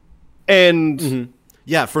 And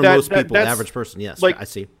yeah, for that- most that- people, the that's- average person, yes, like, I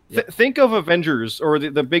see. Yep. think of Avengers or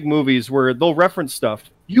the big movies where they'll reference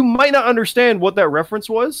stuff. You might not understand what that reference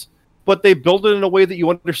was, but they build it in a way that you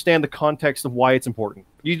understand the context of why it's important.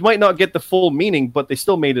 You might not get the full meaning, but they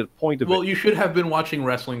still made it a point of Well, it. you should have been watching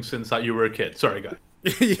wrestling since you were a kid. Sorry, guy.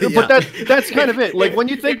 But that's kind of it. Like when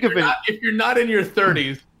you think of it, If you're not in your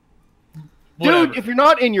 30s, dude, if you're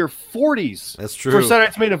not in your 40s, That's true. for Saturday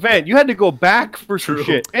Night's Main Event, you had to go back for some True.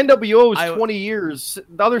 shit. NWO is I- 20 years.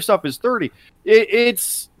 The other stuff is 30.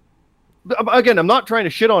 It's again, I'm not trying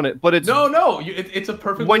to shit on it, but it's no, it's a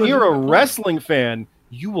perfect. when you're a legitimate point. wrestling fan,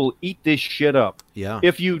 you will eat this shit up. Yeah.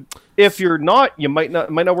 If you're not, you might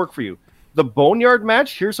not work for you. The Boneyard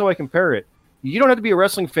match, here's how I compare it. You don't have to be a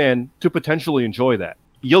wrestling fan to potentially enjoy that.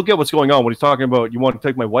 You'll get what's going on when he's talking about, you want to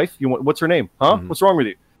take my wife? What's her name? Huh? What's wrong with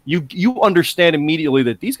you? You understand immediately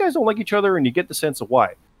that these guys don't like each other, and you get the sense of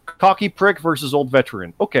why. Cocky prick versus old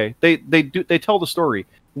veteran. Okay, they tell the story.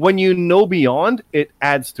 When you know beyond, it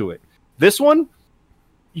adds to it. This one,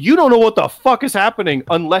 you don't know what the fuck is happening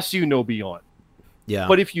unless you know beyond. Yeah.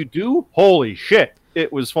 But if you do, holy shit,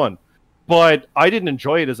 it was fun. But I didn't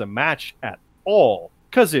enjoy it as a match at all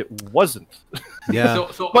because it wasn't. yeah.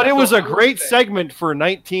 But it was I a would great say- segment for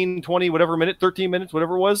 19, 20, whatever minute, 13 minutes,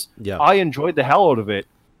 whatever it was. Yeah. I enjoyed the hell out of it.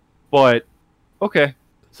 But, okay.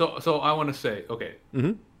 So I want to say, okay,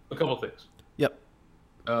 a couple things. Yep.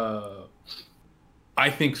 I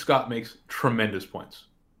think Scott makes tremendous points.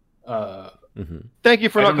 Thank you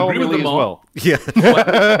for I not don't calling agree me with Lee as them all. well.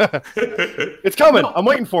 Yeah. It's coming. No. I'm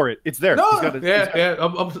waiting for it. It's there. It's got it. Yeah,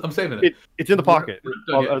 I'm saving it. It's in the pocket.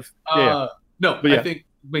 Okay. Yeah. No, But yeah. I think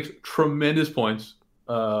makes tremendous points,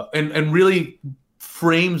 and really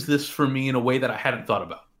frames this for me in a way that I hadn't thought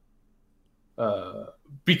about.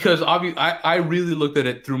 Because obviously, I really looked at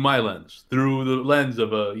it through my lens, through the lens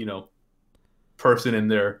of a person in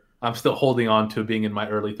there. I'm still holding on to being in my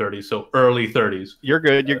early 30s, so early 30s. You're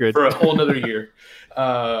good. You're good. For a whole nother year.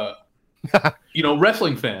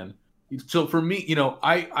 Wrestling fan. So for me,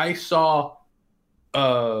 I saw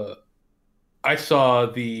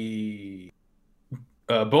the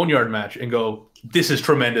Boneyard match and go, this is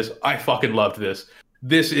tremendous. I fucking loved this.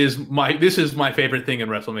 This is my favorite thing in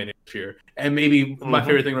WrestleMania this year, and maybe my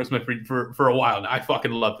favorite thing in WrestleMania for a while now. I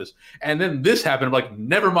fucking love this. And then this happened. I'm like,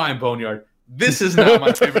 never mind, Boneyard. This is not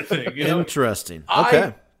my favorite thing. Interesting.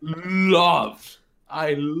 Okay.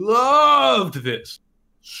 I loved this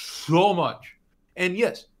so much. And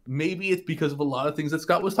yes, maybe it's because of a lot of things that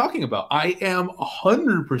Scott was talking about. I am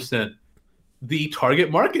 100% the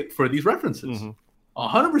target market for these references.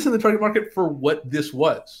 100% the target market for what this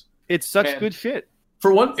was. It's such And- good shit.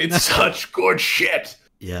 For one, it's such good shit.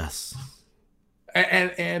 Yes.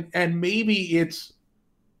 And maybe it's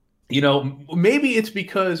maybe it's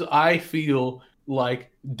because I feel like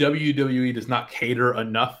WWE does not cater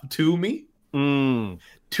enough to me, to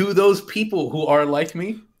those people who are like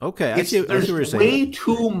me. Okay. I see what you're There's saying. way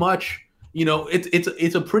too much.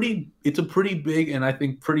 It's a pretty big and I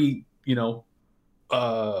think pretty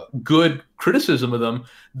good criticism of them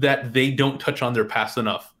that they don't touch on their past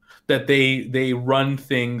enough. That they run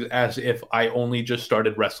things as if I only just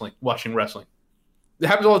started watching wrestling. It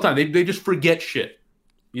happens all the time. They just forget shit.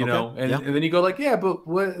 And then you go like, yeah, but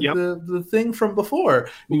what the thing from before?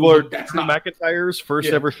 Or That's Drew not. McIntyre's first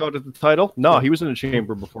Yeah. ever shot at the title? No, he was in a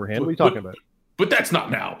chamber beforehand. What are you talking about? But that's not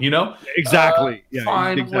now. Exactly.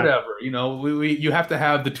 Fine, exactly. whatever. You have to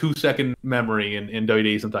have the 2-second memory in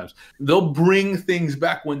WWE sometimes. They'll bring things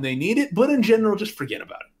back when they need it, but in general, just forget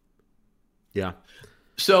about it. Yeah.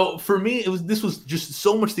 So for me, this was just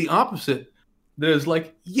so much the opposite. There's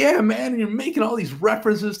like, yeah, man, and you're making all these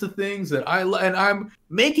references to things that and I'm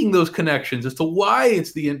making those connections as to why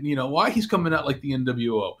it's why he's coming out like the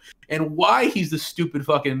NWO and why he's the stupid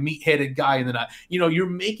fucking meat-headed guy in the night. You're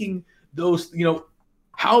making those,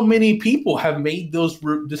 how many people have made those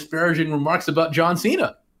disparaging remarks about John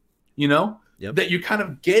Cena? You know, that you're kind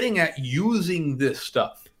of getting at using this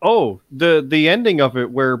stuff. Oh, the ending of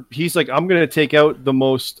it where he's like, I'm going to take out the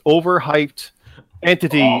most overhyped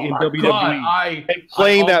entity in WWE and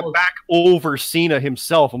playing that back over Cena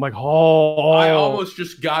himself. I'm like, I almost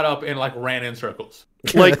just got up and like ran in circles.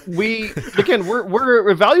 Like we're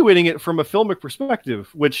evaluating it from a filmic perspective,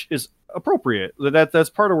 which is appropriate. That's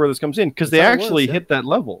part of where this comes in, because they actually hit that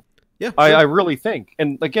level. Yeah, sure. I really think.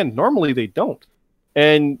 And again, normally they don't.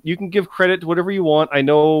 And you can give credit to whatever you want. I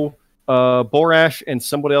know Borash and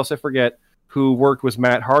somebody else I forget who worked with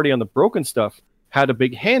Matt Hardy on the Broken stuff had a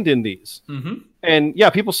big hand in these. Mm-hmm. And yeah,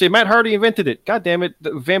 people say Matt Hardy invented it. God damn it.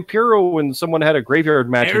 Vampiro and someone had a graveyard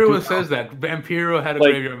match. Everyone says that. Vampiro had a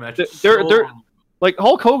graveyard match. They're like,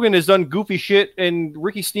 Hulk Hogan has done goofy shit, and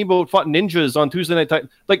Ricky Steamboat fought ninjas on Tuesday Night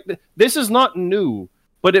Titan. Like, this is not new,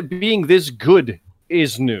 but it being this good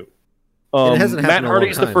is new. Matt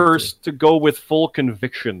Hardy's the first to go with full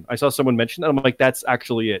conviction. I saw someone mention that. I'm like, that's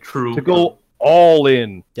actually it. True. To go all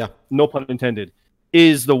in, no pun intended,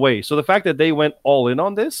 is the way. So the fact that they went all in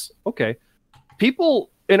on this, okay.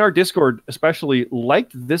 People in our Discord especially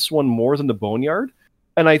liked this one more than the Boneyard.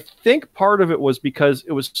 And I think part of it was because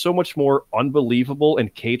it was so much more unbelievable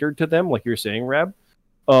and catered to them, like you're saying, Rab.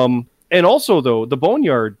 And also, though, the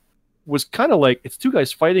Boneyard was kind of like, it's two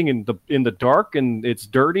guys fighting in the dark, and it's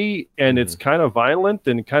dirty, and it's kind of violent,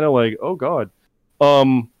 and kind of like, oh god,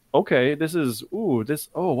 okay,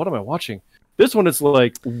 what am I watching? This one, it's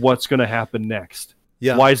like, what's going to happen next?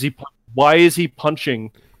 Yeah, why is he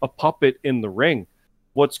punching a puppet in the ring?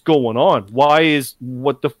 What's going on? What is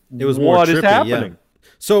trippy, happening? Yeah.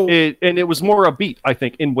 So it was more upbeat, I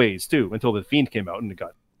think, in ways too, until the Fiend came out and it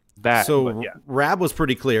got that. So Rab was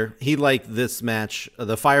pretty clear. He liked this match,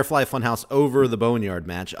 the Firefly Funhouse, over the Boneyard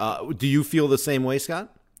match. Do you feel the same way,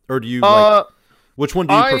 Scott? Or do you which one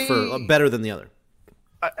do you prefer better than the other?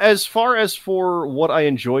 As far as for what I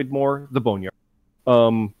enjoyed more, the Boneyard.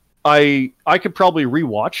 I could probably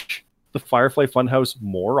rewatch the Firefly Funhouse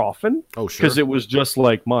more often. Oh, sure. Because it was just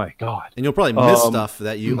like, my God. And you'll probably miss stuff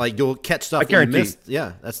that you like. You'll catch stuff that you missed.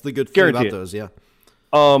 Yeah, that's the good thing about those. Yeah.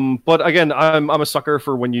 But again, I'm a sucker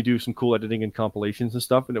for when you do some cool editing and compilations and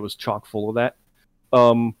stuff, and it was chock full of that.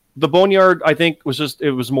 The Boneyard, I think,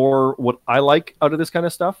 it was more what I like out of this kind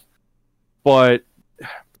of stuff. But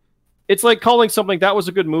it's like calling something that was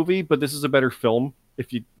a good movie, but this is a better film.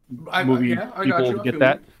 If you people get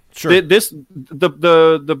that. Sure.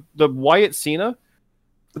 The Wyatt Cena,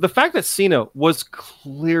 the fact that Cena was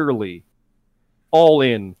clearly all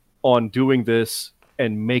in on doing this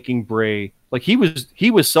and making Bray, like he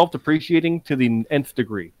was self-depreciating to the nth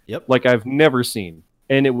degree. Yep. Like I've never seen,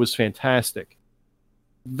 and it was fantastic.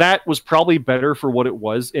 That was probably better for what it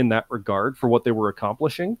was in that regard, for what they were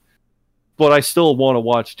accomplishing. But I still want to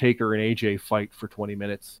watch Taker and AJ fight for 20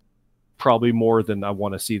 minutes. Probably more than I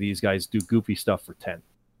want to see these guys do goofy stuff for 10.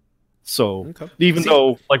 So even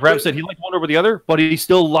though, like Rab said, he liked one over the other, but he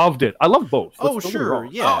still loved it. I love both. Oh, sure,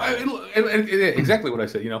 yeah. Exactly what I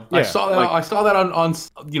said. You know, I saw that on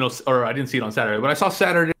or I didn't see it on Saturday, but I saw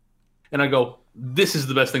Saturday, and I go, this is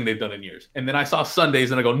the best thing they've done in years. And then I saw Sundays,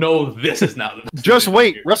 and I go, no, this is not. Just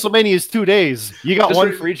wait, WrestleMania is 2 days. You got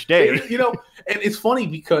one for each day. You know, and it's funny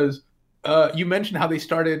because you mentioned how they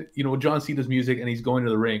started, with John Cena's music, and he's going to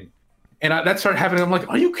the ring, and that started happening. I'm like,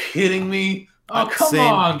 are you kidding me? Oh, come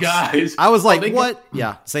on, guys. I was like, what?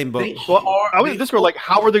 Yeah, same boat. I was this were like,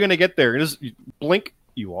 how are they going to get there? And just blink,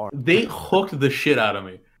 you are. They hooked the shit out of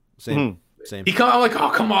me. Same. I'm like, oh,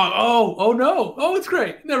 come on. Oh, no. Oh, it's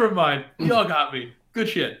great. Never mind. Y'all got me. Good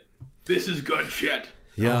shit. This is good shit.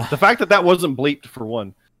 Yeah. The fact that wasn't bleeped, for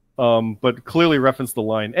one, but clearly referenced the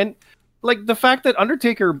line. And, like, the fact that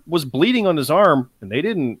Undertaker was bleeding on his arm, and they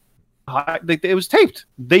didn't, it was taped.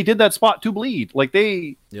 They did that spot to bleed. Like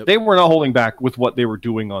they were not holding back with what they were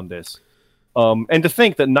doing on this. And to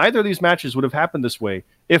think that neither of these matches would have happened this way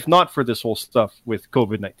if not for this whole stuff with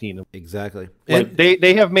COVID-19. Exactly. Like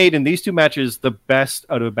they have made in these two matches the best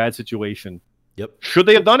out of a bad situation. Yep. Should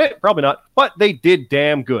they have done it? Probably not. But they did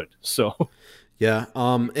damn good. So. Yeah.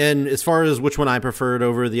 And as far as which one I preferred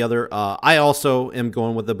over the other, I also am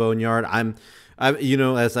going with the Boneyard.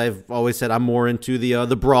 As I've always said, I'm more into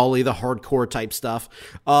the brawly, the hardcore type stuff.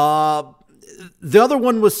 The other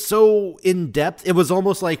one was so in depth. It was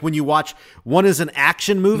almost like when you watch, one is an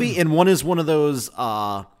action movie and one is one of those,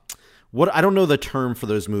 I don't know the term for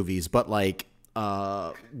those movies, but like,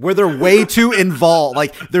 where they're way too involved.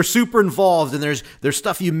 Like they're super involved and there's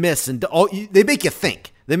stuff you miss and they make you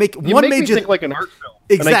think. They make You one make me major think like an art film.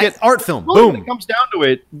 And I exact get- art film. Really, when Boom. it comes down to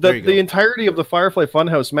it, There you go. the entirety of the Firefly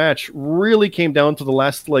Funhouse match really came down to the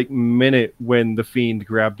last like minute when the Fiend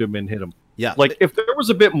grabbed him and hit him. Yeah. Like if there was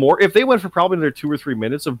a bit more, if they went for probably another 2 or 3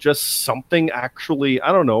 minutes of just something actually,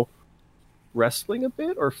 I don't know, wrestling a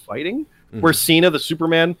bit or fighting, where Cena, the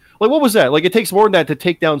Superman, like what was that? Like it takes more than that to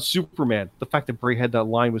take down Superman. The fact that Bray had that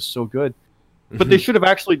line was so good, but they should have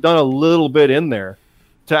actually done a little bit in there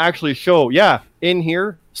to actually show, yeah, in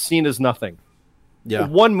here, Cena's nothing. yeah.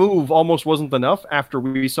 One move almost wasn't enough after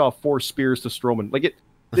we saw 4 spears to Strowman. Like it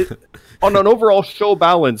on an overall show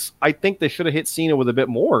balance, I think they should have hit Cena with a bit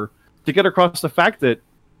more to get across the fact that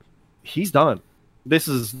he's done. This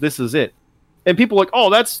is it. And people are like, oh,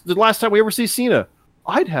 that's the last time we ever see Cena.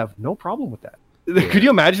 I'd have no problem with that. Could you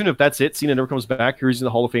imagine if that's it? Cena never comes back. He's in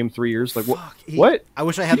the Hall of Fame 3 years. Like what? Fuck, What? I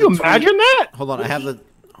wish I Can had you the tweet. imagine that? Hold on, I have the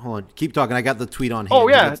hold on. Keep talking. I got the tweet on hand. Oh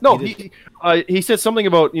yeah, no. did- He said something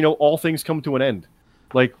about all things come to an end.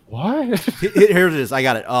 Like what? Here it is. I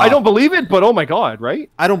got it. I don't believe it, but oh my god, right?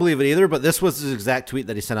 I don't believe it either, but this was his exact tweet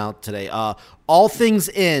that he sent out today. All things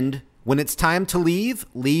end when it's time to leave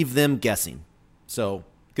them guessing. So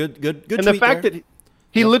good And tweet the fact there. that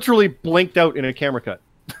he literally blinked out in a camera cut.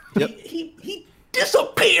 He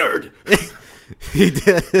disappeared. he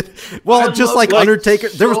did. Well, I just love, like like, Undertaker,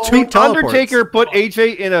 there was so- two teleports. Undertaker put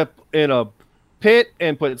AJ in a pit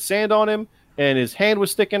and put sand on him, and his hand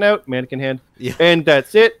was sticking out, mannequin hand. Yeah. And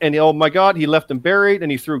that's it. And oh my god, he left him buried,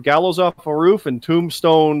 and he threw Gallows off a roof and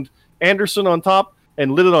tombstoned Anderson on top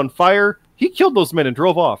and lit it on fire. He killed those men and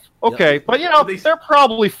drove off. Okay, but they're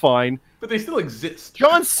probably fine. But they still exist.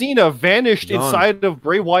 John Cena vanished Gone. inside of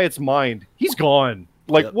Bray Wyatt's mind. He's gone.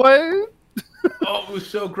 Like Yep. what? Oh, it was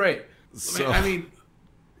so great. So- I mean,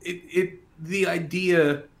 the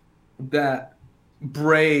idea that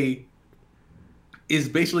Bray is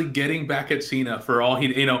basically getting back at Cena for all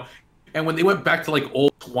he, and when they went back to like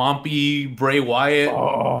old swampy Bray Wyatt,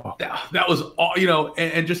 Oh. that was all,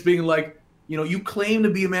 and just being like, you claim to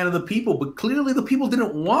be a man of the people, but clearly the people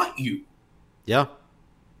didn't want you. Yeah.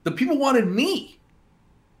 The people wanted me.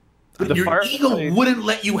 But The your Firefly- ego wouldn't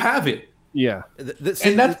let you have it. Yeah.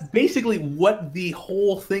 And that's basically what the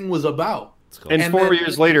whole thing was about. And, And 4 then-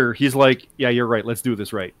 years later, he's like, "Yeah, you're right. Let's do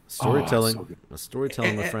this right." storytelling. Oh, so good.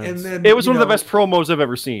 Storytelling, my friends. then, It was one of the best promos I've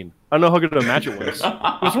ever seen. I don't know how good of a match it was. It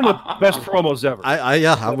was one of the best promos ever.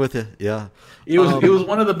 Yeah, I'm with you. Yeah. It was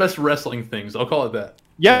one of the best wrestling things. I'll call it that.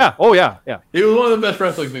 Yeah. Oh yeah. Yeah. It was one of the best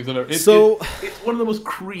wrestling things I've ever. It's one of the most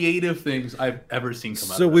creative things I've ever seen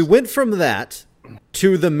come out. So of we this. went from that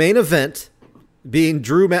to the main event being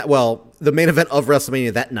the main event of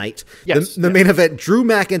WrestleMania that night. Yes, The main event, Drew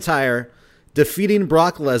McIntyre defeating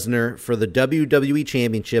Brock Lesnar for the WWE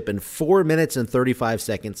Championship in 4 minutes and 35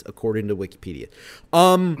 seconds, according to Wikipedia.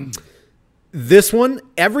 This one,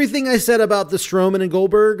 everything I said about the Strowman and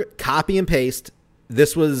Goldberg, copy and paste.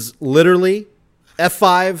 This was literally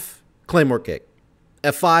F5, Claymore kick.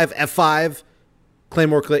 F5, F5,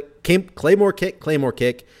 Claymore click, Claymore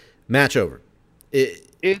kick, match over.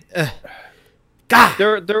 God,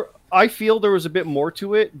 There. I feel there was a bit more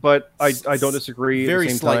to it, but I don't disagree. very at the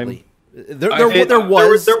same slightly. Time. There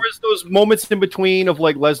was was those moments in between of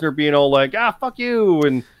like Lesnar being all like fuck you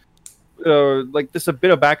and like this a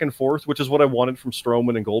bit of back and forth, which is what I wanted from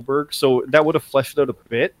Strowman and Goldberg. So that would have fleshed it out a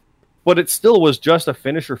bit, but it still was just a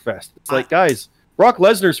finisher fest. It's like guys, Brock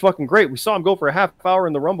Lesnar's fucking great. We saw him go for a half hour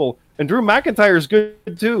in the Rumble, and Drew McIntyre's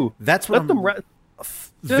good too. That's what Let them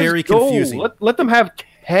very just go. confusing. Let them have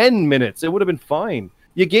 10 minutes. It would have been fine.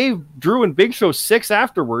 You gave Drew and Big Show 6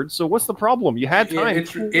 afterwards, so what's the problem? You had Yeah, time.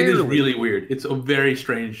 it is really weird. It's a very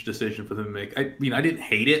strange decision for them to make. I mean, I didn't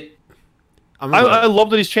hate it. I love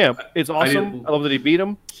that he's champ. It's awesome. didn't- I love that he beat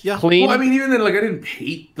him. Yeah. Clean. Well, I mean, even then, like, I didn't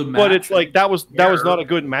hate the match. but it's like that was not a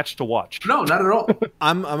good match to watch. No, not at all.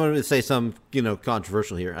 I'm going to say some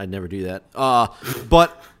controversial here. I'd never do that.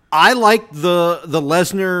 But I liked the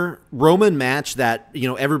Lesnar Roman match that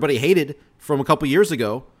everybody hated from a couple years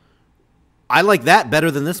ago. I like that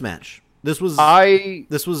better than this match. This was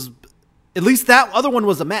at least that other one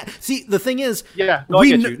was a match. See, the thing is, I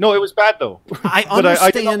get you. No, it was bad though. I but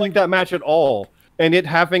I did not understand- like that match at all. And it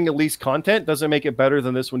having at least content doesn't make it better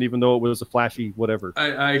than this one, even though it was a flashy whatever.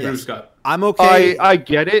 I agree with Yes. Scott. I'm okay. I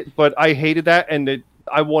get it, but I hated that, and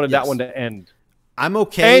I wanted that Yes. one to end. I'm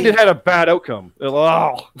okay. And it had a bad outcome.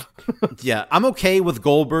 Oh. Yeah, I'm okay with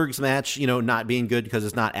Goldberg's match, not being good because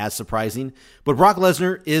it's not as surprising. But Brock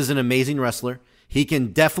Lesnar is an amazing wrestler. He can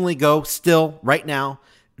definitely go still right now.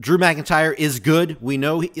 Drew McIntyre is good. We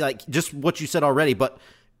know, just what you said already, but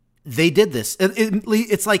they did this.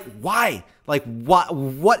 It's like, why? Like,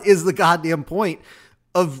 what is the goddamn point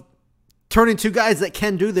of turning two guys that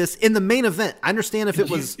can do this in the main event. I understand if it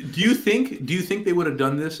was. Do you think they would have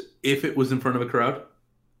done this if it was in front of a crowd?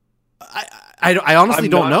 I honestly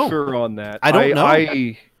don't know. Sure on that. I don't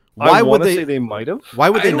know. Why would they? Say they might have. Why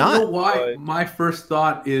would they I don't not? know why. My first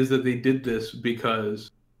thought is that they did this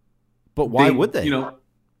because. But why would they? You know.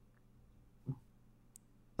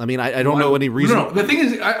 I mean, I don't know any reason. No. The thing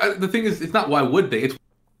is, it's not why would they. It's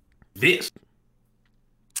this.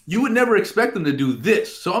 You would never expect them to do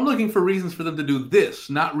this. So I'm looking for reasons for them to do this,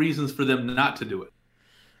 not reasons for them not to do it.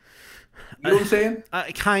 You know what I'm saying?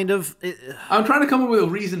 Kind of. I'm trying to come up with a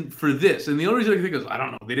reason for this, and the only reason I can think is I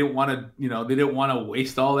don't know. They didn't want to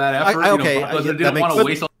waste all that effort. They didn't want to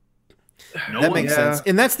waste all. That makes sense,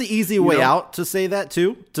 and that's the easy way out to say that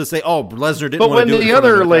too. To say, oh, Lesnar didn't. But want to do when it the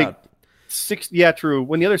other like 6, yeah, true.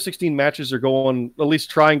 When the other 16 matches are going, at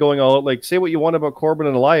least going all out. Like, say what you want about Corbin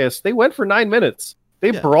and Elias, they went for 9 minutes. They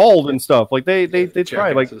brawled and stuff. Like they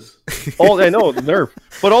tried. Like all I know the nerve.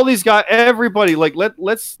 But all these guys, everybody, like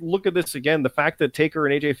let's look at this again. The fact that Taker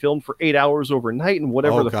and AJ filmed for 8 hours overnight and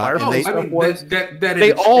whatever Firefly stuff was,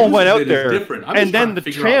 they all went out there. And then the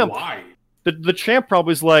champ, the champ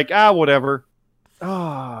probably is like, whatever.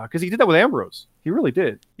 Because he did that with Ambrose. He really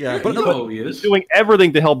did. Yeah, but he is doing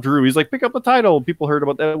everything to help Drew. He's like, pick up the title. People heard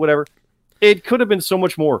about that. Whatever. It could have been so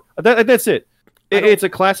much more. That's it. It's a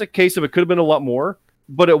classic case of it could have been a lot more.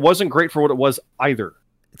 But it wasn't great for what it was either.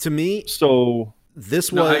 To me, so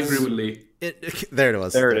this was. I agree with Lee. There it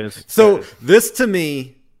was. There it is. So this to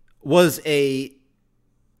me was a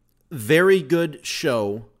very good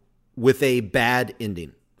show with a bad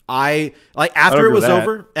ending. After it was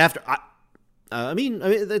over. After I mean,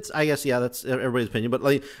 that's I guess that's everybody's opinion. But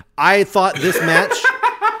like, I thought this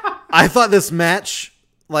match,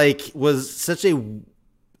 like was such a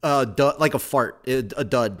dud, like a fart, a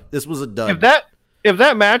dud. This was a dud. If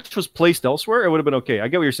that match was placed elsewhere, it would have been okay. I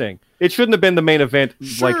get what you're saying. It shouldn't have been the main event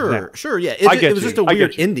like that. Sure, yeah. It was just a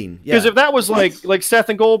weird ending. Because if that was like Seth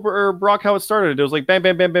and Goldberg or Brock, how it started, it was like bam,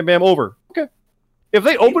 bam, bam, bam, bam, over. Okay. If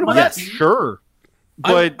they opened with that, sure.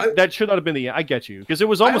 But that should not have been the end. I get you. Because it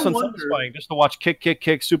was almost unsatisfying just to watch kick,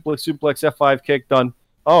 suplex, F5 kick, done.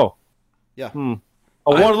 Oh. Yeah. I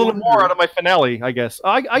want a little more out of my finale, I guess.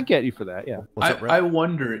 I get you for that, yeah. I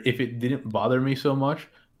wonder if it didn't bother me so much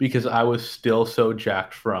because I was still so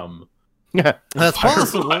jacked from. Yeah, that's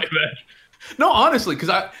possible. No, honestly, because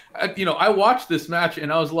I watched this match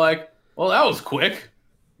and I was like, well, that was quick.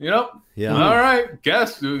 Yeah. All right.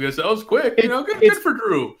 Guess that was quick. Good for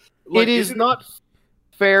Drew. Like, it is not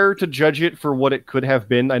fair to judge it for what it could have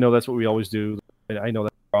been. I know that's what we always do. I know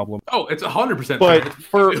that's a problem. Oh, it's 100%. But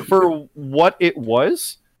for what it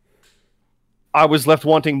was, I was left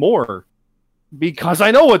wanting more. Because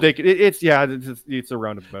I know what they could. It's a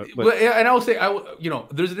roundabout. But and I will say,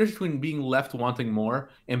 there's a difference between being left wanting more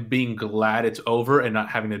and being glad it's over and not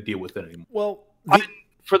having to deal with it anymore. Well,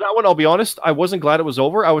 for that one, I'll be honest. I wasn't glad it was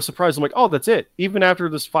over. I was surprised. I'm like, oh, that's it. Even after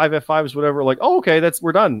this 5F5s, whatever. Like, oh, okay,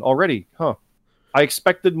 we're done already, huh? I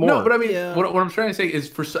expected more. No, but I mean, what I'm trying to say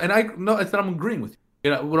is and I know it's that I'm agreeing with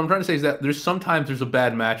you. What I'm trying to say is that there's a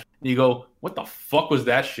bad match and you go, what the fuck was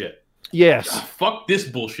that shit? Yes. Fuck this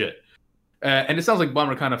bullshit. And it sounds like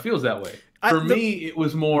Bomber kind of feels that way. For me, it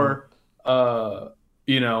was more, oh,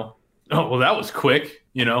 well, that was quick.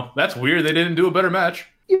 That's weird. They didn't do a better match.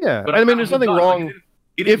 Yeah. But I mean, there's nothing wrong.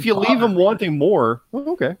 If you leave them wanting more, well,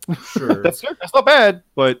 okay. Sure. That's not bad.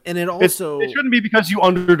 But and it shouldn't be because you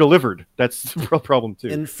under-delivered. That's the real problem, too.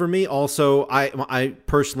 And for me, also, I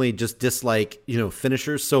personally just dislike,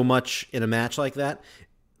 finishers so much in a match like that.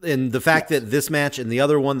 And the fact that this match and the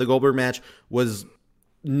other one, the Goldberg match, was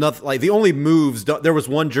nothing like the only moves. There was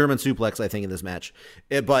one German suplex, I think, in this match,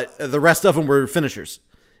 but the rest of them were finishers.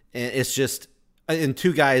 And it's just, and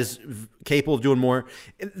two guys capable of doing more.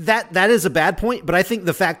 That is a bad point. But I think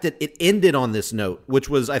the fact that it ended on this note, which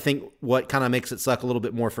was, I think, what kind of makes it suck a little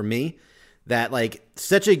bit more for me. That like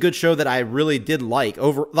such a good show that I really did like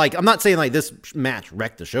over. Like I'm not saying like this match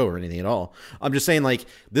wrecked the show or anything at all. I'm just saying like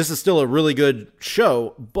this is still a really good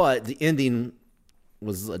show, but the ending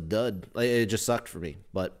was a dud. It just sucked for me.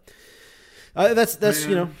 But that's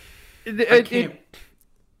Man,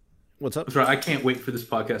 what's up? Sorry, I can't wait for this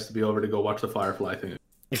podcast to be over to go watch the Firefly thing.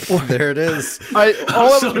 There it is. All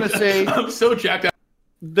I was going to say, I'm so jacked up.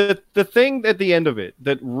 The thing at the end of it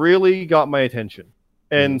that really got my attention,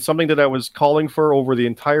 and something that I was calling for over the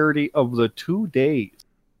entirety of the 2 days,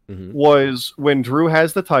 was when Drew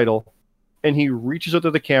has the title, and he reaches out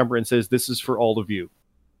to the camera and says, "This is for all of you."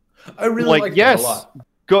 I really like that a lot.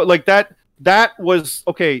 Go like that. That was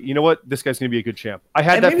okay. You know what? This guy's gonna be a good champ. I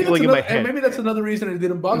had that feeling in my head. And maybe that's another reason it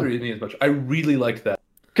didn't bother me as much. I really liked that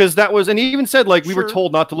because that was, and he even said, like, we were Sure.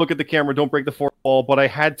 told not to look at the camera, don't break the fourth wall, but I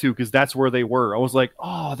had to because that's where they were. I was like,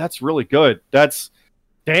 oh, that's really good. I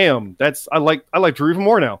like Drew even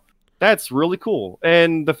more now. That's really cool.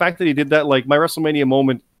 And the fact that he did that, like, my WrestleMania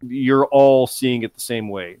moment, you're all seeing it the same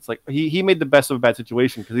way. It's like he made the best of a bad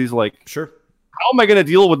situation because he's like, Sure. how am I going to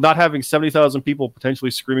deal with not having 70,000 people potentially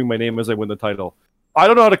screaming my name as I win the title? I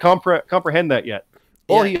don't know how to comprehend that yet.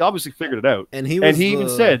 Well, Yeah. he obviously figured it out. And he even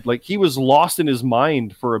said, like, he was lost in his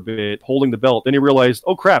mind for a bit holding the belt. Then he realized,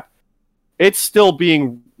 oh, crap, it's still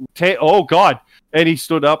being, oh, God. And he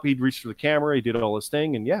stood up, he reached for the camera, he did all his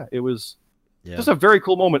thing. And yeah, it was just a very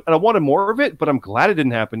cool moment. And I wanted more of it, but I'm glad it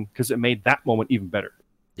didn't happen because it made that moment even better.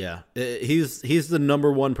 Yeah, he's the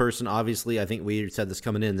number one person. Obviously, I think we said this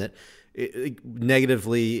coming in that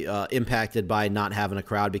negatively impacted by not having a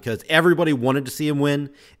crowd because everybody wanted to see him win.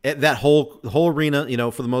 That whole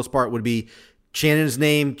arena, for the most part, would be chanting his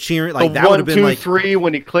name, cheering. Like that would have been 1, 2, like 3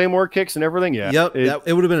 when he Claymore kicks and everything. Yeah, Yep,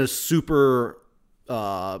 it would have been a super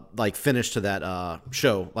like finish to that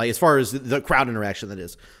show. Like as far as the crowd interaction that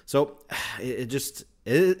is. So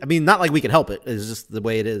I mean, not like we could help it. It's just the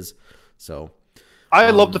way it is. So.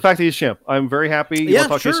 I love the fact that he's champ. I'm very happy. Yeah,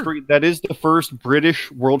 talk sure. history. That is the first British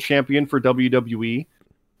world champion for WWE.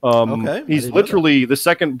 Okay, He's literally the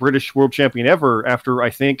second British world champion ever after, I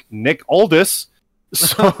think, Nick Aldis.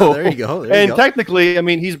 So there you go. Technically, I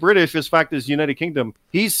mean, he's British. His fact is United Kingdom.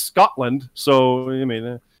 He's Scotland. So, I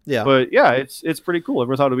mean, yeah. But yeah, it's pretty cool.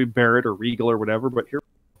 Everyone thought it would be Barrett or Regal or whatever, but here.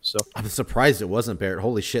 So I'm surprised it wasn't Barrett.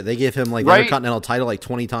 Holy shit. They gave him like the Right? Intercontinental title like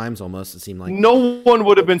 20 times almost, it seemed like. No one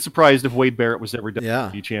would have been surprised if Wade Barrett was ever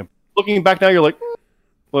WWE champ. Looking back now, you're like,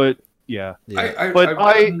 but yeah. Yeah. I'm But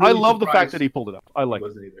really I love the fact surprised that he pulled it up. I like he it.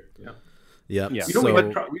 wasn't either. Yeah. Yeah. Yeah. You know, So,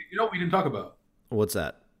 what we didn't talk about? what's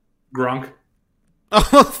that? Gronk.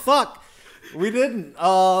 Oh, fuck. We didn't.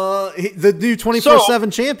 The new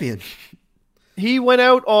 24/7 champion. He went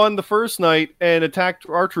out on the first night and attacked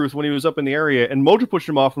R-Truth when he was up in the area, and Mojo pushed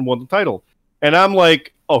him off and won the title. And I'm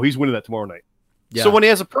like, oh, he's winning that tomorrow night. Yeah. So when he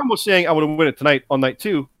has a promo saying, I want to win it tonight on night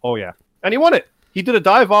 2, oh yeah. And he won it. He did a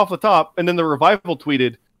dive off the top, and then the Revival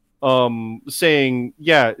tweeted saying,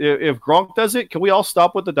 yeah, if Gronk does it, can we all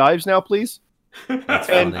stop with the dives now, please? That's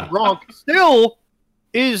And funny. Gronk still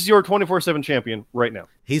is your 24/7 champion right now.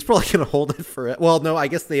 He's probably going to hold it for it. Well, no, I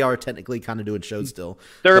guess they are technically kind of doing shows still.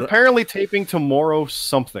 They're But- apparently taping tomorrow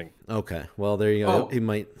something. Okay. Well, there you go. Oh. He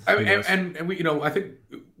might. I who mean, knows? and we, I think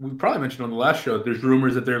we probably mentioned on the last show. There's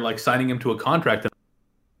rumors that they're like signing him to a contract,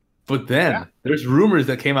 but then there's rumors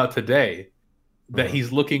that came out today that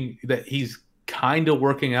he's kind of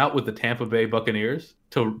working out with the Tampa Bay Buccaneers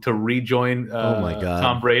to rejoin Oh my God.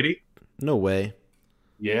 Tom Brady. No way.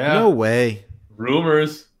 Yeah, No way.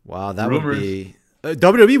 rumors. Wow, that Rumors. would be.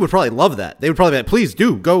 WWE would probably love that. They would probably be like, please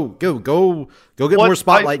do go get What more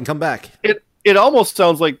spotlight and come back. It almost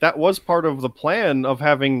sounds like that was part of the plan of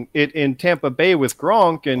having it in Tampa Bay with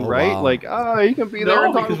Gronk, and Oh, right, wow. like he can be there. No,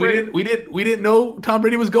 and Tom because Brady. we didn't know Tom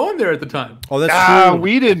Brady was going there at the time. Oh, that's true.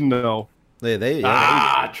 We didn't know.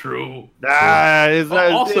 Yeah. True.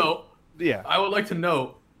 Also, yeah. I would like to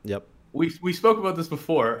note Yep. we spoke about this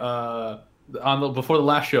before. Before the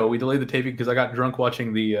last show, we delayed the taping because I got drunk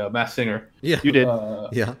watching the Masked Singer, Yeah. You did.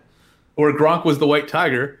 Yeah. where Gronk was the white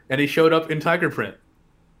tiger, and he showed up in tiger print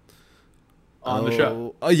on the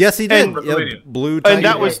show. Oh, yes, he did. And Yeah, WrestleMania. blue tiger. And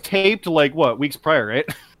that was taped like what, weeks prior, right?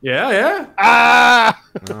 Yeah.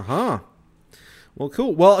 Uh-huh. Well,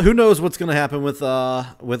 cool. Well, who knows what's going to happen with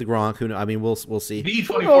Gronk? I mean, we'll see. The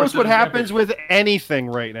Who knows what happens with anything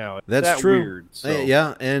right now? It's That's that true. Weird, so.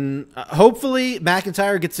 Yeah, and hopefully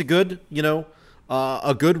McIntyre gets a good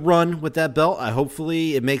run with that belt.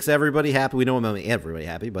 Hopefully it makes everybody happy. We don't make everybody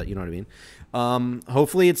happy, but you know what I mean.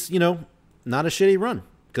 Hopefully it's not a shitty run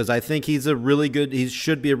because I think he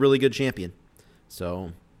should be a really good champion.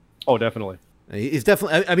 So Oh, definitely. he's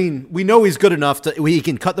definitely. I mean, we know he's good enough he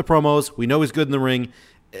can cut the promos. We know he's good in the ring.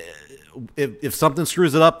 If something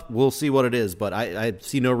screws it up, we'll see what it is. But I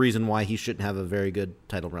see no reason why he shouldn't have a very good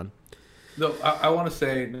title run. No, I want to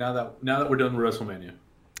say now that we're done with WrestleMania,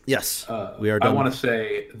 Yes, we are done. I want to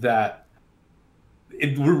say that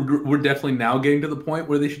we're definitely now getting to the point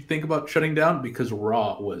where they should think about shutting down because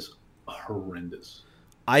Raw was horrendous.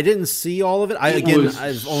 I didn't see all of it.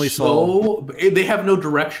 I've only saw. They have no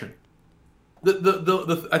direction.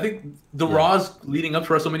 I think the Raws leading up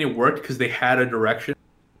to WrestleMania worked because they had a direction.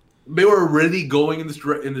 They were already going in this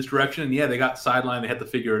direction, and yeah, they got sidelined. They had to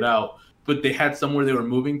figure it out, but they had somewhere they were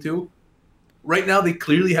moving to. Right now, they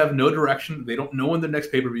clearly have no direction. They don't know when the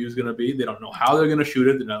next pay-per-view is going to be. They don't know how they're going to shoot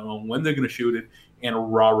it. They don't know when they're going to shoot it,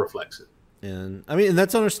 and Raw reflects it. And I mean, and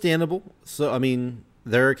that's understandable. So I mean,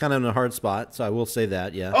 They're kind of in a hard spot, so I will say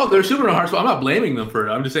that. Yeah. Oh, they're super in a hard spot. I'm not blaming them for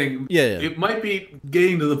it. I'm just saying, Yeah. it might be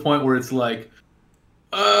getting to the point where it's like,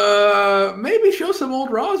 maybe show some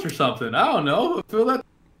old Raws or something. I don't know. Feel that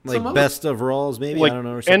Like best of Raws, maybe. Like I don't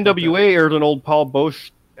know. Or something NWA like aired an old Paul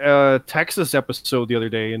Bosch Texas episode the other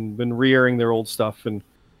day and been re-airing their old stuff. And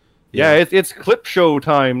it's clip show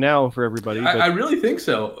time now for everybody. I really think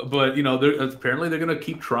so. But apparently they're going to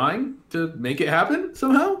keep trying to make it happen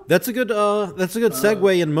somehow. That's a good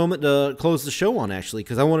segue and moment to close the show on, actually,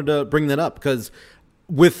 because I wanted to bring that up because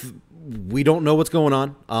we don't know what's going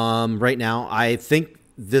on right now. I think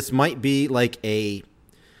this might be like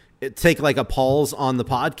take like a pause on the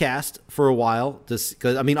podcast for a while, just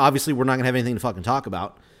because I mean, obviously, we're not gonna have anything to fucking talk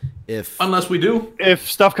about. Unless we do, if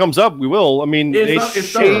stuff comes up, we will. I mean,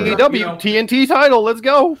 AEW TNT title, let's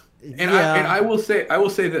go. And I will say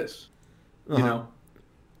this,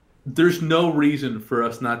 there's no reason for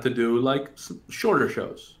us not to do like some shorter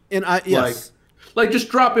shows. And like just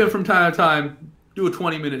drop in from time to time, do a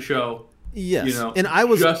 20-minute show. Yes, and I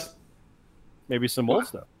was just maybe some old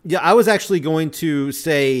stuff. Yeah, I was actually going to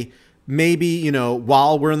say maybe,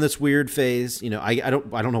 while we're in this weird phase, I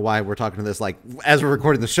don't know why we're talking to this like as we're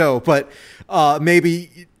recording the show, but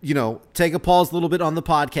maybe, take a pause a little bit on the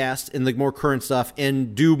podcast and the more current stuff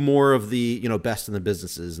and do more of the, best in the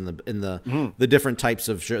businesses and the different types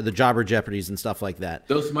of the Jobber Jeopardies and stuff like that.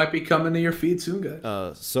 Those might be coming to your feed soon,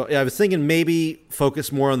 guys. So I was thinking maybe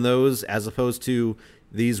focus more on those as opposed to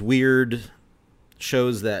these weird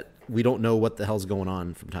shows that we don't know what the hell's going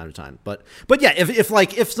on from time to time. But yeah,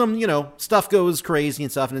 if some, stuff goes crazy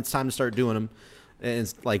and stuff and it's time to start doing them and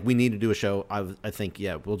it's like we need to do a show, I think,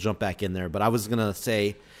 yeah, we'll jump back in there. But I was going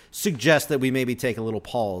to suggest that we maybe take a little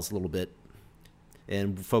pause a little bit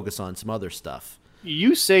and focus on some other stuff.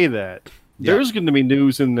 You say that. Yeah. There's going to be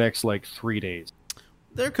news in the next, 3 days.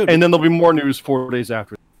 There could and then there'll be more news 4 days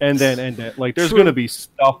after. And then there's going to be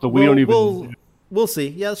stuff that we don't even... We'll see.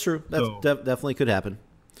 Yeah, that's true. That definitely could happen.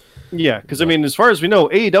 Yeah, because, as far as we know,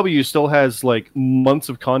 AEW still has, months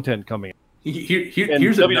of content coming.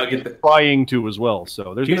 Here's a nugget. Trying to as well,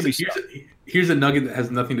 so there's going to be stuff. Here's a nugget that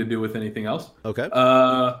has nothing to do with anything else. Okay.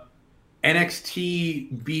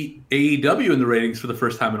 NXT beat AEW in the ratings for the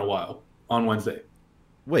first time in a while on Wednesday.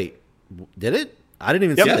 Wait, did it? I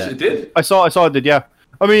didn't even see that. Yes, it did. I saw it did, yeah.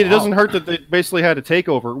 I mean, it doesn't hurt that they basically had a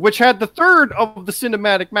takeover, which had the third of the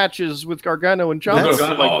cinematic matches with Gargano and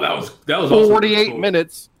Ciampa. That was 48 cool.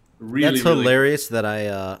 minutes. Really, that's hilarious.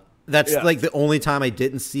 That's like the only time I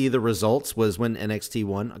didn't see the results was when NXT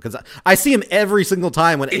won, because I see them every single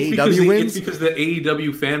time when AEW wins. It's because the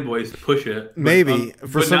AEW fanboys push it. Maybe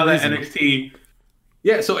for some reason. NXT,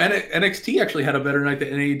 so NXT actually had a better night than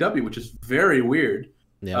AEW, which is very weird.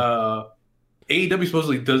 Yeah. AEW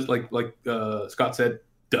supposedly does, like Scott said,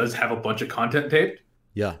 does have a bunch of content taped.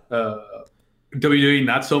 Yeah. WWE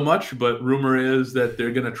not so much, but rumor is that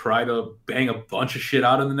they're going to try to bang a bunch of shit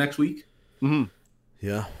out in the next week. Mm-hmm.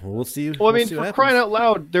 Yeah, we'll see. Well, I mean, for crying out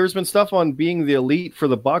loud, there's been stuff on being the elite for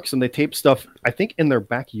the Bucks, and they tape stuff, I think, in their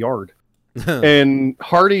backyard. And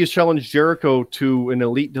Hardy has challenged Jericho to an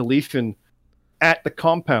elite deletion at the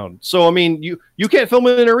compound. So, I mean, you can't film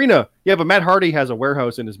in an arena. Yeah, but Matt Hardy has a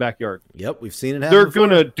warehouse in his backyard. Yep, we've seen it happen. They're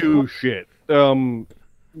going to do shit. They're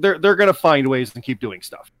going to find ways to keep doing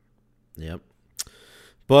stuff. Yep.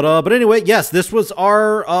 But anyway, yes, this was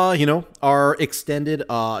our our extended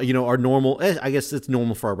our normal. I guess it's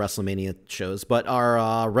normal for our WrestleMania shows, but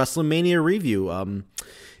our WrestleMania review.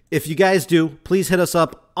 If you guys do, please hit us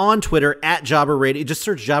up on Twitter at Jobber Radio. Just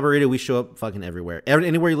search Jobber Radio. We show up fucking everywhere.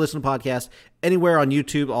 Anywhere you listen to podcasts, anywhere on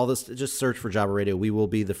YouTube, all this. Just search for Jobber Radio. We will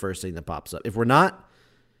be the first thing that pops up. If we're not,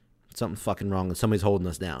 something's fucking wrong and somebody's holding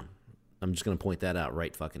us down. I'm just gonna point that out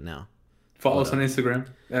right fucking now. Follow us on Instagram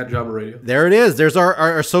at Jobber Radio. There it is. There's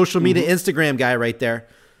our social media Instagram guy right there.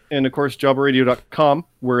 And, of course, jobberradio.com,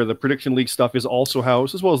 where the Prediction League stuff is also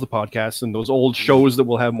housed, as well as the podcasts and those old shows that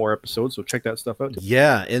will have more episodes. So check that stuff out.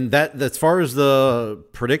 Yeah, and that as far as the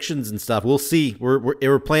predictions and stuff, we'll see.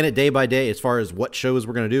 We're playing it day by day as far as what shows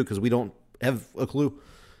we're going to do because we don't have a clue.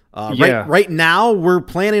 Right now, we're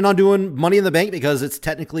planning on doing Money in the Bank because it's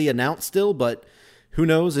technically announced still, but... Who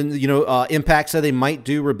knows? And, Impact said they might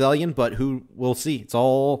do Rebellion, but we'll see. It's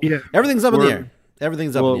all, everything's up in the air.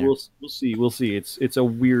 Everything's up in the air. We'll see. It's a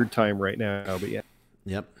weird time right now, but yeah.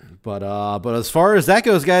 Yep. But as far as that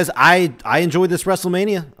goes, guys, I enjoyed this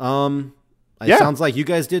WrestleMania. It sounds like you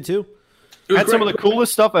guys did too. Had some of the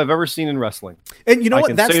coolest stuff I've ever seen in wrestling. And you know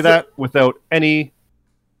what? I can say that without any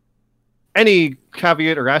any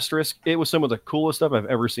caveat or asterisk, it was some of the coolest stuff I've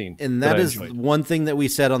ever seen. And that I is enjoyed. one thing that we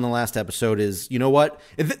said on the last episode is, you know what?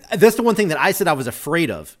 That's the one thing that I said I was afraid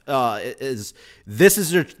of, is this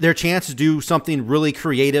is their chance to do something really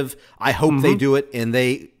creative. I hope they do it, and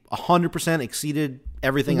they 100% exceeded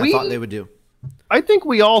everything I thought they would do. I think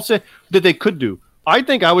we all said that they could do. I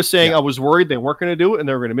think I was saying I was worried they weren't going to do it and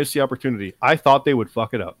they were going to miss the opportunity. I thought they would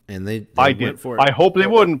fuck it up. And they I went did. for it. I hope they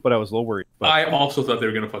wouldn't, but I was a little worried. But I also thought they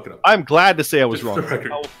were going to fuck it up. I'm glad to say I was Just wrong. for the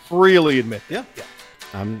record. I'll freely admit. Yeah.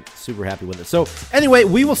 I'm super happy with it. So anyway,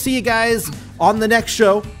 we will see you guys on the next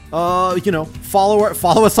show. Follow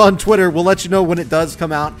us on Twitter. We'll let you know when it does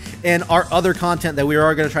come out, and our other content that we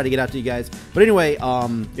are going to try to get out to you guys. But anyway,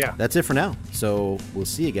 that's it for now. So we'll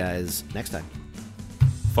see you guys next time.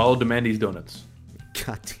 Follow Demandy's Donuts.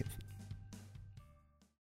 God damn.